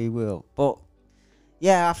will. But,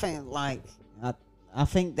 yeah, I think, I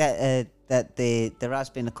think that there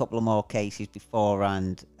has been a couple of more cases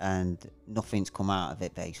beforehand and nothing's come out of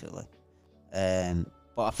it, basically.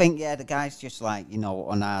 But I think, the guy's just,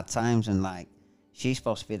 on hard times and, she's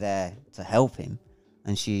supposed to be there to help him.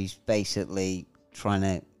 And she's basically trying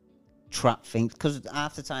to trap things because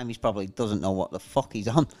half the time he probably doesn't know what the fuck he's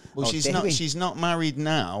on. Well, she's not married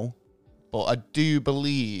now, but I do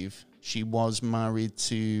believe she was married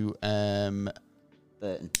to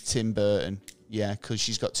Tim Burton. Yeah, because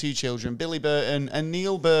she's got 2 children, Billy Burton and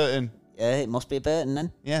Neil Burton. Yeah, it must be a Burton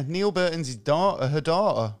then. Yeah, Neil Burton's her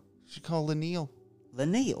daughter. She called her Neil.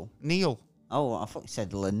 Neil? Neil. Oh, I thought you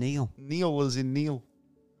said Neil. Neil was in Neil.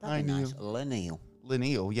 That'd be nice.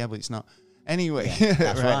 Neil, yeah, but it's not. Anyway,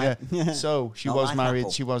 that's right. Yeah. So she was married.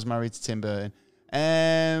 Apple. She was married to Tim Burton.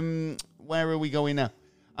 Where are we going now?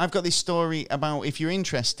 I've got this story about if you're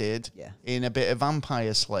interested in a bit of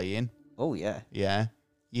vampire slaying. Oh yeah. Yeah.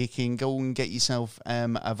 You can go and get yourself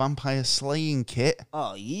a vampire slaying kit.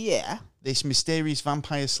 Oh yeah. This mysterious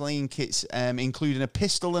vampire slaying kit's including a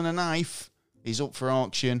pistol and a knife is up for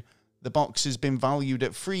auction. The box has been valued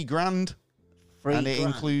at $3,000. And it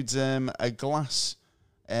includes a glass,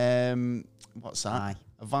 what's that? Aye.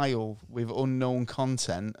 A vial with unknown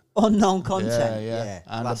content. Unknown content? Yeah.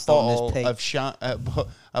 And a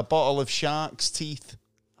bottle of shark's teeth.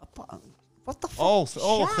 What the fuck? All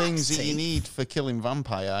things that you need for killing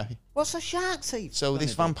vampire. What's a shark teeth? So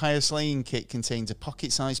this vampire slaying kit contains a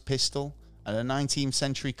pocket-sized pistol and a 19th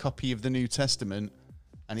century copy of the New Testament,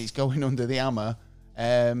 and it's going under the hammer.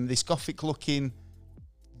 This gothic-looking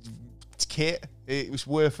kit, it was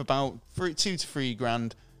worth about $2 to $3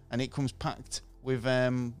 grand, and it comes packed with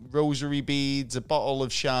rosary beads, a bottle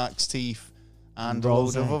of shark's teeth, and a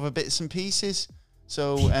load of other bits and pieces.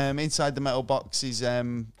 So inside the metal box is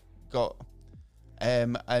got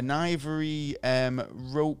an ivory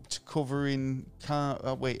roped covering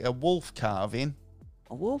a wolf carving.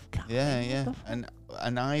 A wolf carving? Yeah.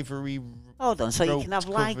 An ivory. Hold on, so you can have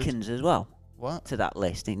lichens as well. What? To that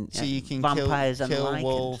list. So you can vampires kill and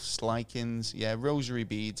wolves, lichens, rosary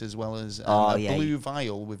beads, as well as a blue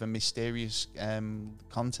vial with a mysterious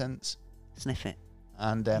contents. Sniff it.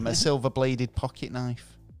 And a silver-bladed pocket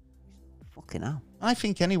knife. Fucking hell. I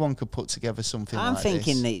think anyone could put together something like this. I'm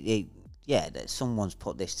thinking that someone's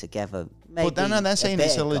put this together. Maybe but they're saying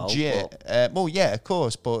it's a legit. Well, yeah, of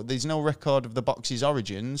course, but there's no record of the box's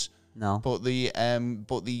origins. No. But the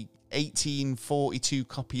 1842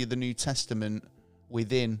 copy of the New Testament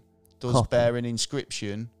within does bear an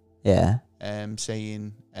inscription. Yeah.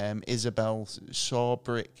 Saying Isabel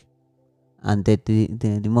Sawbrick. And they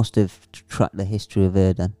must have tracked the history of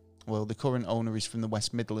her then. Well, the current owner is from the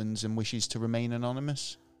West Midlands and wishes to remain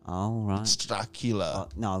anonymous. Oh, right. It's Dracula.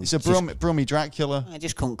 No. It's a Brummy Dracula. I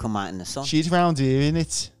just couldn't come out in the sun. She's round here,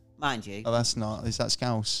 innit? Mind you. Oh, that's not. Is that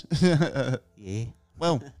Scouse? Yeah.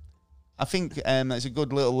 Well, I think that's a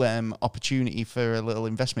good little opportunity for a little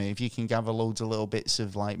investment. If you can gather loads of little bits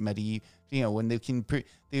of like medieval, when they can,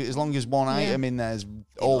 as long as one item in there's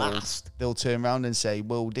old, they'll turn around and say,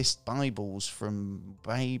 well, this Bible's from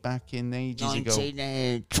way back in ages ago.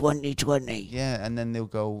 2020. Yeah, and then they'll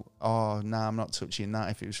go, oh, nah, I'm not touching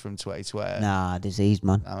that if it was from 2020. Nah, disease,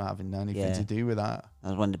 man. I'm having anything to do with that.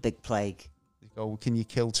 That was when the big plague. They go, can you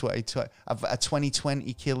kill 2020? A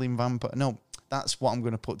 2020 killing vampire? No. That's what I'm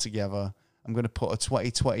going to put together. I'm going to put a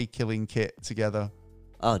 2020 killing kit together.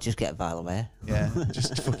 Oh, just get a vial of air. Yeah,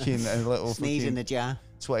 just fucking a little sneeze in the jar.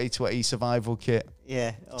 2020 survival kit.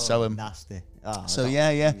 Yeah. Oh, sell them. Nasty. Oh, so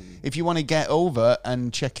yeah. If you want to get over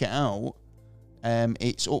and check it out,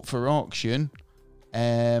 it's up for auction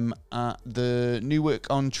at the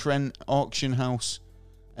Newark-on-Trent auction house.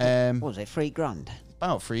 What was it? $3,000.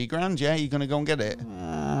 About $3,000. Yeah, you gonna go and get it?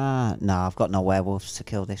 No, I've got no werewolves to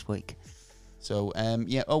kill this week. So,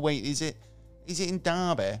 yeah. Oh, wait, is it in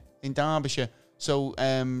Derby? In Derbyshire. So,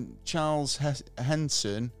 Charles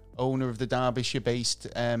Henson, owner of the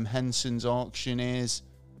Derbyshire-based Henson's Auctioneers,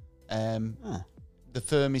 the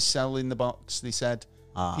firm is selling the box, they said.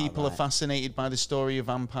 People are fascinated by the story of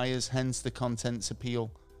vampires, hence the contents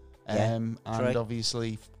appeal. And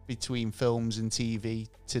obviously, between films and TV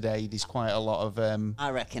today, there's quite a lot of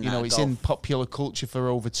I reckon it's in popular culture for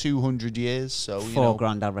over 200 years. So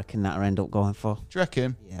 $4,000 I reckon that'll end up going for. Do you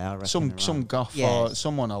reckon? Yeah, I reckon some goth or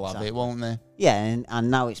someone will have it, won't they? Yeah,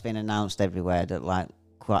 and now it's been announced everywhere that like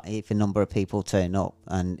quite a number of people turn up,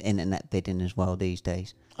 and internet bidding as well these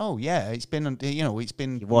days. Oh yeah, it's been it's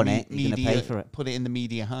been you want it, you're gonna pay for it. Put it in the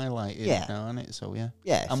media highlighted now, hasn't it? So yeah.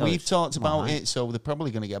 And so we've talked about it, so they're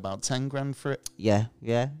probably going to get about 10 grand for it. Yeah.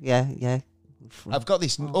 I've got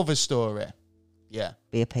this other story. Yeah.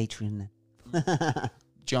 Be a Patreon then.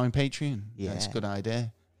 Join Patreon. Yeah, that's a good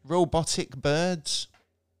idea. Robotic birds.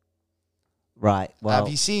 Right. Well, have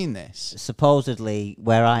you seen this? Supposedly,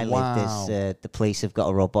 where I live, the police have got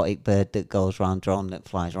a robotic bird that goes round, drone that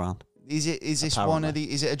flies around. Is this one of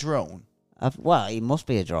the? Is it a drone? Well, it must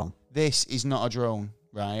be a drone. This is not a drone,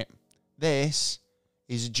 right? This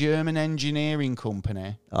is a German engineering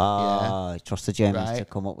company. Oh, trust the Germans to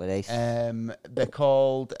come up with this. They're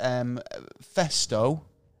called Festo,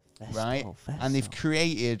 right? Festo. And they've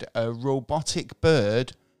created a robotic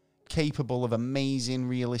bird capable of amazing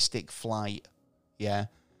realistic flight. Yeah.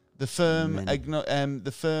 The firm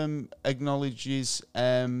acknowledges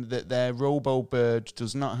that their robo-bird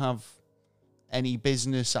does not have any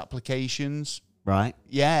business applications. Right.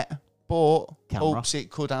 Yeah, but hopes it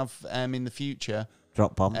could have in the future.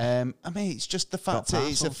 Drop bomb. I mean, it's just the fact that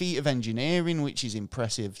it's a feat of engineering, which is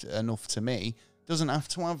impressive enough to me. Doesn't have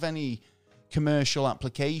to have any commercial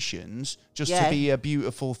applications just to be a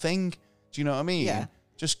beautiful thing. Do you know what I mean? Yeah.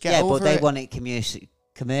 Just get over it. Yeah, but they want it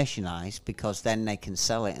commercialised because then they can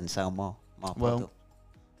sell it and sell more product. Well,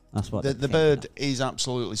 that's what the bird is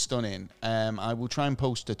absolutely stunning. I will try and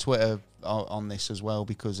post a Twitter on this as well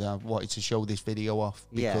because I wanted to show this video off.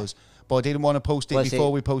 But I didn't want to post it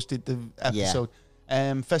before we posted the episode.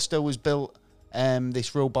 Festo was built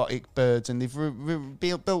this robotic birds, and they've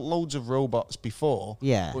built loads of robots before.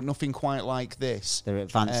 Yeah. But nothing quite like this. They're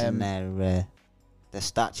advancing their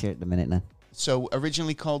stature at the minute then. So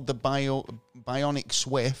originally called the Bionic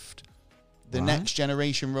Swift, the next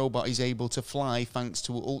generation robot is able to fly thanks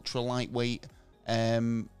to ultra lightweight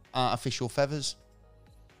artificial feathers.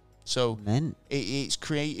 So it's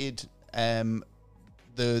created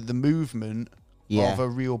the movement of a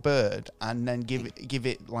real bird, and then give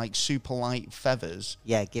it like super light feathers.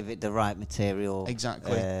 Yeah, give it the right material.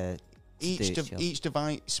 Exactly. Each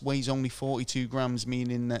device weighs only 42 grams,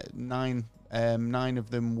 meaning that nine of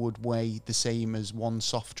them would weigh the same as one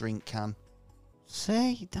soft drink can.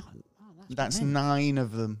 See, that's 9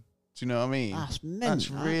 of them. Do you know what I mean?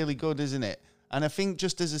 That's really good, isn't it? And I think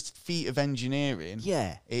just as a feat of engineering,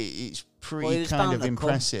 it's pretty kind of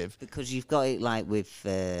impressive. Because you've got it like with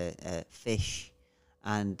fish,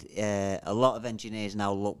 and a lot of engineers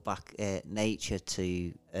now look back at nature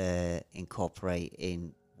to incorporate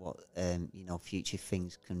in what future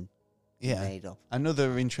things can be made of.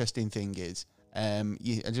 Another interesting thing is, I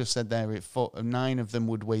just said there, 9 of them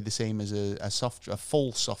would weigh the same as a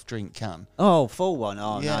full soft drink can. Oh, full one.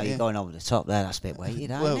 Oh, no, you're going over the top there. That's a bit weighted,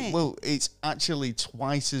 isn't it? Well, it's actually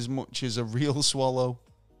twice as much as a real swallow.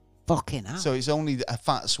 Fucking hell. So it's only a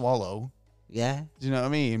fat swallow. Yeah. Do you know what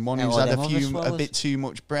I mean? One who's had a bit too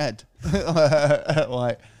much bread.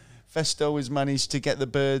 Like, Festo has managed to get the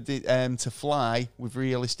bird to fly with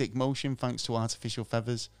realistic motion thanks to artificial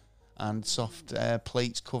feathers and soft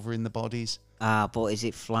plates covering the bodies. But is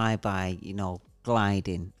it fly by,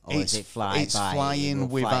 gliding? Or is it fly it's by... flying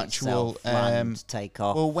with actual... take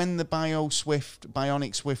off? Well, when the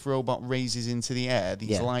Bionic Swift robot raises into the air,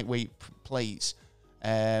 these lightweight plates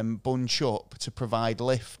bunch up to provide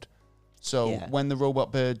lift. So when the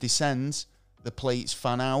robot bird descends, the plates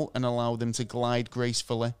fan out and allow them to glide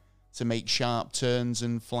gracefully to make sharp turns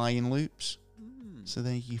and flying loops. So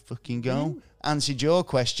there you fucking go. Answered your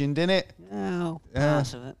question, didn't it? Oh,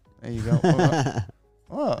 parts of it. There you go.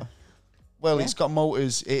 Oh. Well, it's got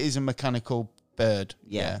motors. It is a mechanical bird.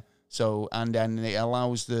 Yeah. So, and then it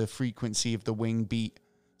allows the frequency of the wing beat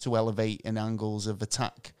to elevate in angles of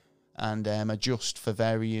attack and adjust for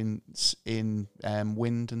variance in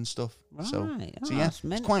wind and stuff. Right. So yeah,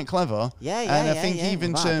 it's quite clever. And I think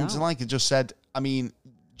even terms, like I just said, I mean,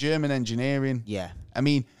 German engineering. Yeah. I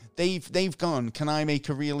mean, they've gone, can I make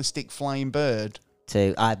a realistic flying bird?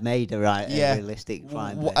 I've made a realistic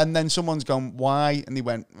flying bird. And then someone's gone, why? And they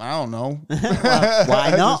went, I don't know. Well,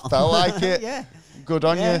 why not? I just felt like it. Yeah. Good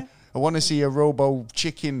on you. I want to see a robo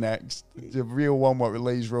chicken next. The real one what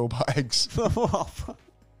lays robot eggs.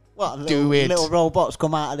 What? Little robots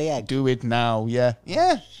come out of the egg? Do it now, yeah.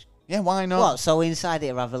 Yeah, why not? What? So inside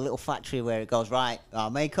it'll have a little factory where it goes, right, I'll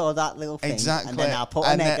make all that little thing. Exactly. And then I'll put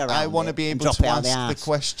an egg around it. I want to be able to ask the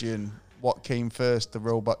question, what came first, the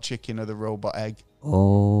robot chicken or the robot egg?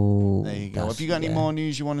 Oh. There you go. Have you got any more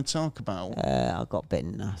news you want to talk about? I've got a bit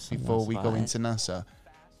of NASA. Before we go into NASA.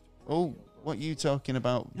 Oh, what are you talking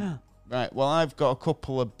about? Yeah. Right, well, I've got a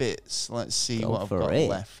couple of bits. Let's see what I've got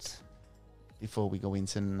left before we go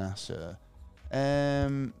into NASA.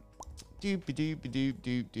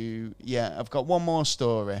 Yeah, I've got one more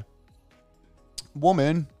story.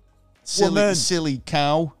 Silly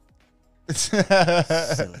cow. Silly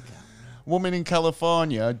cow. Woman in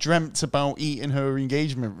California dreamt about eating her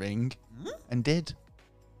engagement ring and did.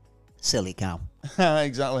 Silly cow.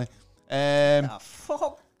 Exactly.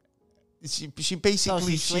 Fuck. She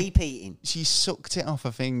basically sleep eating. She sucked it off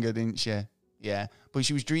her finger, didn't she? Yeah, but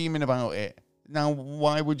she was dreaming about it. Now,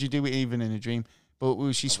 why would you do it even in a dream?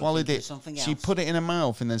 But she swallowed it. She put it in her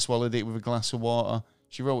mouth and then swallowed it with a glass of water.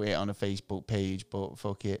 She wrote it on a Facebook page, but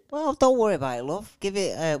fuck it. Well, don't worry about it, love. Give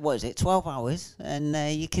it, 12 hours, and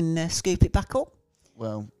you can scoop it back up.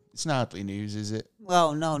 Well, it's hardly news, is it?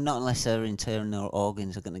 Well, no, not unless her internal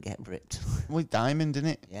organs are going to get ripped. Well, diamond, isn't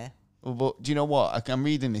it? Yeah. Well, but do you know what? I'm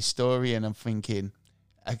reading this story and I'm thinking,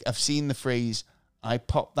 I've seen the phrase, I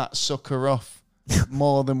popped that sucker off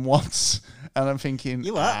more than once. And I'm thinking,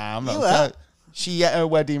 I'm not. She ate her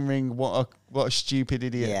wedding ring. What a stupid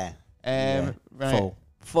idiot. Yeah. Right.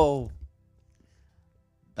 Full.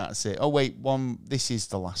 That's it. Oh, wait. This is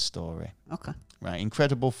the last story. Okay. Right.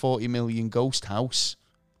 Incredible 40 million ghost house.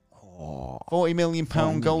 40 million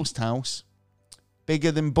pound ghost house.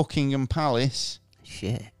 Bigger than Buckingham Palace.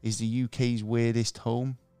 Shit. Is the UK's weirdest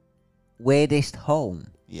home. Weirdest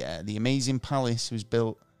home? Yeah. The amazing palace was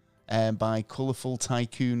built by colourful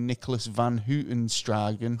tycoon Nicholas van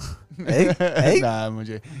Houtenstragen. Hey? Nah,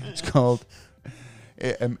 it's called...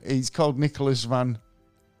 he's called Nicholas van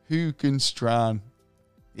Houtenstraan.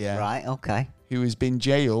 Yeah. Right, okay. Who has been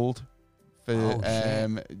jailed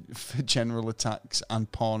for general attacks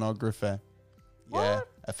and pornography. Yeah,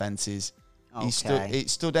 offences. Okay. It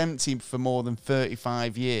stood empty for more than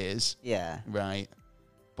 35 years. Yeah. Right.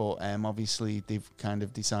 But obviously they've kind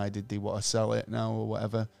of decided they want to sell it now or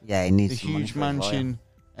whatever. Yeah, it needs the huge mansion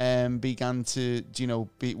began to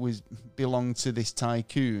belong to this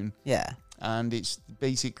tycoon. Yeah. And it's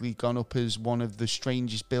basically gone up as one of the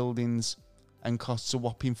strangest buildings and costs a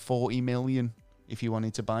whopping 40 million if you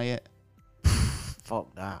wanted to buy it.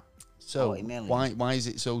 Fuck that. So why is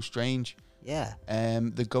it so strange? Yeah.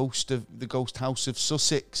 The ghost house of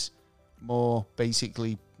Sussex, more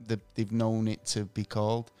basically they've known it to be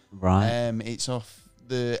called. Right. It's off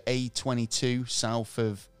the A22 south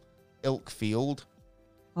of Ilkfield.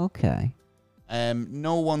 Okay.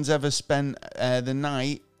 No one's ever spent the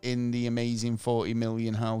night in the amazing 40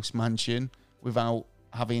 million house mansion without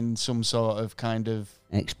having some sort of kind of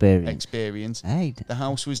experience. Hey. The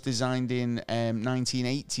house was designed in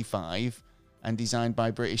 1985 and designed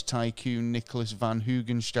by British tycoon Nicholas van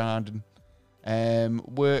Hugenstraden.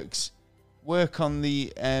 Work on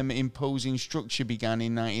the imposing structure began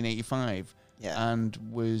in 1985 and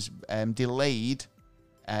was delayed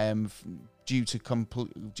due to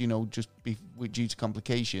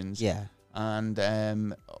complications. Yeah.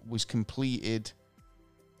 And was completed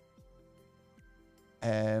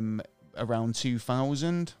around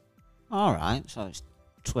 2000. All right, so it's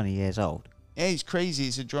 20 years old. Yeah, it's crazy.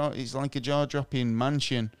 It's like a jaw-dropping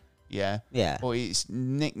mansion. Yeah. Yeah. But it's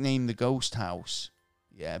nicknamed the Ghost House.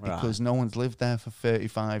 Yeah, because no one's lived there for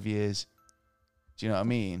 35 years. Do you know what I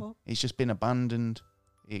mean? Well, it's just been abandoned.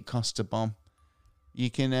 It costs a bomb. You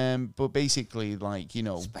can, but basically, like, you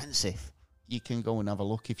know, expensive. You can go and have a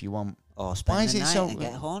look if you want. Or spend the night and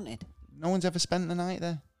get haunted. No one's ever spent the night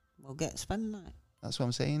there. Well, spend the night. That's what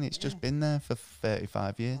I'm saying. It's just been there for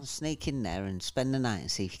 35 years. Well, sneak in there and spend the night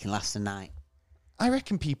and see if you can last the night. I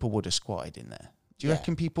reckon people would have squatted in there. Do you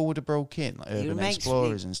reckon people would have broke in, like urban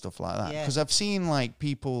explorers and stuff like that? Because I've seen like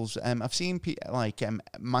people's,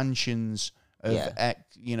 mansions of,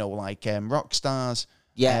 rock stars.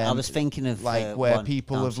 Yeah, I was thinking of like where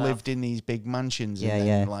people have lived in these big mansions and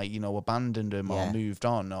then abandoned them or moved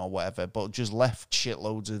on or whatever, but just left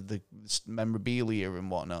shitloads of the memorabilia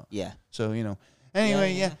and whatnot. Yeah. So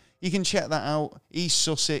anyway, you can check that out. East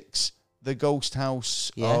Sussex, the ghost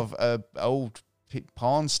house of a old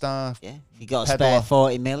porn star. Yeah, if you got a spare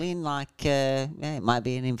 40 million, it might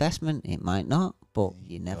be an investment. It might not, but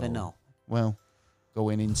you never know. Well,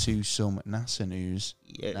 going into some NASA news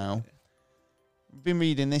now. I've been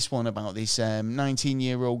reading this one about this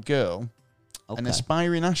 19-year-old girl, an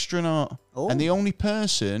aspiring astronaut, and the only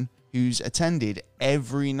person who's attended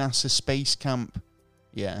every NASA space camp.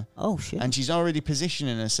 Yeah. Oh, shit. And she's already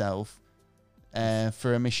positioning herself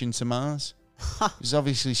for a mission to Mars. Because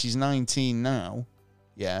obviously she's 19 now,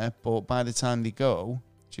 but by the time they go,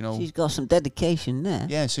 she's got some dedication there.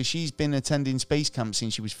 Yeah, so she's been attending space camp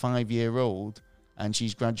since she was 5 years old, and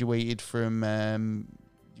she's graduated from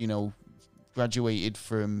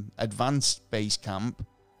advanced space camp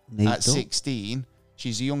at 16.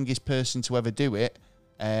 She's the youngest person to ever do it,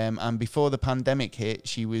 and before the pandemic hit,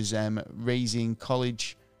 she was raising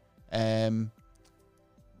college, funds.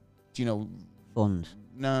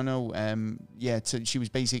 She was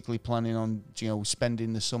basically planning on,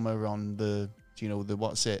 spending the summer on the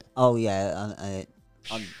what's it? Oh yeah,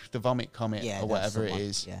 on the Vomit Comet or whatever it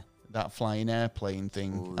is. Yeah. That flying airplane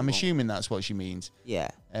thing. Ooh, I'm assuming that's what she means.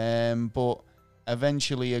 Yeah. But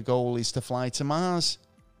eventually, a goal is to fly to Mars.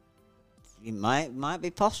 It might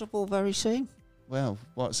be possible very soon. Well,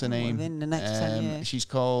 what's her name? Within the next 10 years. She's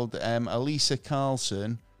called Elisa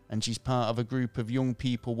Carlson, and she's part of a group of young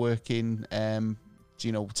people working,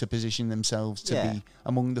 to position themselves to be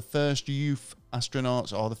among the first youth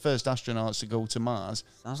astronauts or the first astronauts to go to Mars.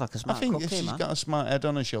 Sounds like a smart cookie, man. She's got a smart head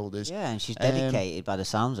on her shoulders. Yeah, and she's dedicated by the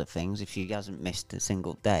sounds of things. If she hasn't missed a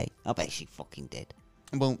single day, I bet she fucking did.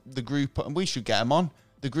 Well, the group, we should get them on.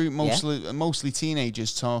 The group, mostly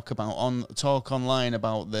teenagers, talk online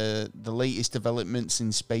about the latest developments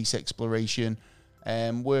in space exploration,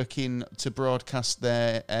 working to broadcast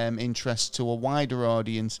their interest to a wider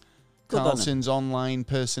audience. Carlson's online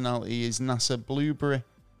personality is NASA Blueberry.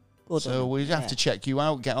 So we'd have to check you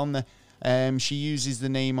out. Get on there. She uses the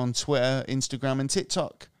name on Twitter, Instagram, and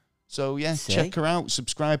TikTok. So check her out.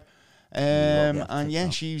 Subscribe.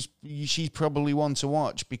 She's probably one to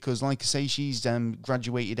watch because, like I say, she's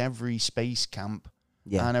graduated every space camp.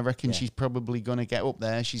 Yeah. And I reckon she's probably gonna get up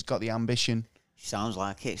there. She's got the ambition. Sounds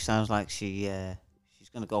like it. Sounds like she's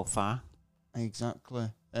gonna go far. Exactly.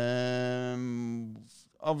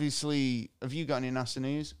 Obviously, have you got any NASA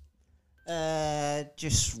news?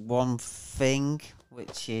 Just one thing,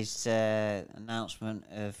 which is announcement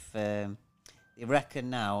of. They reckon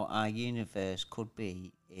now our universe could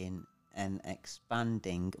be in an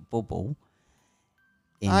expanding bubble.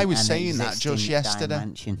 I was saying that just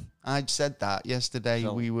yesterday. I'd said that yesterday.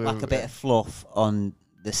 So we were like a bit of fluff on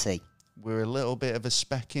the sea. We're a little bit of a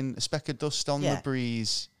speck of dust on the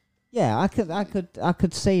breeze. Yeah, I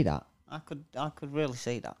could see that. I could really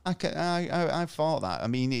see that. I thought that. I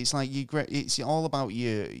mean, it's like it's all about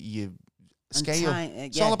your scale.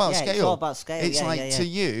 It's all about scale. It's all about scale. It's to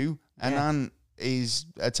you, an ant is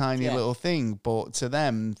a tiny little thing, but to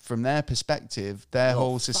them, from their perspective, their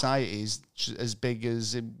whole society is as big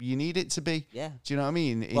as you need it to be. Yeah. Do you know what I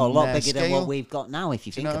mean? Well, a lot bigger than what we've got now, if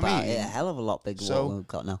you think about it. A hell of a lot bigger than what we've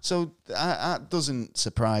got now. So that doesn't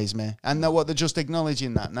surprise me. And they're just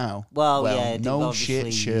acknowledging that now. Well yeah. No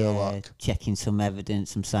shit, Sherlock. Checking some evidence,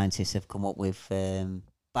 some scientists have come up with,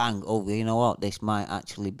 bang, you know what, this might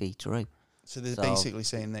actually be true. So they're basically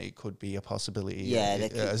saying that it could be a possibility. Yeah,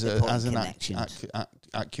 as an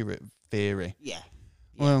accurate theory. Yeah.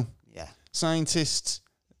 Well, scientists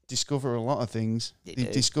discover a lot of things.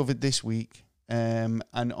 They've discovered this week an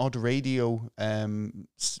odd radio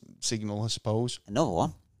signal, I suppose. Another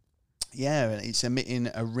one. Yeah, it's emitting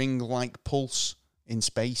a ring-like pulse in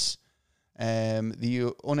space.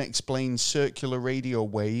 The unexplained circular radio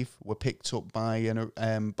wave were picked up by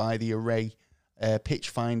the Array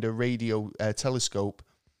Pitchfinder radio telescope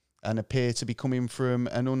and appear to be coming from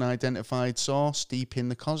an unidentified source deep in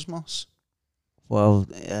the cosmos. Well,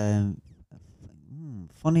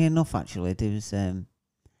 funny enough, actually, there was. I've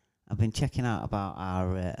been checking out about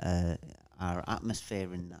our atmosphere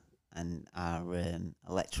and our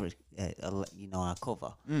electric, our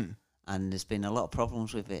cover, and there's been a lot of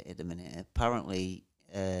problems with it at the minute. Apparently,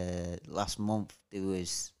 last month there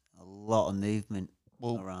was a lot of movement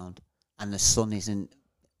around. And the sun isn't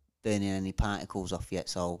burning any particles off yet,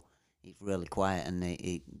 so it's really quiet. And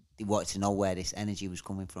they wanted to know where this energy was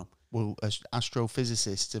coming from. Well,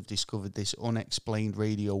 astrophysicists have discovered this unexplained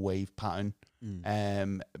radio wave pattern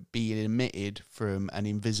being emitted from an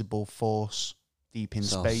invisible force deep in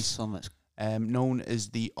space, known as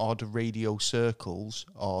the odd radio circles,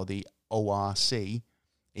 or the ORC.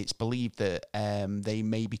 It's believed that they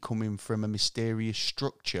may be coming from a mysterious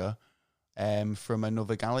structure from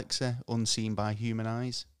another galaxy unseen by human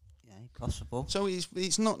eyes. Yeah, possible. So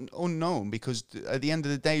it's not unknown, because at the end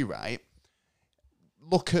of the day, right,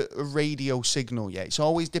 look at a radio signal, it's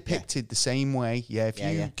always depicted the same way. If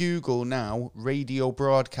you Google now radio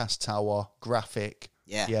broadcast tower graphic,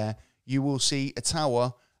 you will see a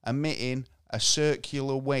tower emitting a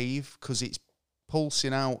circular wave because it's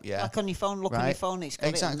pulsing out, like on your phone. Look on your phone, it's got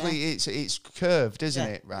exactly. It's curved, isn't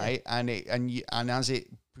it? Right, and as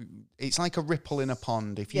it's like a ripple in a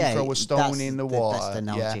pond. If you throw a stone in the water, that's the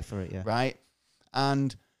analogy for it. Right,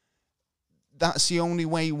 and that's the only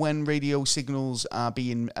way when radio signals are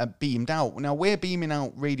being beamed out. Now we're beaming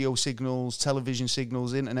out radio signals, television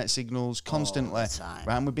signals, internet signals constantly, right?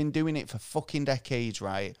 And we've been doing it for fucking decades,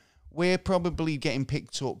 right? We're probably getting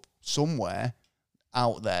picked up somewhere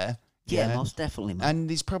out there. Yeah, most definitely, man. And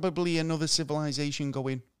there's probably another civilization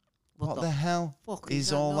going, what the hell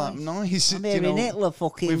is all that noise? I'm hearing Hitler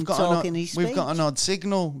fucking talking his speech. We've got an odd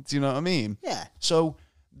signal. Do you know what I mean? Yeah. So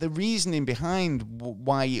the reasoning behind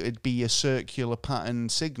why it would be a circular pattern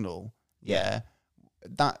signal,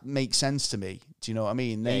 that makes sense to me. Do you know what I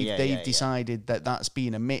mean? They've decided that that's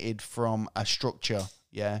being emitted from a structure,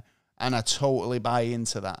 and I totally buy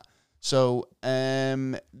into that. So,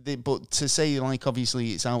 but to say, like,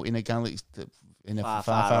 obviously it's out in a galaxy,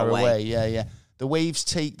 far away, the waves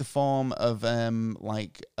take the form of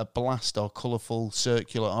like a blast or colourful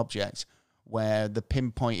circular object, where the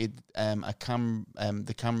pinpointed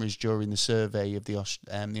the cameras during the survey of the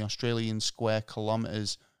Australian Square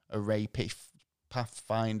Kilometres Array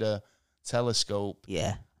Pathfinder telescope,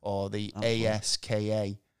 or the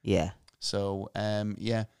ASKA, So,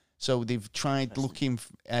 So they've tried looking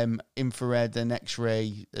infrared and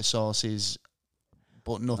X-ray sources,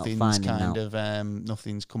 but nothing's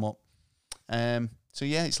nothing's come up. So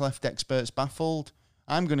it's left experts baffled.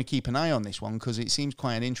 I'm going to keep an eye on this one because it seems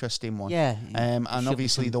quite an interesting one. Yeah. And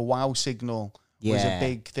obviously the WOW signal was a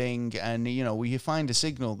big thing, and you find a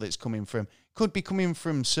signal that's coming from, could be coming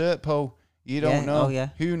from Serpo. You don't know.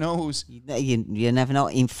 Who knows? You never know.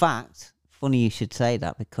 In fact, funny you should say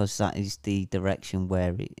that, because that is the direction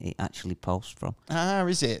where it actually pulsed from.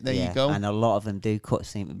 Is it? There you go. And a lot of them do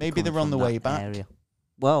seem to be maybe they're on the way back. Area.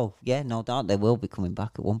 Well, no doubt they will be coming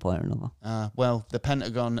back at one point or another. Well, the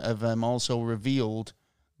Pentagon have also revealed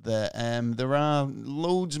that there are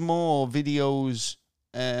loads more videos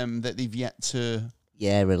that they've yet to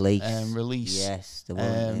release. Yes,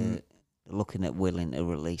 they're looking at willing to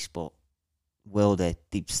release, but will they?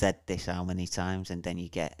 They've said this how many times, and then you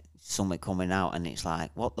get something coming out, and it's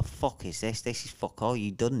like, what the fuck is this? This is fuck all.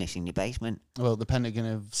 You done this in your basement? Well, the Pentagon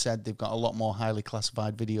have said they've got a lot more highly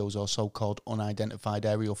classified videos or so-called unidentified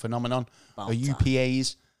aerial phenomenon, or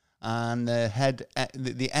UPAs, and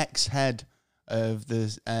the ex-head of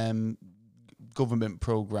the government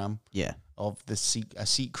program, of a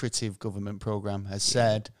secretive government program, has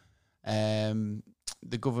said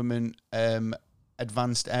the government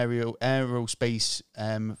advanced aerospace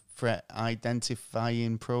threat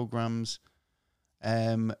identifying programs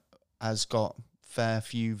has got a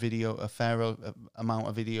fair amount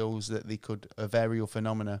of videos that they could of aerial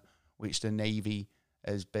phenomena, which the Navy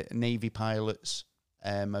pilots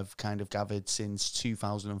have kind of gathered since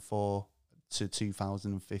 2004 to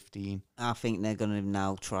 2015. I think they're going to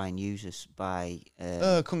now try and use us by...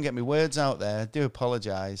 I couldn't get my words out there. I do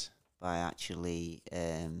apologise. By actually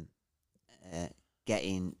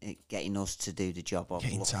getting us to do the job of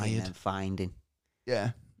looking and finding.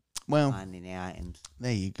 Yeah. Well, finding the items.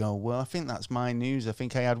 There you go. Well, I think that's my news. I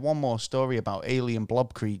think I had one more story about alien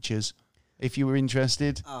blob creatures, if you were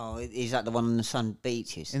interested. Oh, is that the one on the sand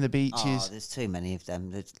beaches? In the beaches. Oh, there's too many of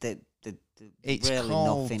them. It's really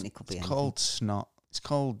nothing. It could be anything. Called snot. It's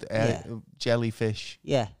called jellyfish.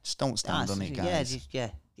 Yeah. Just don't stand on it, guys. Yeah.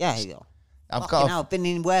 I've been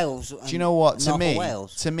in Wales. Do you know what? To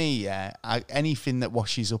me, anything that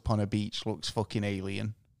washes up on a beach looks fucking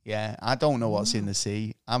alien. Yeah, I don't know what's in the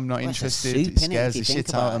sea. I'm not interested. It scares the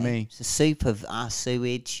shit out of me. It's a soup of our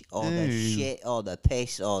sewage, or the shit, or the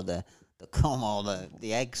piss, or the cum, or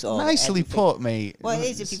the eggs, or nicely put, mate. Well, it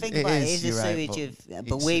is if you think about it. It is a sewage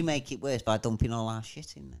but we make it worse by dumping all our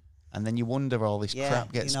shit in there. And then you wonder all this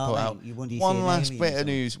crap gets put out. One last bit of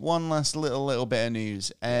news. One last little bit of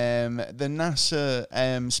news. The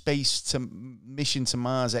NASA space mission to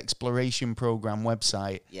Mars exploration program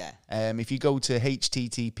website. Yeah. If you go to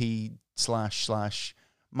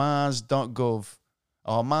http://mars.gov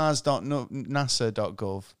or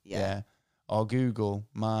mars.nasa.gov. Yeah. Or Google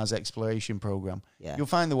Mars exploration program. Yeah. You'll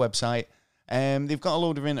find the website. They've got a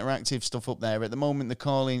load of interactive stuff up there. At the moment, they're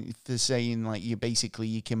calling for saying, like, you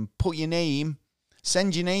can put your name,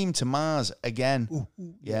 send your name to Mars again.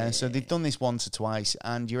 Yeah, so they've done this once or twice,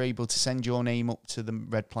 and you're able to send your name up to the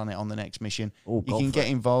Red Planet on the next mission. You can get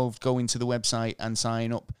involved, go into the website and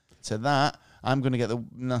sign up to that. I'm going to get the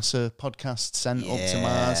NASA podcast sent up to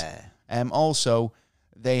Mars. Also,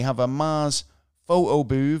 they have a Mars photo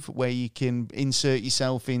booth where you can insert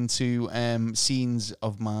yourself into scenes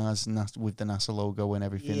of Mars with the NASA logo and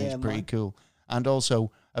everything. It's pretty cool. And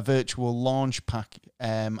also a virtual launch pack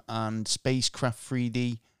and spacecraft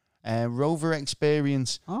 3D rover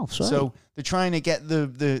experience. Oh, sorry. So they're trying to get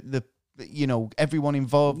the everyone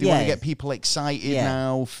involved. They want to get people excited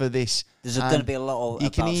now for this. There's going to be a lot of. You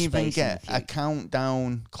can even get a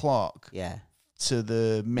countdown clock. Yeah. To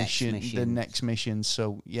the next mission.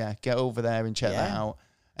 So get over there and check that out.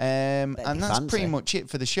 And that's pretty much it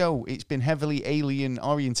for the show. It's been heavily alien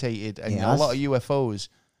orientated and a lot of UFOs.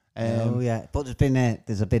 But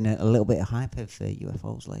there's been a little bit of hype of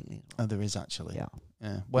UFOs lately. Oh, there is actually. Yeah.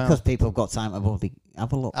 Well, because people have got time to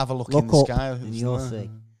have a look. Have a look in the sky. And you'll see.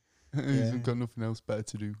 You've got nothing else better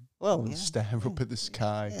to do. Well, stare up at the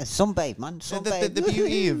sky. Yeah, sunbathe, man. Sunbathe. The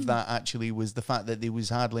beauty of that actually was the fact that there was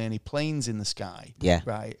hardly any planes in the sky. Yeah.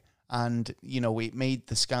 Right. And it made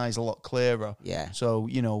the skies a lot clearer. Yeah. So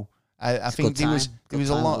I think there was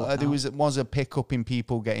a lot. There was a pickup in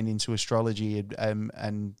people getting into astrology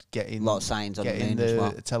and getting a lot of signs on getting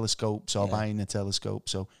the telescopes or buying a telescope.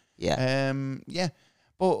 So yeah.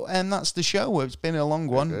 But that's the show. It's been a long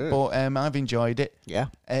one, but I've enjoyed it. Yeah.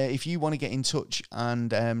 If you want to get in touch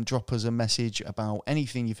and drop us a message about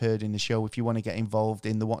anything you've heard in the show, if you want to get involved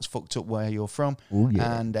in the What's Fucked Up Where You're From,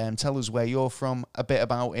 and tell us where you're from, a bit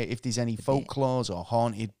about it, if there's any folklores or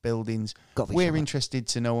haunted buildings, we're interested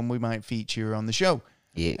to know, and we might feature on the show.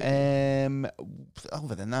 Yeah.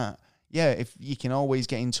 Other than that, if you can always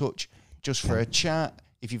get in touch just for a chat,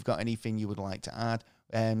 if you've got anything you would like to add.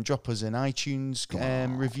 Drop us an iTunes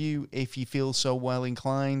review if you feel so well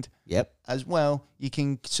inclined. Yep. As well, you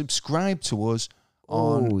can subscribe to us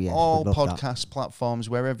on all podcast platforms,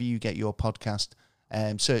 wherever you get your podcast.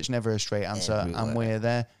 Search Never a Straight Answer, and we're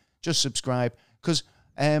there. Just subscribe. Because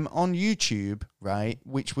on YouTube, right,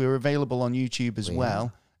 which we're available on YouTube as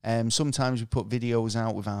well, sometimes we put videos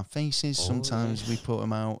out with our faces. Sometimes we put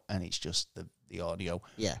them out, and it's just the audio.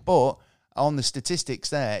 Yeah. But on the statistics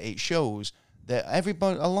there, it shows that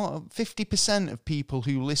 50% of people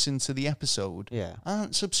who listen to the episode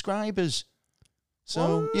aren't subscribers.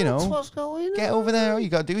 So, what's going get over there. All you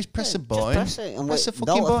got to do is press a button. Press it and press the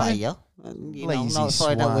fucking button. Lazy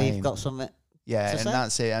notify that we've swine. got something. Yeah, and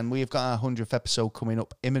that's it. And we've got our 100th episode coming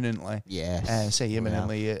up imminently. Yes. Say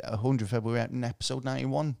imminently, 100th, we're at episode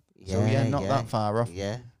 91. Yeah, So, not that far off.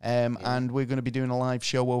 Yeah. And we're going to be doing a live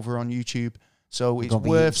show over on YouTube. So it's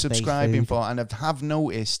worth subscribing for. And I have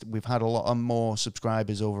noticed we've had a lot of more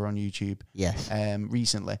subscribers over on YouTube. Yes.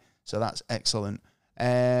 Recently. So that's excellent.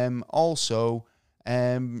 Also,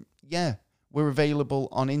 we're available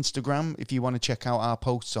on Instagram. If you want to check out our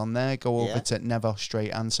posts on there, go over to Never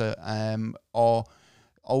Straight Answer, or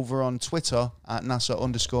over on Twitter at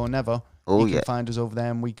NASA_Never. You can find us over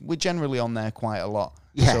there, and we're generally on there quite a lot.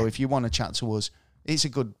 Yeah. So if you want to chat to us, it's a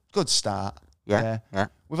good start. Yeah.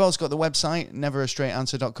 We've also got the website,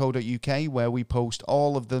 neverastraightanswer.co.uk, where we post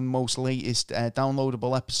all of the most latest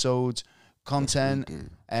downloadable episodes, content,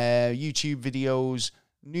 YouTube videos,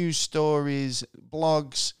 news stories,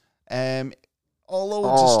 blogs, all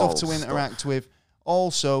loads of stuff to interact with.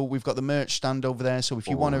 Also, we've got the merch stand over there, so if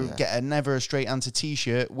you want to get a Never a Straight Answer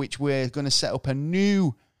t-shirt, which we're going to set up a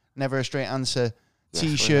new Never a Straight Answer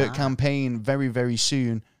t-shirt campaign very, very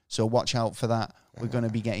soon, so watch out for that. We're going to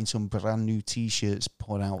be getting some brand new t-shirts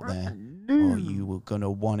put out there. Oh, you were going to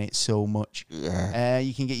want it so much. Yeah.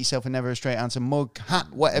 You can get yourself a Never a Straight Answer mug,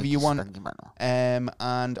 hat, whatever you want.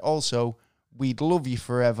 And also, we'd love you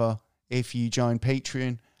forever if you join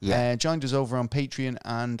Patreon. Yeah. Join us over on Patreon,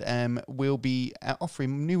 and we'll be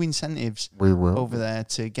offering new incentives over there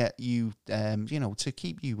to get you, to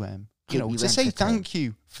keep you, to say thank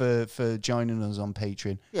you for joining us on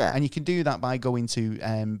Patreon. Yeah. And you can do that by going to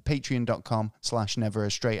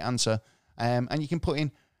patreon.com/neverastraightanswer. And you can put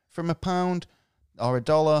in from £1 or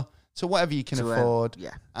 $1 to whatever you can afford.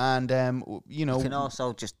 Yeah. And, you can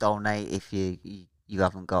also just donate if you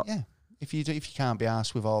haven't got. Yeah. If you can't be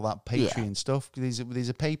arsed with all that Patreon stuff, there's a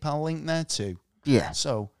PayPal link there too. Yeah.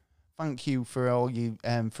 So thank you for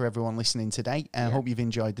for everyone listening today. I hope you've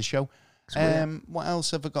enjoyed the show. What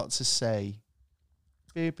else have I got to say?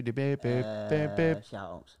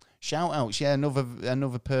 Shout outs. Yeah,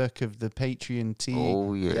 another perk of the Patreon team.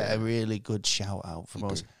 Oh yeah. Get a really good shout out from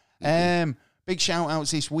us. Big shout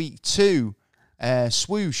outs this week too.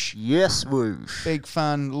 Swoosh. Yes, Swoosh. Big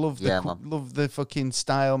fan. Love the fucking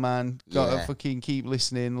style, man. Gotta fucking keep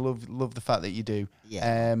listening. Love the fact that you do.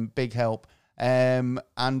 Yeah. Big help. And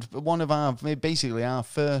one of our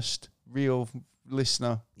first real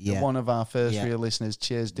listener. Yeah. One of our first real listeners.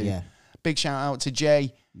 Cheers, dude. Yeah. Big shout out to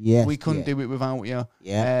Jay. Yes. We couldn't do it without you.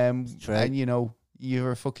 Yeah. And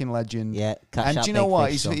you're a fucking legend. Yeah. And do you know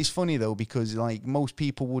what? It's funny though, because like most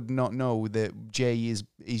people would not know that Jay is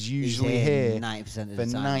usually here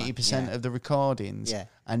 90% of the recordings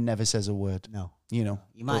and never says a word. No. You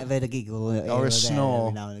might have heard a giggle or a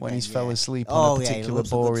snore when he's fell asleep on a particular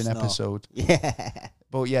boring episode. Yeah.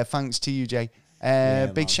 But yeah, thanks to you, Jay.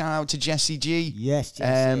 Big shout out to Jessie G. Yes,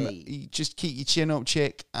 Jessie. Just keep your chin up,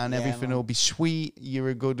 chick, and everything will be sweet. You're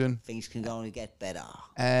a good one. Things can only get better.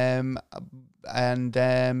 And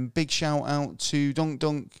big shout out to Dunk,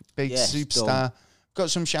 big superstar. Dunk. Got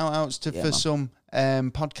some shout outs for some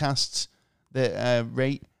podcasts that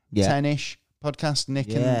rate 10-ish podcast. Nick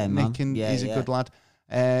he's a good lad.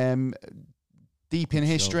 Deep in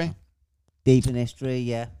History. Deep in History,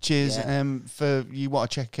 yeah. Cheers. For you want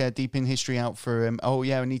to check Deep in History out for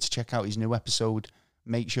I need to check out his new episode.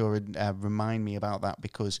 Make sure and remind me about that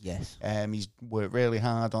because he's worked really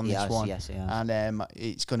hard on this one. Yes, and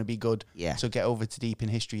it's going to be good. Yeah. So get over to Deep in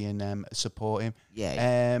History and support him.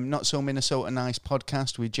 Yeah. Not So Minnesota Nice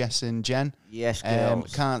podcast with Jess and Jen. Yes,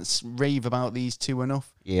 girls. Can't rave about these two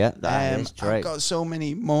enough. Yeah, that is great. I've got so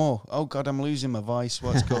many more. Oh God, I'm losing my voice.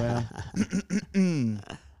 What's going on?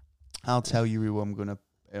 I'll tell you who I'm gonna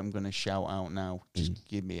shout out now. Just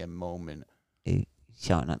give me a moment.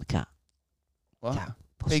 Shouting at the cat. What?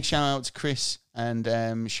 Big shout out to Chris and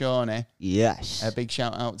Shawnee. Yes. A big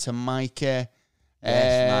shout out to Micah.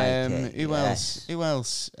 Yes, Micah. Who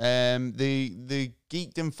else? The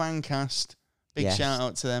Geekdom Fancast. Big shout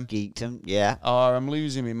out to them. Geekdom, yeah. Oh, I'm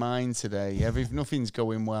losing my mind today. Nothing's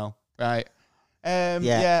going well. Right.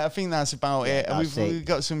 I think that's about it. We've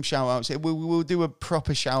got some shout outs. We'll do a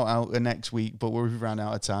proper shout out next week, but we've run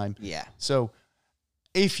out of time. Yeah. So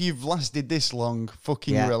if you've lasted this long,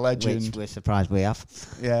 you're a legend. Which we're surprised we have.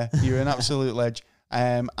 Yeah, you're an absolute ledge.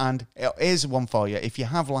 And here's one for you. If you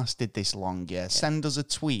have lasted this long, send us a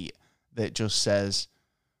tweet that just says,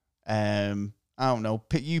 I don't know,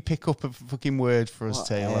 you pick up a fucking word for us,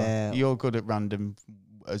 Taylor. You're good at random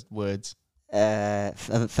words.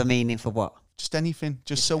 For meaning for what? Just anything,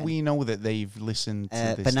 just so we know that they've listened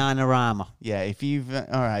to this. Bananarama. Yeah, if you've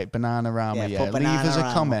all right, Bananarama. Yeah, leave us a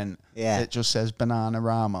comment that just says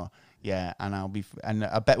Bananarama. Yeah, and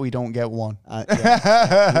I bet we don't get one. We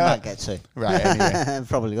might get two. Right, anyway.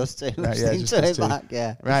 Probably us two. Right, yeah, just us two. Back,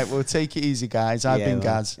 yeah. Right, well, take it easy, guys. I've been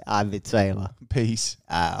Gaz. I've been Taylor. Peace.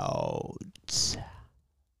 Out.